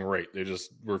surprising rate. They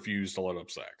just refuse to let up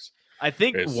sacks. I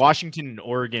think Washington and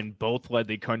Oregon both led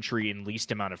the country in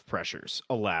least amount of pressures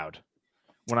allowed.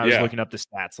 When I was looking up the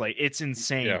stats, like it's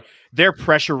insane. Yeah. Their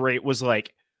pressure rate was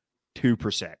like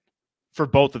 2% for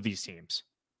both of these teams.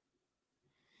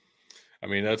 I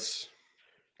mean, that's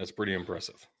pretty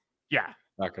impressive. Yeah.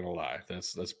 Not going to lie.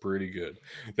 That's pretty good.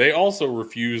 They also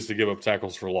refuse to give up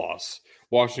tackles for loss.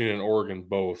 Washington and Oregon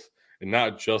both, and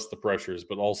not just the pressures,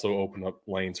 but also open up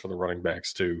lanes for the running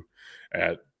backs too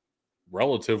at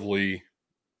relatively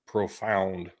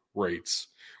profound rates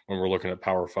when we're looking at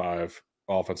Power 5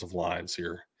 offensive lines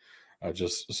here.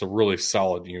 Just some really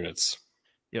solid units.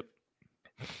 Yep.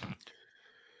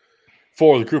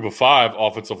 For the group of 5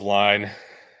 offensive line,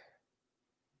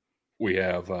 we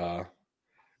have a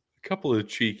couple of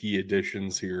cheeky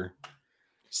additions here.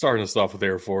 Starting us off with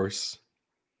Air Force.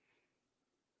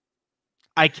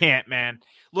 I can't, man.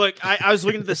 Look, I was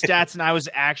looking at the stats, and I was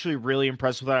actually really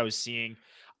impressed with what I was seeing.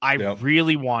 I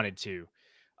really wanted to.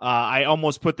 I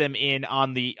almost put them in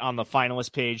on the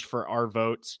finalist page for our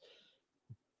votes.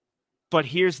 But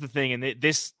here's the thing, and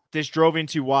this drove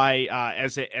into why,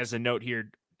 as a note here,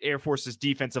 Air Force's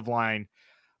defensive line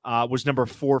was number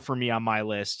 4 for me on my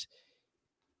list.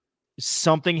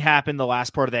 Something happened the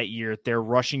last part of that year. Their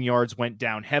rushing yards went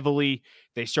down heavily.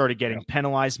 They started getting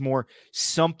penalized more.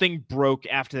 Something broke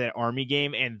after that Army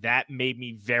game, and that made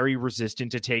me very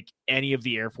resistant to take any of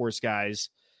the Air Force guys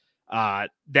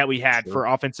that we had for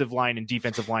offensive line and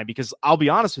defensive line. Because I'll be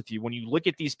honest with you, when you look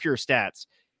at these pure stats,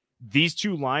 these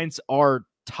two lines are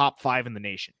top 5 in the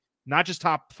nation. Not just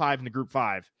top 5 in the group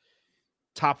 5,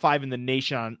 top 5 in the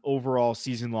nation on overall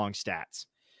season-long stats.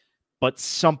 But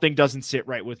something doesn't sit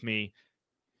right with me.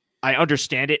 I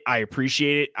understand it. I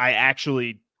appreciate it. I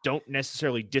actually don't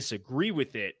necessarily disagree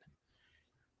with it.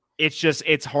 It's just,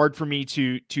 it's hard for me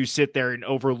to sit there and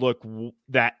overlook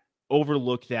that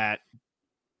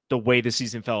the way the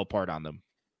season fell apart on them.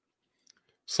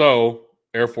 So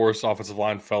Air Force offensive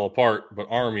line fell apart, but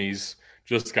Army's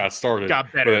just got started.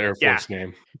 Got better. For the Air Force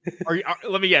game.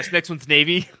 Let me guess. Next one's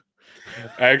Navy.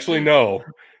 Actually, no.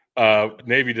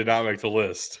 Navy did not make the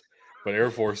list, but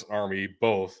Air Force, Army,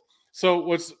 both. So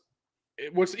what's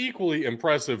equally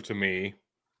impressive to me,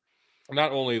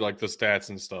 not only like the stats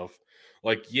and stuff,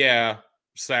 like,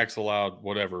 sacks allowed,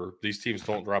 whatever. These teams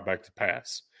don't drop back to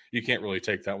pass. You can't really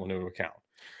take that one into account.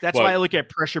 That's why I look at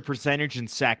pressure percentage and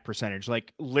sack percentage,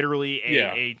 like literally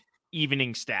a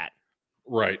evening stat.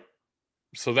 Right.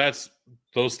 So those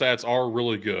stats are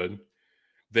really good.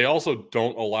 They also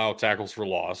don't allow tackles for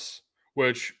loss,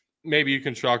 which maybe you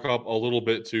can chalk up a little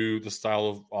bit to the style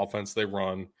of offense they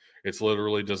run. It's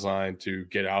literally designed to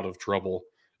get out of trouble,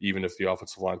 even if the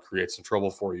offensive line creates some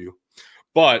trouble for you.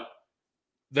 But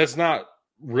that's not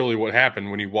really what happened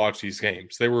when you watch these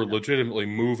games. They were legitimately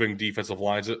moving defensive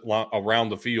lines around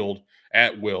the field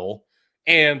at will,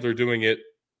 and they're doing it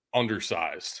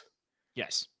undersized.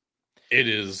 Yes. It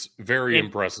is very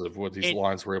impressive what these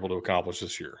lines were able to accomplish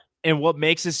this year. And what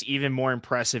makes this even more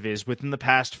impressive is within the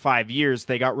past 5 years,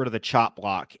 they got rid of the chop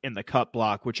block and the cut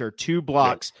block, which are two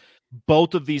blocks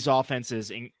both of these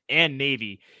offenses and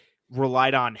Navy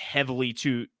relied on heavily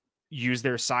to use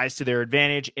their size to their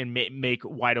advantage and make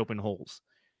wide open holes.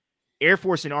 Air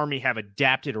Force and Army have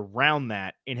adapted around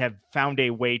that and have found a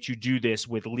way to do this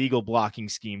with legal blocking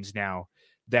schemes now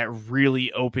that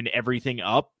really open everything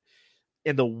up.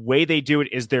 And the way they do it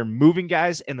is they're moving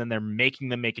guys and then they're making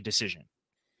them make a decision.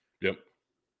 Yep.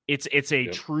 It's a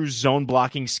true zone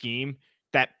blocking scheme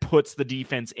that puts the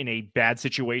defense in a bad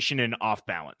situation and off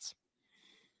balance.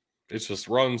 It's just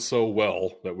run so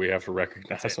well that we have to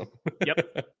recognize them.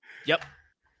 Yep.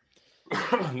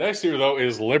 Next here, though,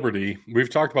 is Liberty. We've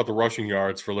talked about the rushing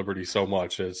yards for Liberty so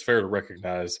much. It's fair to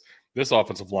recognize this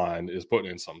offensive line is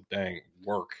putting in some dang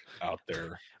work out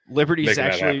there. Liberty's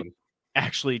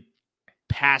actually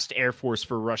passed Air Force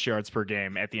for rush yards per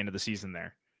game at the end of the season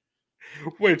there.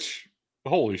 Which,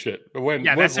 holy shit. When's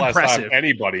that's the last impressive. time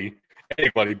anybody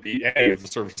beat any of the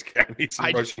service academies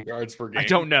in rushing yards per game? I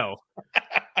don't know.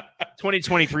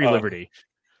 2023 Liberty.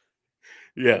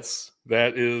 Yes,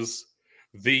 that is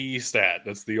the stat.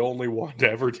 That's the only one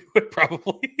to ever do it,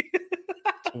 probably.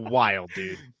 Wild,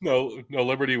 dude. No,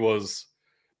 Liberty was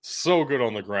so good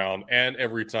on the ground, and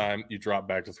every time you drop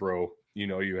back to throw,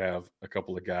 you have a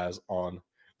couple of guys on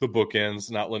the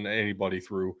bookends, not letting anybody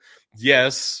through.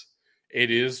 Yes,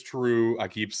 It is true. I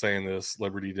keep saying this.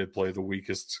 Liberty did play the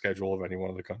weakest schedule of anyone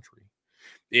in the country.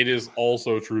 It is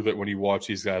also true that when you watch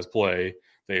these guys play,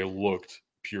 they looked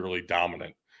purely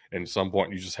dominant. And at some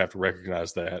point, you just have to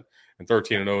recognize that. And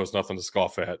 13-0 is nothing to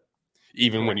scoff at,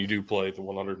 even when you do play the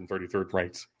 133rd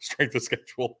ranked strength of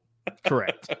schedule.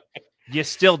 Correct. You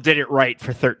still did it right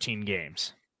for 13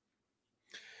 games.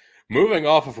 Moving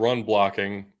off of run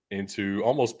blocking into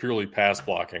almost purely pass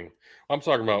blocking, I'm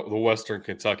talking about the Western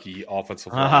Kentucky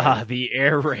offensive line. The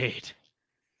air raid.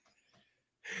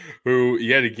 Who,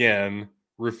 yet again,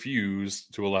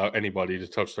 refused to allow anybody to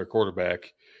touch their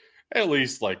quarterback, at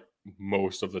least like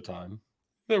most of the time.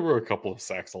 There were a couple of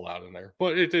sacks allowed in there,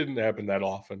 but it didn't happen that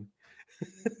often.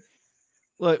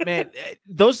 Look, man,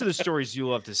 those are the stories you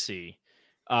love to see.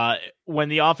 When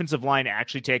the offensive line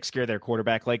actually takes care of their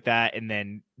quarterback like that, and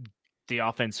then the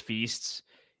offense feasts,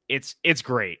 it's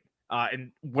great.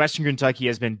 And Western Kentucky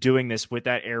has been doing this with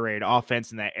that air raid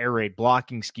offense and that air raid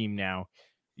blocking scheme now,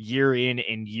 year in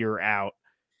and year out.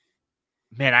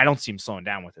 Man, I don't see him slowing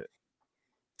down with it.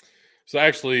 So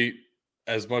actually,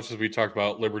 as much as we talked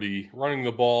about Liberty running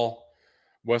the ball,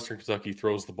 Western Kentucky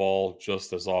throws the ball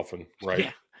just as often, right?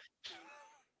 Yeah.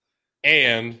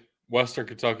 And Western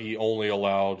Kentucky only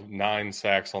allowed 9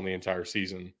 sacks on the entire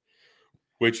season,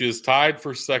 which is tied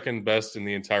for second best in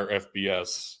the entire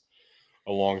FBS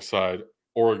alongside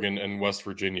Oregon and West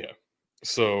Virginia.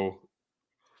 So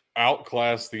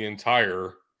outclassed the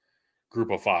entire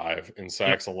group of 5 in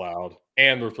sacks allowed,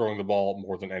 and they're throwing the ball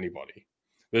more than anybody.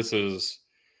 This is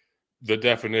the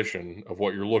definition of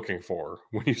what you're looking for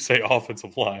when you say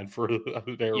offensive line for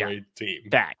an air raid team.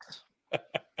 Facts.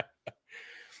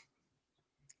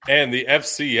 And the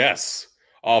FCS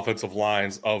offensive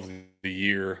lines of the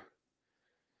year,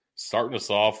 starting us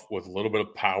off with a little bit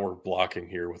of power blocking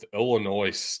here with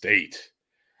Illinois State.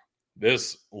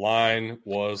 This line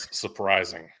was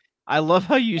surprising. I love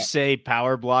how you say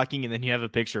power blocking and then you have a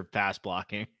picture of pass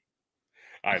blocking.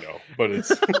 I know, but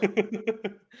it's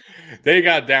they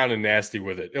got down and nasty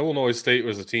with it. Illinois State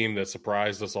was a team that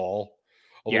surprised us all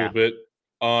a little bit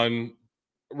on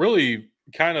really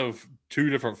kind of 2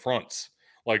 different fronts.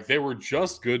 Like, they were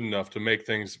just good enough to make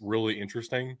things really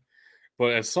interesting,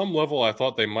 but at some level, I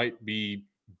thought they might be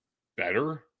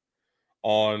better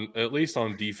at least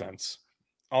on defense.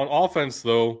 On offense,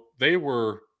 though, they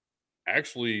were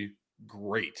actually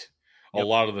great a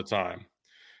lot of the time.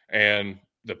 And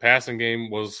the passing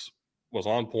game was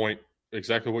on point,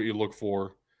 exactly what you look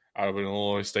for out of an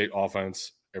Illinois State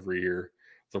offense every year.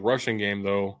 The rushing game,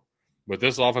 though, with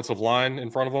this offensive line in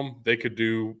front of them, they could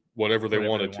do whatever they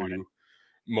wanted to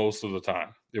most of the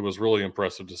time. It was really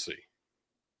impressive to see.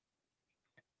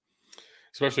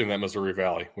 Especially in that Missouri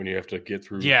Valley when you have to get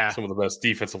through some of the best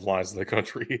defensive lines in the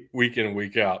country week in and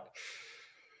week out.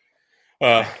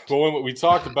 But when we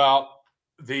talked about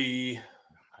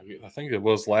I think it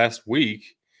was last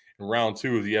week in round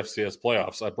 2 of the FCS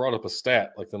playoffs, I brought up a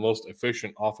stat like the most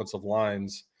efficient offensive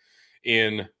lines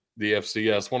in the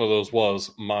FCS. One of those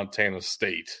was Montana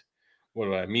State. What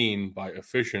do I mean by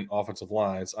efficient offensive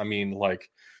lines? I mean like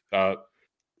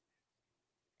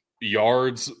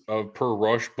yards per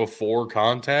rush before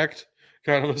contact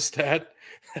kind of a stat.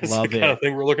 That's the kind of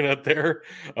thing we're looking at there.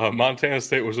 Montana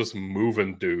State was just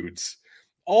moving dudes.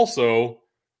 Also,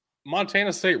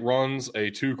 Montana State runs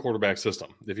a 2-quarterback system.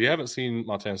 If you haven't seen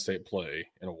Montana State play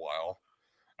in a while,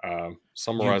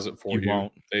 summarize it for you.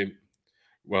 Won't.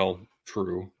 Well,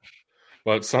 true,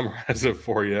 but summarize it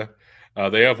for you.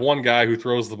 They have one guy who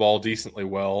throws the ball decently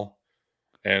well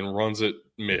and runs it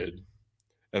mid.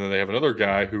 And then they have another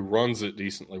guy who runs it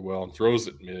decently well and throws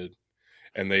it mid.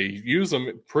 And they use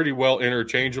them pretty well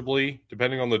interchangeably,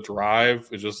 depending on the drive.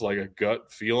 It's just like a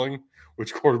gut feeling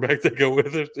which quarterback they go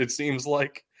with. It seems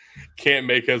like. Can't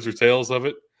make heads or tails of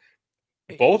it.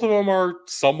 Both of them are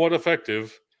somewhat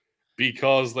effective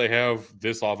because they have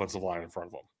this offensive line in front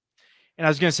of them. And I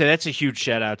was going to say, that's a huge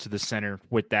shout out to the center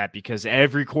with that, because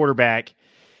every quarterback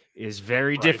is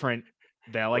very different.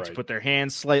 They like to put their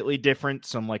hands slightly different.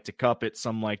 Some like to cup it.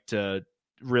 Some like to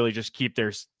really just keep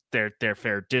their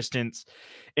fair distance.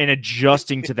 And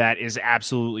adjusting to that is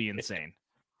absolutely insane.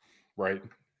 Right.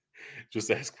 Just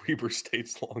ask Weber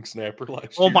State's long snapper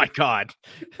last year. Oh, my God.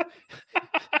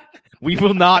 We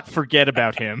will not forget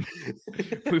about him.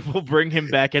 We will bring him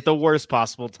back at the worst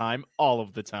possible time, all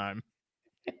of the time.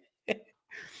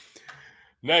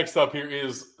 Next up here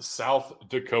is South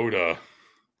Dakota.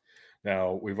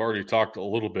 Now, we've already talked a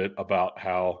little bit about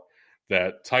how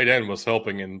that tight end was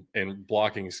helping in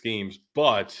blocking schemes,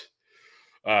 but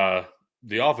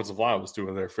the offensive line was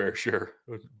doing their fair share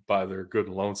by their good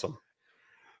and lonesome.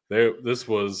 This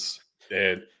was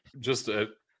just a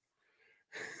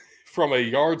from a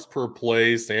yards per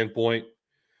play standpoint,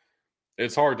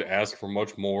 it's hard to ask for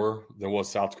much more than what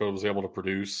South Dakota was able to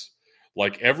produce.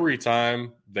 Like every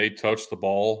time they touched the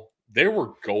ball, they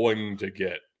were going to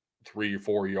get 3 or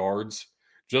 4 yards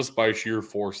just by sheer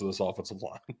force of this offensive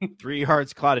line. 3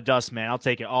 yards, cloud of dust, man. I'll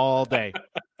take it all day.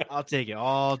 I'll take it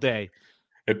all day.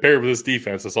 And paired with this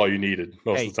defense, that's all you needed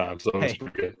most of the time. So it's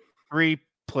pretty good. 3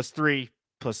 plus 3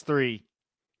 plus 3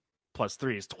 plus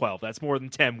 3 is 12. That's more than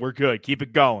 10. We're good. Keep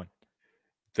it going.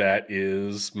 That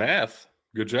is math.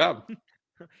 Good job.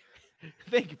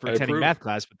 Thank you for attending math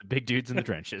class with the big dudes in the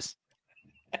trenches.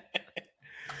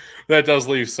 That does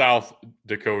leave South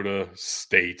Dakota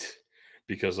State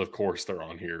because, of course, they're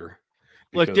on here.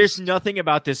 Look, there's nothing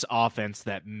about this offense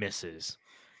that misses.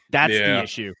 That's the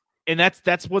issue. And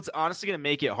that's what's honestly going to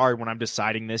make it hard when I'm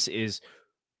deciding this is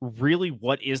really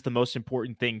what is the most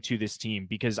important thing to this team,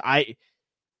 because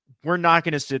we're not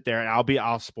going to sit there and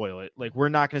I'll spoil it. Like, we're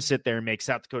not going to sit there and make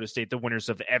South Dakota State the winners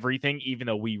of everything, even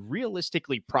though we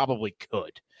realistically probably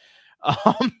could.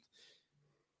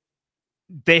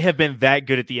 They have been that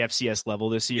good at the FCS level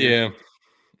this year. Yeah.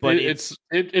 But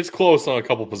it's close on a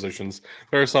couple positions.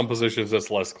 There are some positions that's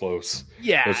less close.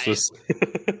 Yeah. It's just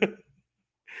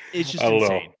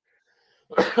insane.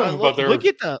 But look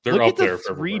at the 3-bar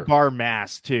everywhere.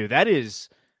 mass too. That is,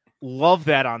 love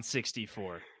that on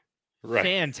 64. Right.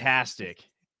 Fantastic.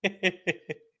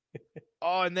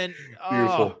 And then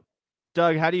Beautiful.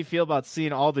 Doug, how do you feel about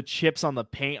seeing all the chips on the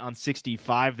paint on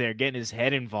 65 there, getting his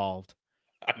head involved?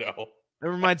 I know. That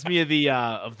reminds me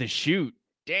of the shoot.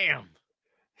 Damn.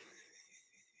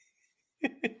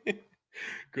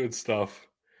 Good stuff.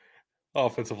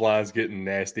 Offensive line's getting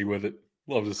nasty with it.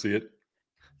 Love to see it.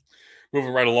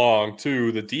 Moving right along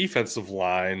to the defensive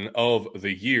line of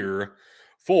the year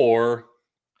for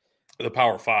the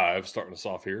Power 5, starting us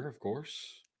off here, of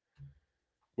course,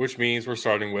 which means we're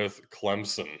starting with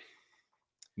Clemson.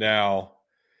 Now,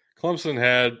 Clemson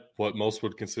had what most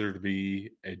would consider to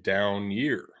be a down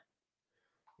year,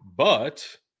 but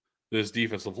this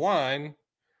defensive line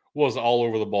was all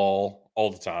over the ball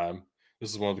all the time.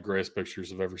 This is one of the greatest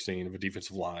pictures I've ever seen of a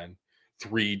defensive line.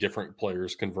 3 different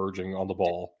players converging on the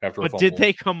ball after a fumble. But did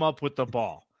they come up with the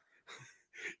ball?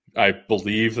 I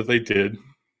believe that they did.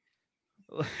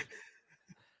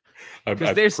 I'm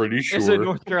pretty sure. There's a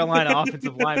North Carolina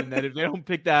offensive lineman that if they don't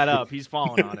pick that up, he's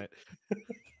falling on it.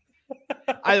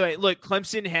 Either way, look,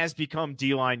 Clemson has become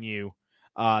D-line U.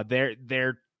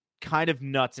 They're kind of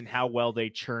nuts in how well they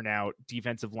churn out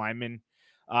defensive linemen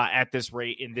at this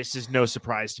rate, and this is no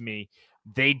surprise to me.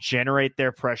 They generate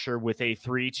their pressure with a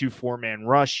 3 to 4-man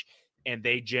rush, and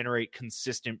they generate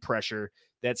consistent pressure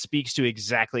that speaks to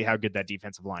exactly how good that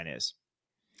defensive line is.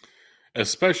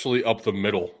 Especially up the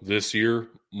middle this year,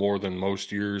 more than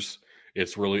most years,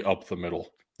 it's really up the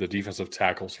middle. The defensive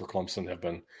tackles for Clemson have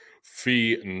been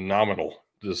phenomenal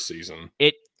this season.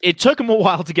 It took them a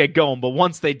while to get going, but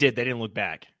once they did, they didn't look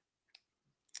back.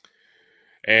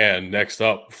 And next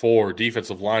up for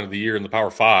defensive line of the year in the Power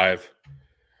 5,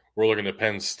 we're looking at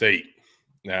Penn State.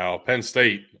 Now, Penn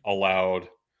State allowed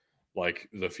like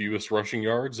the fewest rushing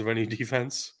yards of any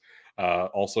defense.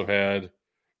 Also had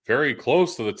very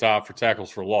close to the top for tackles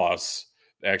for loss,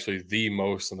 actually the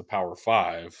most in the Power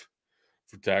 5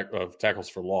 for tackles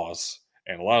for loss.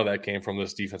 And a lot of that came from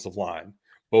this defensive line.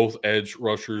 Both edge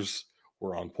rushers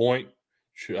were on point.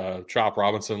 Chop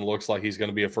Robinson looks like he's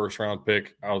going to be a first-round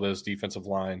pick out of this defensive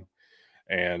line.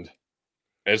 And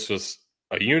it's just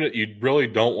a unit you really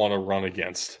don't want to run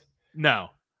against.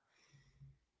 No.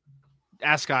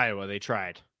 Ask Iowa. They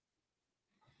tried.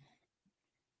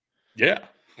 Yeah,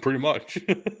 pretty much.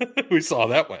 We saw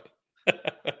that one.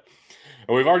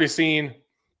 And we've already seen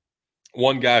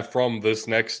one guy from this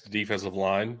next defensive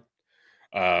line,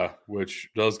 which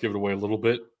does give it away a little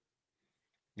bit.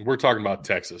 We're talking about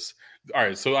Texas. All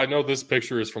right, so I know this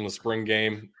picture is from the spring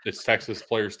game. It's Texas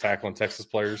players tackling Texas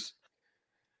players.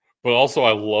 But also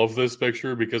I love this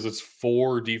picture because it's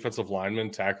 4 defensive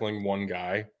linemen tackling one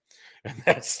guy. And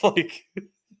that's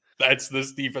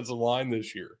this defensive line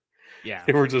this year. Yeah.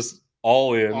 They were just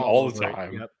all in all the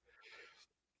time. Yep.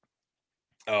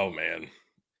 Oh, man.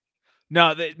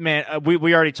 No,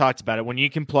 we already talked about it. When you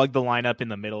can plug the lineup in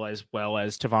the middle as well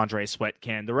as Tavondre Sweat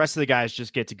can, the rest of the guys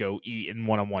just get to go eat in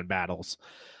one-on-one battles.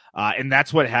 And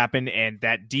that's what happened, and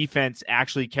that defense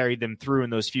actually carried them through in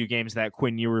those few games that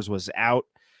Quinn Ewers was out,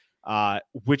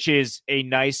 which is a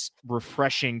nice,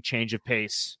 refreshing change of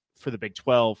pace for the Big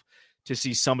 12 to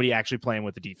see somebody actually playing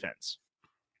with the defense.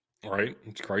 Right?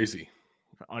 It's crazy.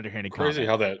 Underhanded crazy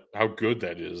comment. how good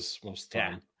that is most of the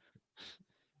time. Yeah.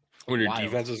 When your Wild.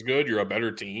 defense is good, you're a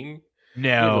better team. No.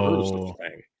 Never heard of such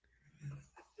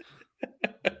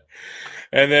a thing.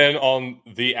 And then on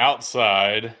the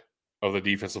outside of the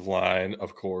defensive line,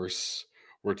 of course,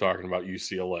 we're talking about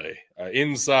UCLA.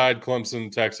 Inside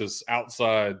Clemson, Texas.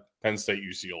 Outside Penn State,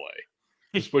 UCLA.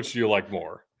 Just which do you like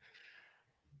more?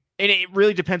 And it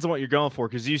really depends on what you're going for,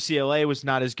 because UCLA was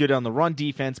not as good on the run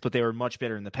defense, but they were much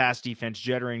better in the pass defense,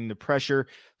 generating the pressure,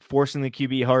 forcing the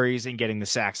QB hurries, and getting the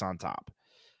sacks on top.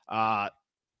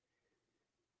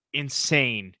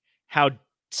 Insane how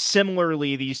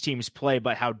similarly these teams play,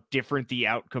 but how different the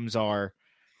outcomes are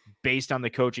based on the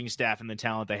coaching staff and the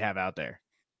talent they have out there.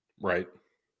 Right.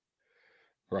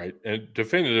 And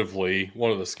definitively one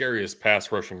of the scariest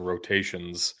pass rushing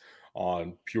rotations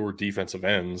on pure defensive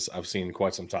ends I've seen in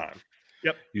quite some time.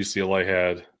 Yep. UCLA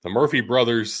had the Murphy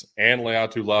brothers and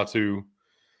Leatu Latu,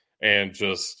 and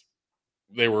just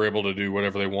they were able to do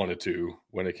whatever they wanted to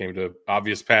when it came to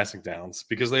obvious passing downs,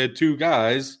 because they had two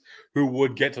guys who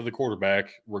would get to the quarterback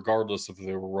regardless if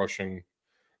they were rushing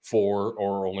 4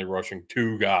 or only rushing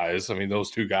 2 guys. I mean,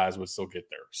 those 2 guys would still get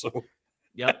there. So,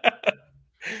 yep.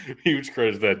 Huge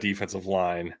credit to that defensive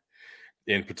line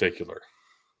in particular.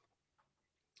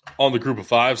 On the Group of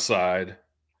 5 side,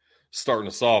 starting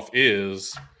us off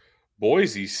is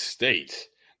Boise State.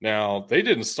 Now, they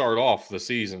didn't start off the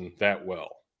season that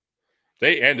well.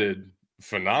 They ended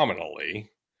phenomenally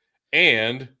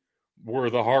and were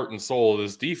the heart and soul of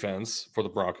this defense for the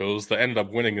Broncos that ended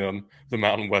up winning them the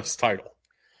Mountain West title.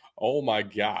 Oh my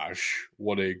gosh,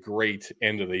 what a great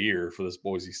end of the year for this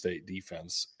Boise State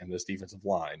defense and this defensive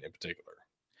line in particular.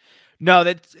 No,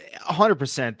 that's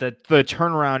 100%. The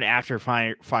turnaround after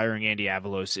firing Andy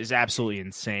Avalos is absolutely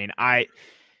insane.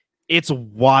 It's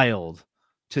wild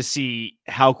to see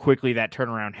how quickly that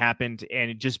turnaround happened, and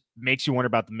it just makes you wonder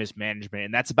about the mismanagement.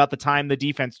 And that's about the time the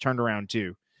defense turned around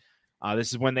too.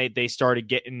 This is when they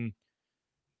started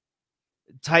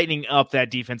tightening up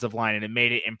that defensive line, and it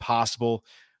made it impossible.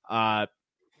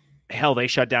 Hell, they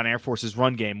shut down Air Force's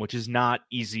run game, which is not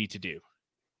easy to do.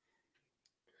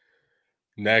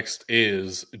 Next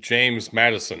is James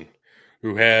Madison,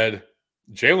 who had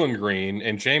Jalen Green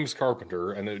and James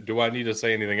Carpenter. And do I need to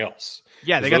say anything else?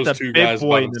 Yeah, they got the big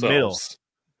boy in the middle.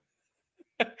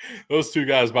 Those 2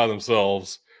 guys by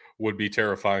themselves would be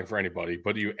terrifying for anybody.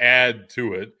 But you add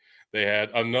to it, they had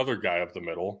another guy up the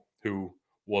middle who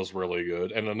was really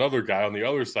good, and another guy on the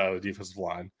other side of the defensive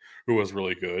line who was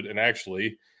really good. And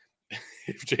actually,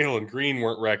 if Jalen Green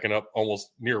weren't racking up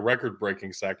almost near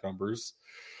record-breaking sack numbers,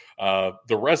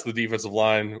 the rest of the defensive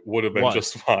line would have been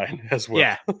just fine as well.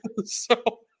 Yeah. So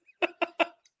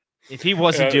if he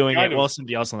wasn't doing it, well,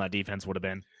 somebody else on that defense would have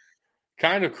been.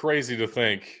 Kind of crazy to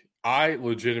think. I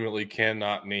legitimately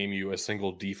cannot name you a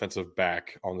single defensive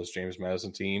back on this James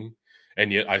Madison team,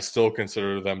 and yet I still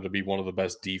consider them to be one of the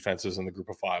best defenses in the Group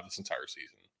of 5 this entire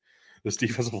season. This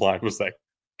defensive line was that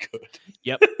good.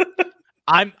 Yep.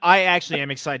 I actually am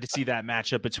excited to see that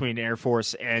matchup between Air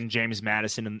Force and James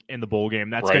Madison in the bowl game.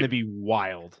 That's going to be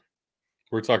wild.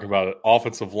 We're talking about an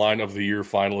offensive line of the year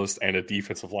finalist and a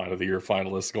defensive line of the year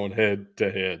finalist going head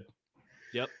to head.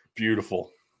 Yep.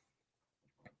 Beautiful.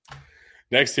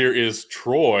 Next here is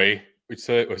Troy, which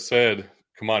said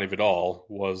Kamani Vidal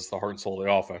was the heart and soul of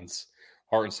the offense.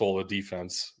 Heart and soul of the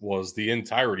defense was the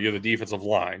entirety of the defensive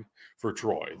line for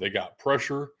Troy. They got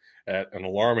pressure at an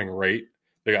alarming rate.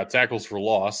 They got tackles for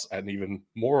loss at an even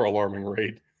more alarming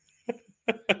rate.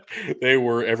 They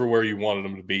were everywhere you wanted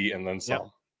them to be and then some. Yep.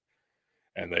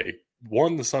 And they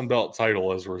won the Sun Belt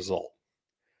title as a result.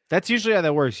 That's usually how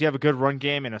that works. You have a good run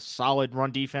game and a solid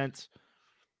run defense.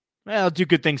 Well, it'll do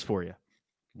good things for you.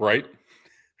 Right?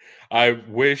 I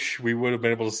wish we would have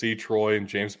been able to see Troy and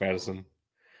James Madison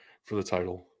for the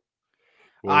title.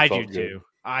 I do too.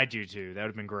 That would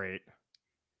have been great.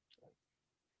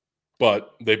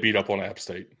 But they beat up on App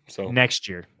State. So next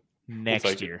year. And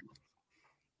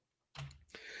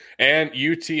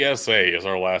UTSA is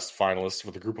our last finalist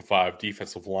for the Group of 5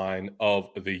 defensive line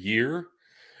of the year.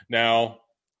 Now,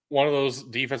 one of those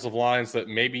defensive lines that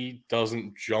maybe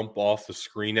doesn't jump off the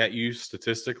screen at you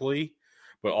statistically,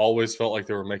 but always felt like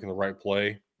they were making the right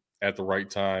play at the right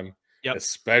time,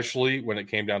 especially when it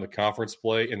came down to conference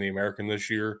play in the American this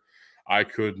year. I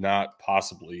could not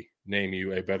possibly name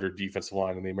you a better defensive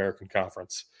line in the American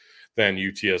Conference than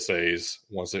UTSA's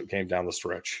once it came down the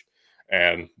stretch.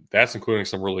 And that's including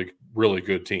some really, really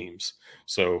good teams.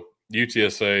 So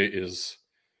UTSA is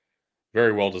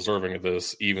very well deserving of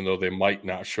this, even though they might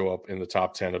not show up in the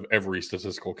top 10 of every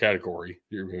statistical category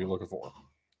you're going to be looking for.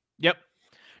 Yep.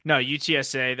 No,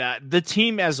 UTSA, that the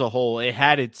team as a whole,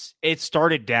 it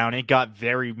started down. It got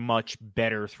very much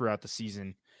better throughout the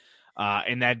season.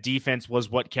 And that defense was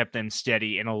what kept them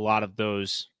steady in a lot of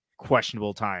those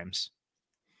questionable times.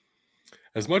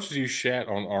 As much as you shat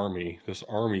on Army, this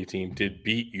Army team did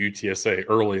beat UTSA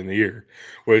early in the year,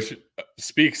 which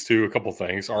speaks to a couple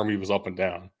things. Army was up and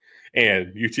down,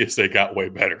 and UTSA got way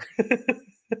better at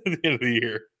the end of the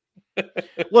year.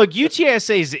 Look,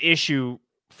 UTSA's issue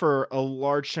for a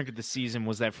large chunk of the season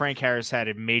was that Frank Harris had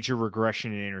a major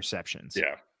regression in interceptions.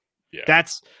 Yeah.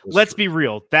 Let's be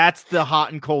real. That's the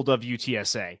hot and cold of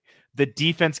UTSA. The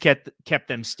defense kept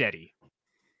them steady.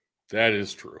 That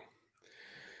is true.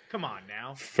 Come on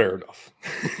now. Fair enough.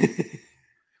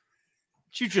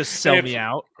 You just sell me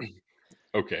out.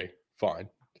 Okay, fine.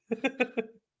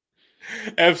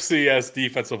 FCS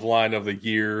Defensive Line of the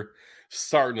Year,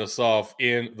 starting us off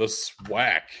in the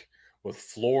SWAC with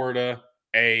Florida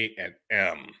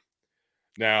A&M.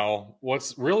 Now,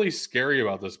 what's really scary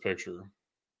about this picture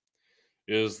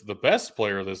is the best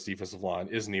player of this defensive line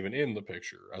isn't even in the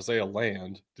picture. Isaiah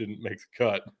Land didn't make the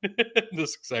cut in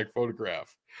this exact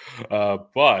photograph.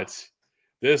 But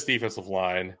this defensive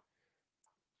line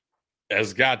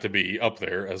has got to be up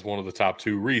there as one of the top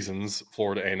two reasons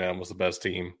Florida A&M was the best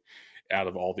team out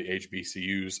of all the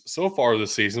HBCUs so far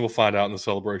this season. We'll find out in the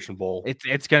Celebration Bowl.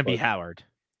 It's going to be Howard.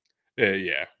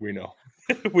 Yeah, we know.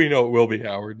 We know it will be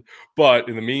Howard. But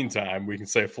in the meantime, we can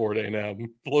say Florida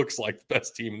A&M looks like the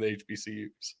best team in the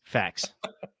HBCUs. Facts.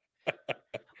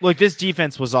 Look, this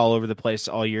defense was all over the place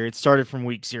all year. It started from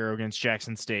week 0 against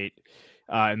Jackson State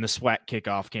in the SWAC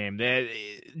kickoff game. The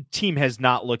team has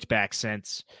not looked back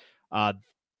since.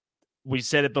 We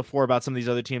said it before about some of these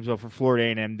other teams, but for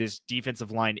Florida A&M, this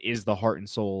defensive line is the heart and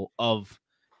soul of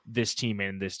this team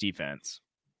and this defense.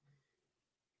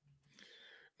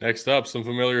 Next up, some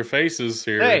familiar faces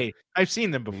here. Hey, I've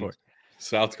seen them before.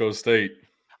 South Dakota State.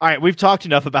 All right, we've talked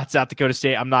enough about South Dakota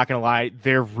State. I'm not going to lie.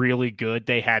 They're really good.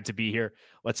 They had to be here.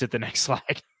 Let's hit the next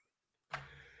slide.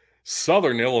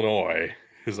 Southern Illinois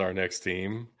is our next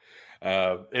team.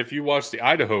 If you watch the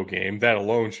Idaho game, that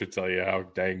alone should tell you how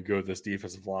dang good this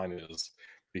defensive line is.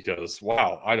 Because,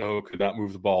 wow, Idaho could not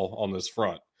move the ball on this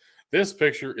front. This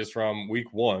picture is from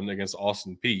week 1 against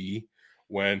Austin Peay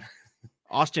when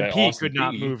Austin Peay could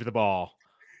not move the ball.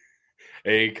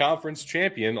 A conference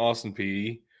champion, Austin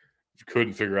Peay,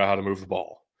 couldn't figure out how to move the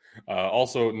ball.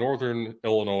 Also, Northern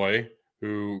Illinois,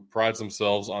 who prides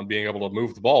themselves on being able to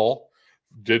move the ball,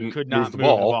 could not move the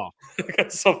ball.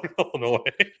 Against Southern Illinois.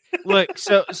 Look,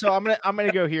 so I'm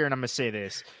gonna go here and I'm gonna say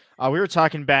this. We were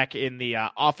talking back in the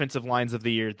offensive lines of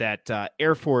the year that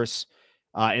Air Force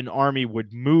and Army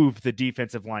would move the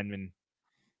defensive linemen,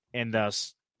 and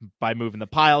thus by moving the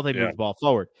pile, they move the ball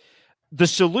forward. The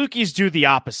Salukis do the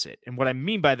opposite, and what I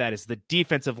mean by that is the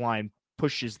defensive line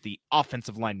pushes the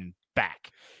offensive lineman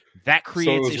back. That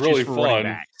creates issues for running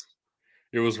backs.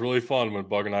 It was really fun when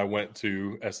Bug and I went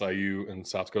to SIU and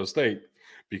South Dakota State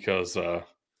because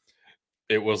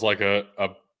it was like an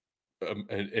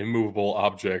immovable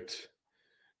object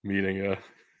meeting a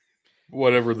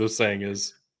whatever the saying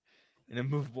is. An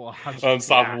immovable object.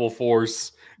 Unstoppable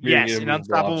force. Yes, an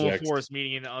unstoppable force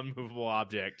meaning an unmovable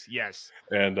object. Yes.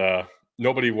 And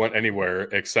nobody went anywhere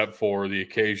except for the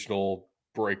occasional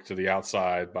break to the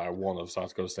outside by one of South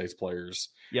Dakota State's players.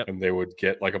 Yep. And they would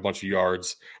get like a bunch of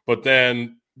yards. But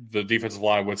then the defensive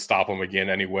line would stop them again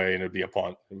anyway, and it'd be a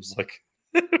punt. It was like,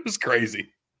 it was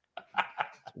crazy.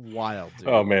 Wild, dude.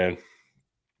 Oh, man.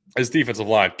 His defensive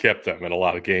line kept them in a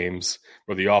lot of games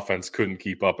where the offense couldn't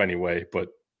keep up anyway,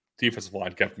 but defensive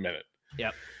line kept them in it.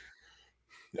 Yep.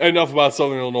 Enough about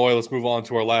Southern Illinois. Let's move on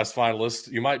to our last finalist.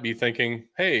 You might be thinking,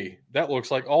 hey, that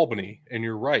looks like Albany, and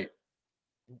you're right.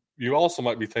 You also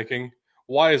might be thinking,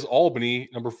 why is Albany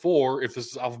number 4 if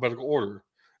this is alphabetical order?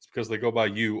 It's because they go by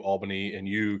U, Albany, and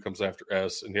U comes after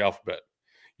S in the alphabet.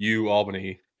 U,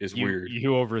 Albany is weird.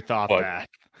 You overthought that.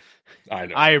 I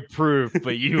know. I approve,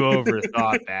 but you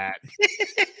overthought that.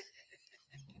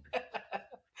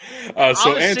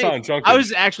 So Anton Junkins. I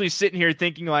was actually sitting here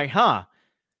thinking like,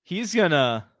 he's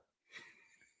gonna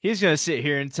sit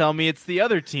here and tell me it's the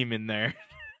other team in there.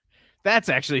 That's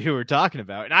actually who we're talking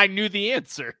about. And I knew the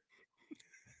answer.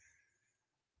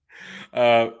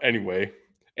 Anyway,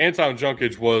 Anton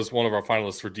Junkins was one of our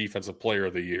finalists for Defensive Player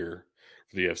of the Year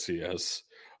for the FCS.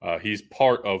 He's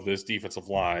part of this defensive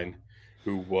line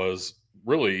who was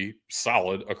really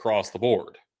solid across the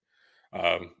board.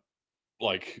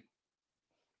 Like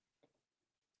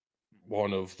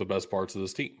one of the best parts of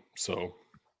this team. So,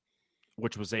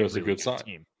 which was a really good sign.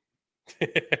 Team.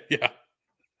 Yeah.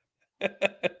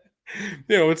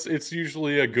 It's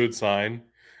usually a good sign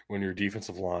when your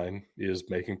defensive line is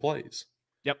making plays.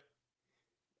 Yep.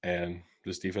 And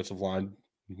this defensive line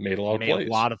made a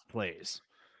lot of plays.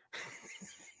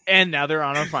 And now they're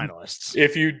on our finalists.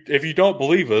 If you don't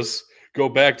believe us, go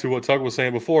back to what Tug was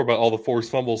saying before about all the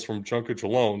forced fumbles from Junkage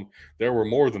alone. There were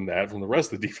more than that from the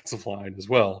rest of the defensive line as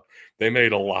well. They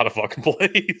made a lot of fucking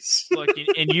plays. Look,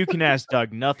 and you can ask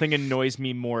Doug, nothing annoys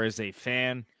me more as a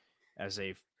fan, as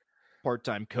a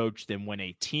part-time coach, than when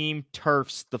a team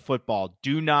turfs the football.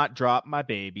 Do not drop my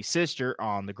baby sister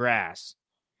on the grass.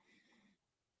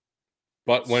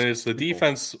 But when it's the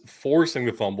defense forcing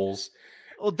the fumbles,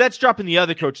 well, that's dropping the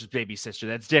other coach's baby sister.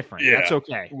 That's different. Yeah. That's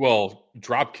okay. Well,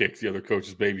 drop kick the other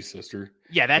coach's baby sister.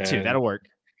 Yeah, that too. That'll work.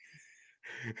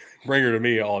 Bring her to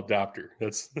me. I'll adopt her.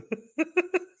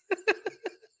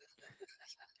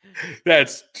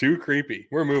 That's too creepy.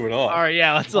 We're moving on. All right,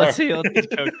 yeah. Let's see. Let's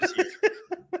get coaches here.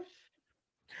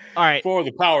 All right. For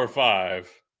the Power 5.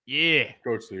 Yeah.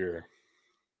 Coach of the year.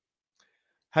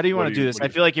 How do you want to do this? I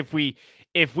feel like if we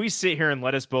sit here and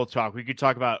let us both talk, we could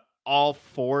talk about all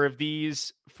 4 of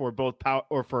these for both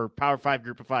for Power 5,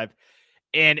 Group of 5,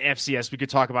 and FCS. We could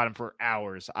talk about them for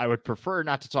hours. I would prefer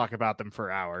not to talk about them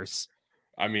for hours.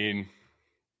 I mean,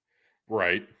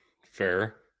 right.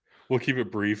 Fair. We'll keep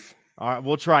it brief. All right,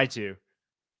 we'll try to.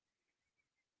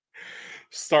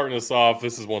 Starting us off,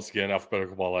 this is once again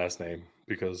alphabetical by last name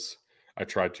because I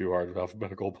tried too hard with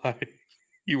alphabetical by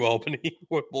you, Albany.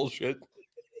 What bullshit.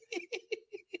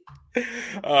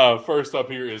 First up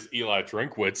here is Eli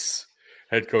Drinkwitz,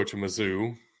 head coach of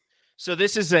Mizzou. So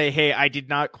this is I did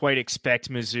not quite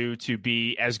expect Mizzou to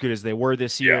be as good as they were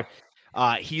this year.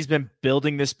 Yeah. He's been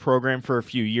building this program for a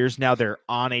few years now. They're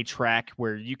on a track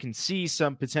where you can see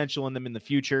some potential in them in the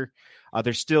future.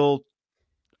 They're still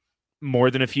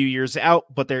more than a few years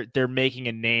out, but they're making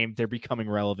a name. They're becoming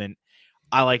relevant.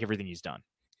 I like everything he's done.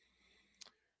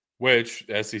 Which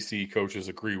SEC coaches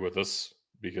agree with us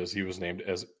because he was named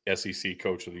as SEC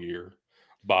Coach of the Year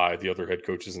by the other head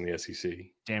coaches in the SEC.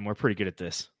 Damn, we're pretty good at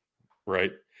this.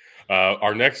 Right.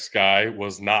 Our next guy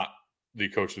was not the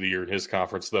Coach of the Year in his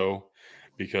conference, though,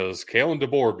 because Kalen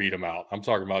DeBoer beat him out. I'm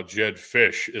talking about Jed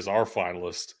Fish is our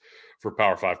finalist for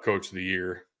Power 5 Coach of the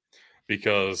Year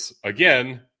because,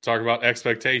 again, talking about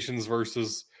expectations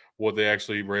versus what they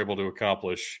actually were able to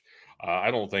accomplish.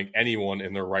 I don't think anyone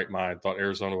in their right mind thought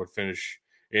Arizona would finish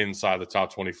inside the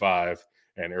top 25,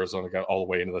 and Arizona got all the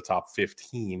way into the top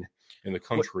 15 in the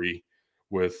country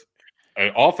with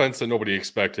an offense that nobody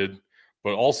expected,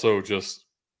 but also just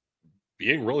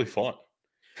being really fun.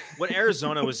 What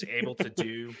Arizona was able to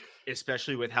do,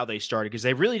 especially with how they started, because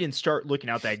they really didn't start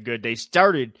looking out that good. They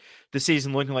started the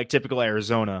season looking like typical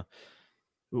Arizona.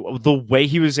 The way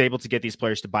he was able to get these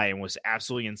players to buy in was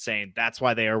absolutely insane. That's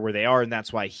why they are where they are, and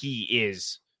that's why he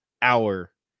is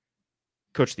our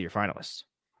Coach of the Year finalist.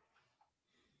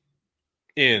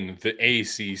 In the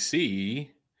ACC,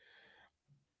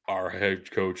 our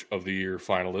head coach of the year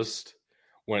finalist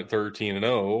went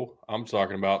 13-0. I'm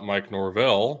talking about Mike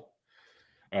Norvell.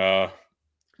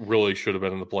 Really should have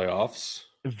been in the playoffs.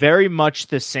 Very much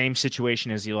the same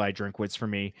situation as Eli Drinkwitz for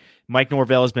me. Mike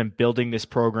Norvell has been building this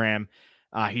program.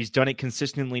 He's done it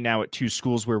consistently now at 2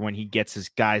 schools where when he gets his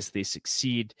guys, they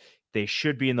succeed. They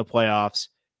should be in the playoffs.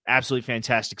 Absolutely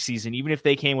fantastic season. Even if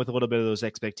they came with a little bit of those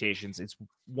expectations, it's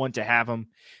 1 to have them,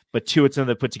 but 2, it's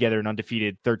another put together an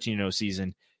undefeated 13-0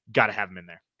 season. Got to have them in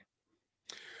there.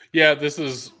 Yeah, this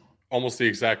is almost the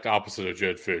exact opposite of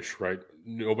Jed Fish, right?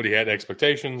 Nobody had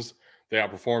expectations. They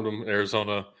outperformed them in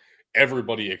Arizona.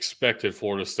 Everybody expected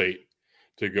Florida State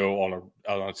to go on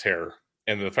a tear.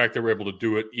 And the fact they were able to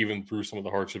do it even through some of the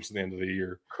hardships at the end of the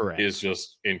year is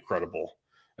just incredible.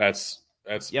 That's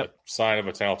a sign of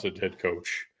a talented head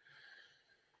coach.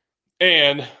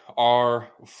 And our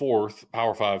 4th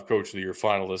Power 5 Coach of the Year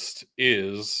finalist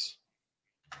is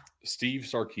Steve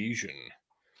Sarkisian.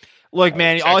 Look,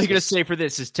 man, all you got to say for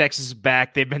this is Texas is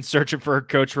back. They've been searching for a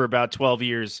coach for about 12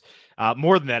 years.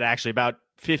 More than that, actually, about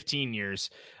 15 years.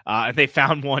 They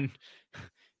found one.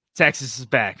 Texas is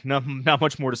back. Not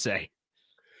much more to say.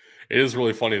 It is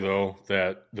really funny, though,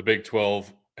 that the Big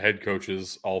 12 head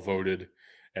coaches all voted,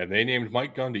 and they named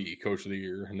Mike Gundy Coach of the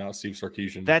Year and not Steve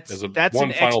Sarkisian. That's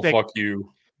one final fuck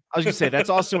you. I was going to say, that's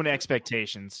also an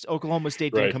expectations. Oklahoma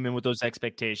State didn't come in with those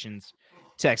expectations.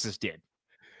 Texas did.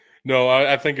 No,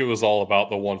 I think it was all about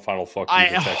the one final fuck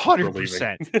you.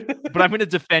 100%. But I'm going to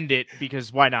defend it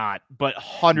because why not? But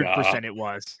 100% it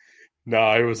was.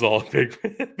 Nah, it was all big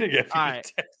effort. All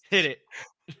right, hit it.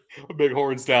 Big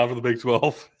horns down for the Big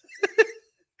 12.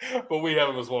 But we have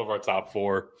him as one of our top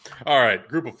 4. All right,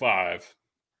 Group of 5.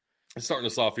 Starting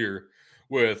us off here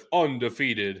with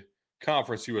undefeated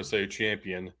Conference USA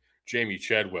champion Jamie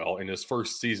Chadwell in his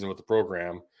first season with the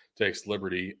program takes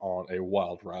Liberty on a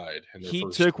wild ride in their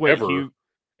first ever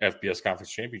FBS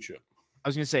Conference Championship. I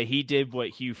was going to say he did what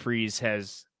Hugh Freeze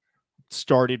has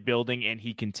started building, and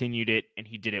he continued it, and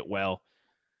he did it well.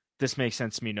 This makes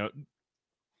sense to me. No,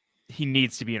 he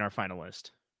needs to be in our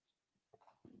finalist.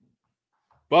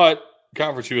 But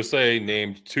Conference USA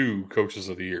named 2 coaches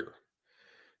of the year.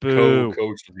 Boo.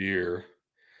 Co-coach of the year.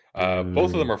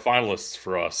 Both of them are finalists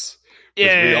for us.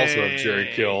 Because Yeah. we also have Jerry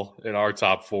Kill in our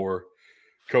top 4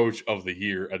 coach of the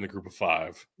year in the group of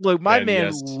 5. Look, my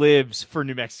man lives for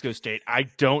New Mexico State. I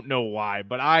don't know why,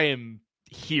 but I am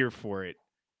here for it.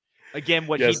 Again,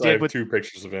 what he did I have with 2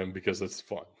 pictures of him because it's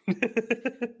fun.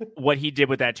 what he did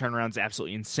with that turnaround is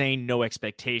absolutely insane. No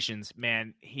expectations,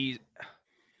 man. He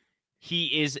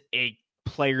is a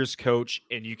player's coach,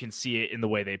 and you can see it in the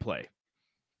way they play.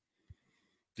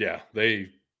 Yeah, they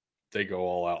go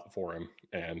all out for him,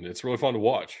 and it's really fun to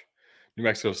watch. New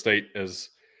Mexico State is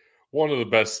one of the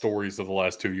best stories of the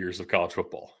last 2 years of college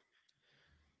football.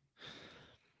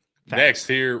 Facts. Next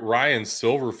here, Ryan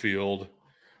Silverfield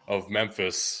of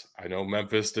Memphis. I know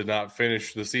Memphis did not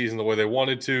finish the season the way they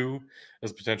wanted to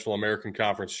as potential American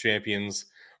Conference champions,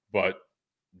 but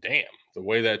damn, the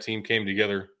way that team came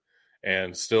together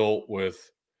and still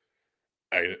with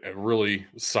a really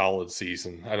solid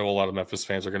season. I know a lot of Memphis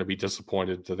fans are going to be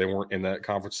disappointed that they weren't in that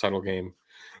conference title game,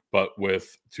 but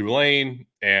with Tulane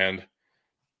and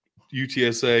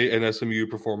UTSA and SMU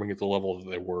performing at the level that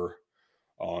they were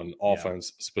on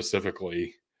offense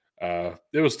specifically,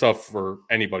 it was tough for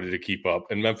anybody to keep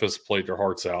up, and Memphis played their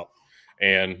hearts out.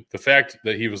 And the fact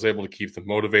that he was able to keep them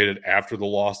motivated after the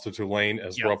loss to Tulane,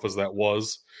 as rough as that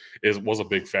was a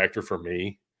big factor for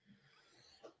me.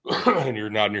 And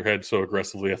you're nodding your head so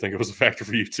aggressively. I think it was a factor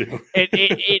for you too.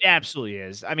 It absolutely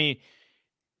is. I mean,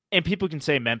 and people can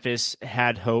say Memphis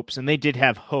had hopes, and they did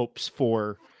have hopes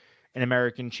for an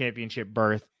American championship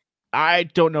berth. I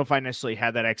don't know if I necessarily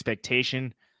had that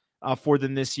expectation for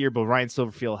them this year, but Ryan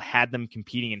Silverfield had them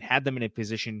competing and had them in a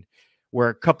position where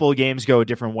a couple of games go a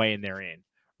different way and they're in,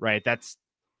 right? That's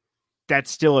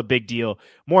still a big deal.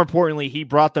 More importantly, he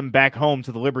brought them back home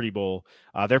to the Liberty Bowl.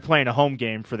 They're playing a home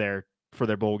game for their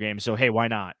bowl game. So, hey, why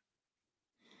not?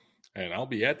 And I'll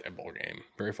be at that bowl game.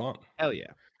 Very fun. Hell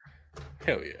yeah.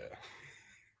 Hell yeah.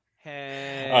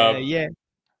 Hell yeah.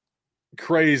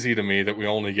 Crazy to me that we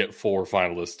only get 4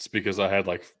 finalists because I had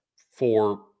like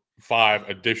 4, 5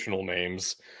 additional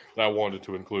names that I wanted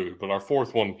to include. But our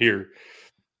 4th one here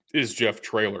is Jeff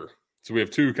Traylor. So we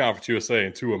have 2 Conference USA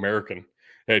and 2 American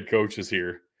head coaches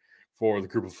here for the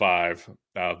group of 5.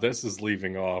 This is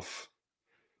leaving off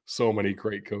so many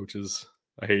great coaches.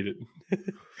 I hate it.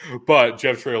 But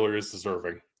Jeff Traylor is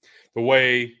deserving. The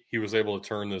way he was able to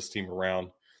turn this team around,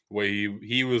 the way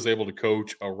he was able to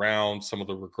coach around some of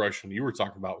the regression you were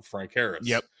talking about with Frank Harris.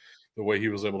 Yep. The way he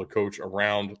was able to coach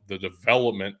around the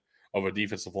development of a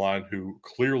defensive line who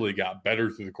clearly got better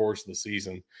through the course of the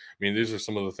season. I mean, these are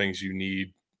some of the things you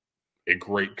need a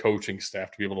great coaching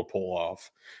staff to be able to pull off.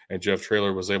 And Jeff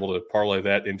Traylor was able to parlay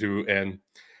that into an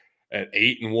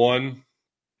 8-1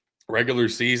 regular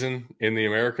season in the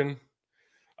American.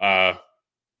 Yeah,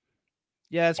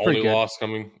 it's pretty only good. loss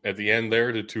coming at the end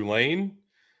there to Tulane,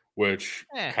 which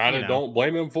kind of don't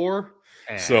blame him for.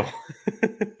 So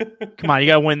come on, you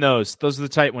got to win those. Those are the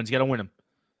tight ones. You got to win them.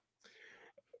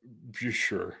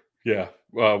 Sure. Yeah.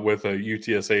 With a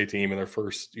UTSA team in their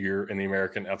first year in the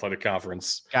American Athletic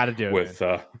Conference. Got to do it. With,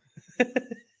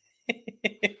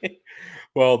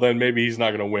 well, then maybe he's not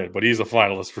going to win, but he's a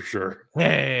finalist for sure.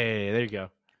 Hey, there you go.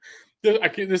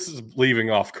 This is leaving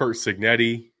off Kurt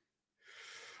Signetti,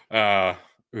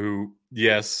 who,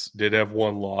 yes, did have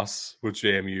 1 loss with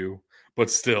JMU, but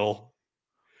still.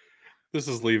 This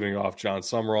is leaving off John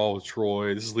Summerall with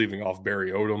Troy. This is leaving off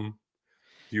Barry Odom,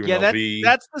 UNLV. Yeah,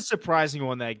 that's the surprising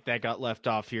one that got left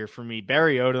off here for me.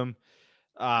 Barry Odom,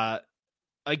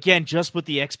 again, just with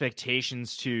the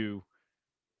expectations to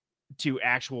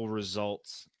actual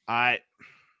results.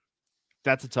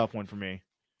 That's a tough one for me.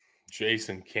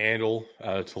 Jason Candle,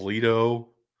 Toledo.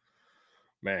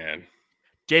 Man.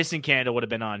 Jason Candle would have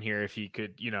been on here if he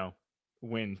could,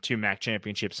 win 2 MAC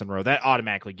championships in a row. That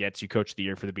automatically gets you coach of the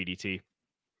year for the BDT.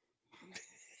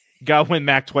 Got to win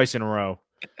MAC twice in a row.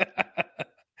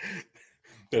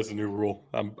 That's a new rule.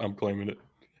 I'm claiming it.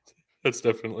 That's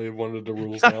definitely one of the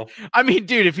rules now. I mean,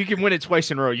 dude, if you can win it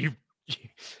twice in a row,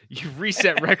 you've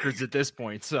reset records at this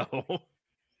point. So,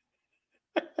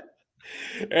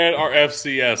 and our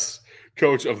FCS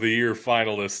Coach of the Year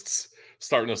finalists,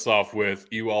 starting us off with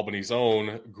UAlbany's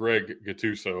own Greg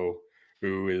Gattuso,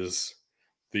 who is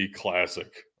the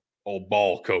classic old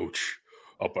ball coach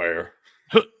up there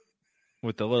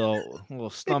with the little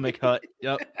stomach hut.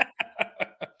 Yep.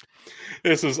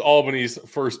 This is Albany's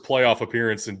first playoff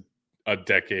appearance in a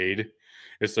decade.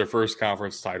 It's their first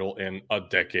conference title in a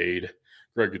decade.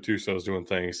 Greg Gattuso is doing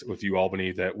things with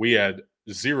UAlbany that we had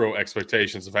zero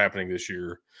expectations of happening this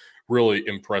year. Really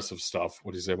impressive stuff,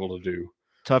 what he's able to do.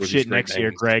 Tough shit next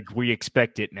year, Greg. We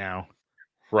expect it now.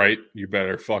 Right? You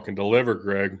better fucking deliver,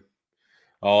 Greg.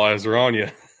 All eyes are on you.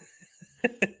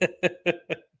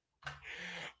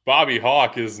 Bobby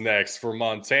Hawk is next for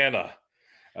Montana.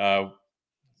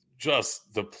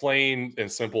 Just the plain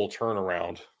and simple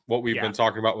turnaround. What we've been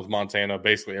talking about with Montana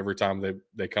basically every time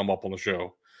they come up on the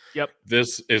show. Yep.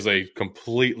 This is a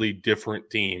completely different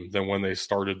team than when they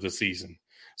started the season.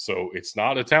 So it's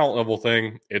not a talent level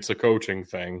thing. It's a coaching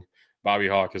thing. Bobby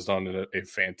Hawk has done a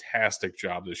fantastic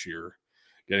job this year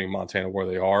getting Montana where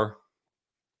they are.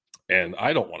 And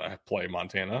I don't want to play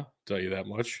Montana, tell you that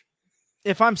much.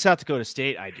 If I'm South Dakota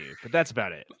State, I do, but that's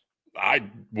about it. I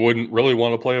wouldn't really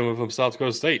want to play them if I'm South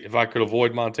Dakota State. If I could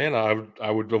avoid Montana,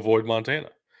 I would avoid Montana.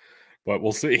 But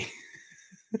we'll see.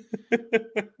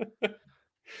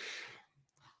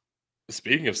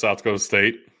 Speaking of South Dakota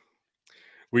State,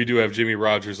 we do have Jimmy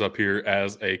Rogers up here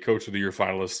as a Coach of the Year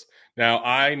finalist. Now,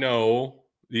 I know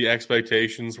the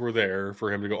expectations were there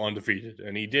for him to go undefeated,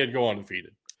 and he did go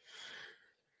undefeated.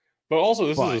 But also,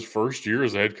 this is his first year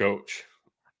as a head coach.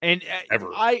 And ever.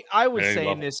 I was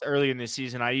saying this early in the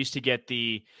season. I used to get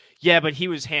but he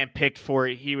was handpicked for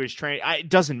it. He was trained. It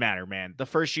doesn't matter, man. The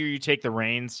first year you take the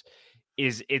reins,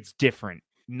 it's different.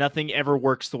 Nothing ever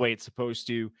works the way it's supposed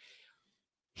to.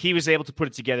 He was able to put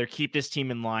it together, keep this team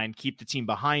in line, keep the team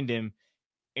behind him,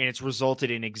 and it's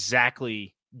resulted in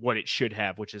exactly what it should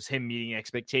have, which is him meeting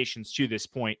expectations to this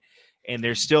point. And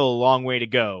there's still a long way to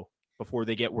go before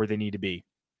they get where they need to be.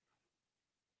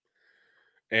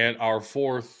 And our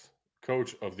fourth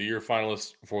Coach of the Year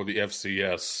finalist for the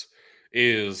FCS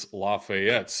is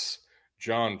Lafayette's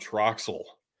John Troxell,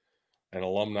 an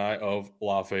alumni of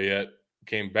Lafayette,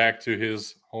 came back to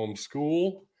his home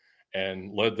school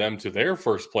and led them to their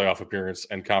first playoff appearance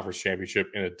and conference championship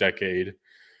in a decade,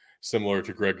 similar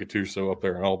to Greg Gattuso up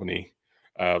there in Albany.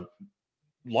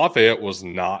 Lafayette was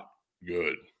not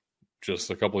good just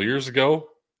a couple of years ago.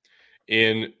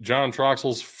 In John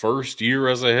Troxell's first year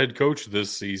as a head coach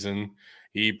this season,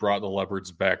 he brought the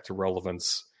Leopards back to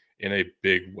relevance in a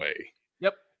big way.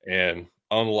 Yep. And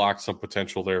unlocked some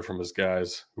potential there from his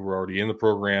guys who were already in the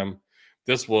program.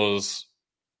 This was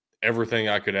everything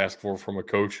I could ask for from a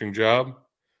coaching job.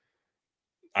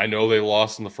 I know they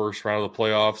lost in the first round of the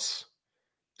playoffs.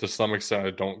 To some extent,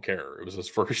 I don't care. It was his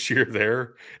first year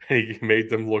there, and he made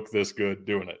them look this good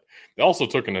doing it. They also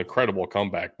took an incredible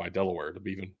comeback by Delaware to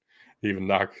even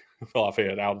knock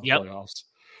Lafayette out of the playoffs.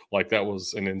 Like, that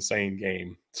was an insane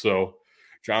game. So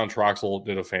John Troxell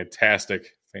did a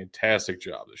fantastic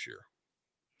job this year.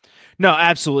 No,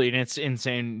 absolutely. And it's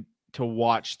insane to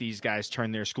watch these guys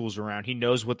turn their schools around. He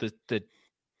knows what the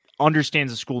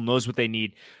understands the school, knows what they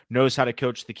need, knows how to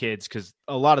coach the kids, because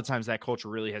a lot of times that culture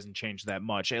really hasn't changed that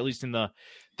much, at least in the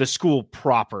school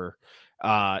proper.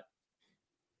 I'm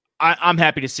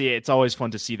happy to see it. It's always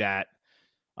fun to see that.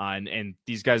 And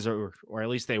these guys are, or at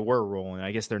least they were, rolling.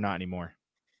 I guess they're not anymore.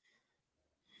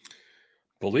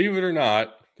 Believe it or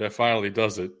not, that finally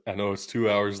does it. I know it's 2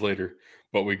 hours later,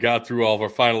 but we got through all of our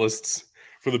finalists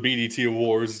for the BDT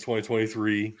Awards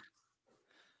 2023.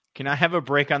 Can I have a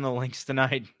break on the links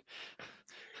tonight?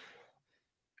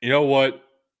 You know what?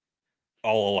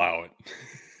 I'll allow it.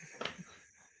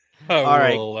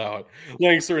 Allow it.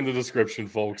 Links are in the description,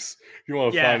 folks. If you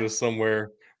want to find us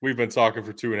somewhere, we've been talking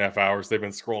for 2.5 hours. They've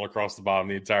been scrolling across the bottom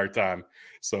the entire time.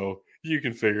 So you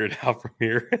can figure it out from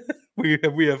here.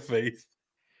 We have faith.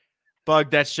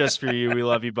 Bug, that's just for you. We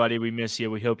love you, buddy. We miss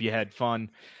you. We hope you had fun.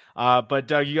 But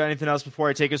Doug, you got anything else before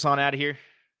I take us on out of here?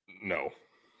 No.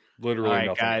 Literally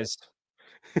nothing. Guys.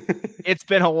 It's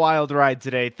been a wild ride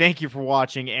today. Thank you for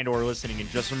watching and or listening. And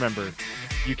just remember,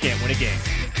 you can't win a game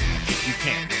if you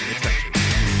can't win the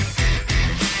trenches.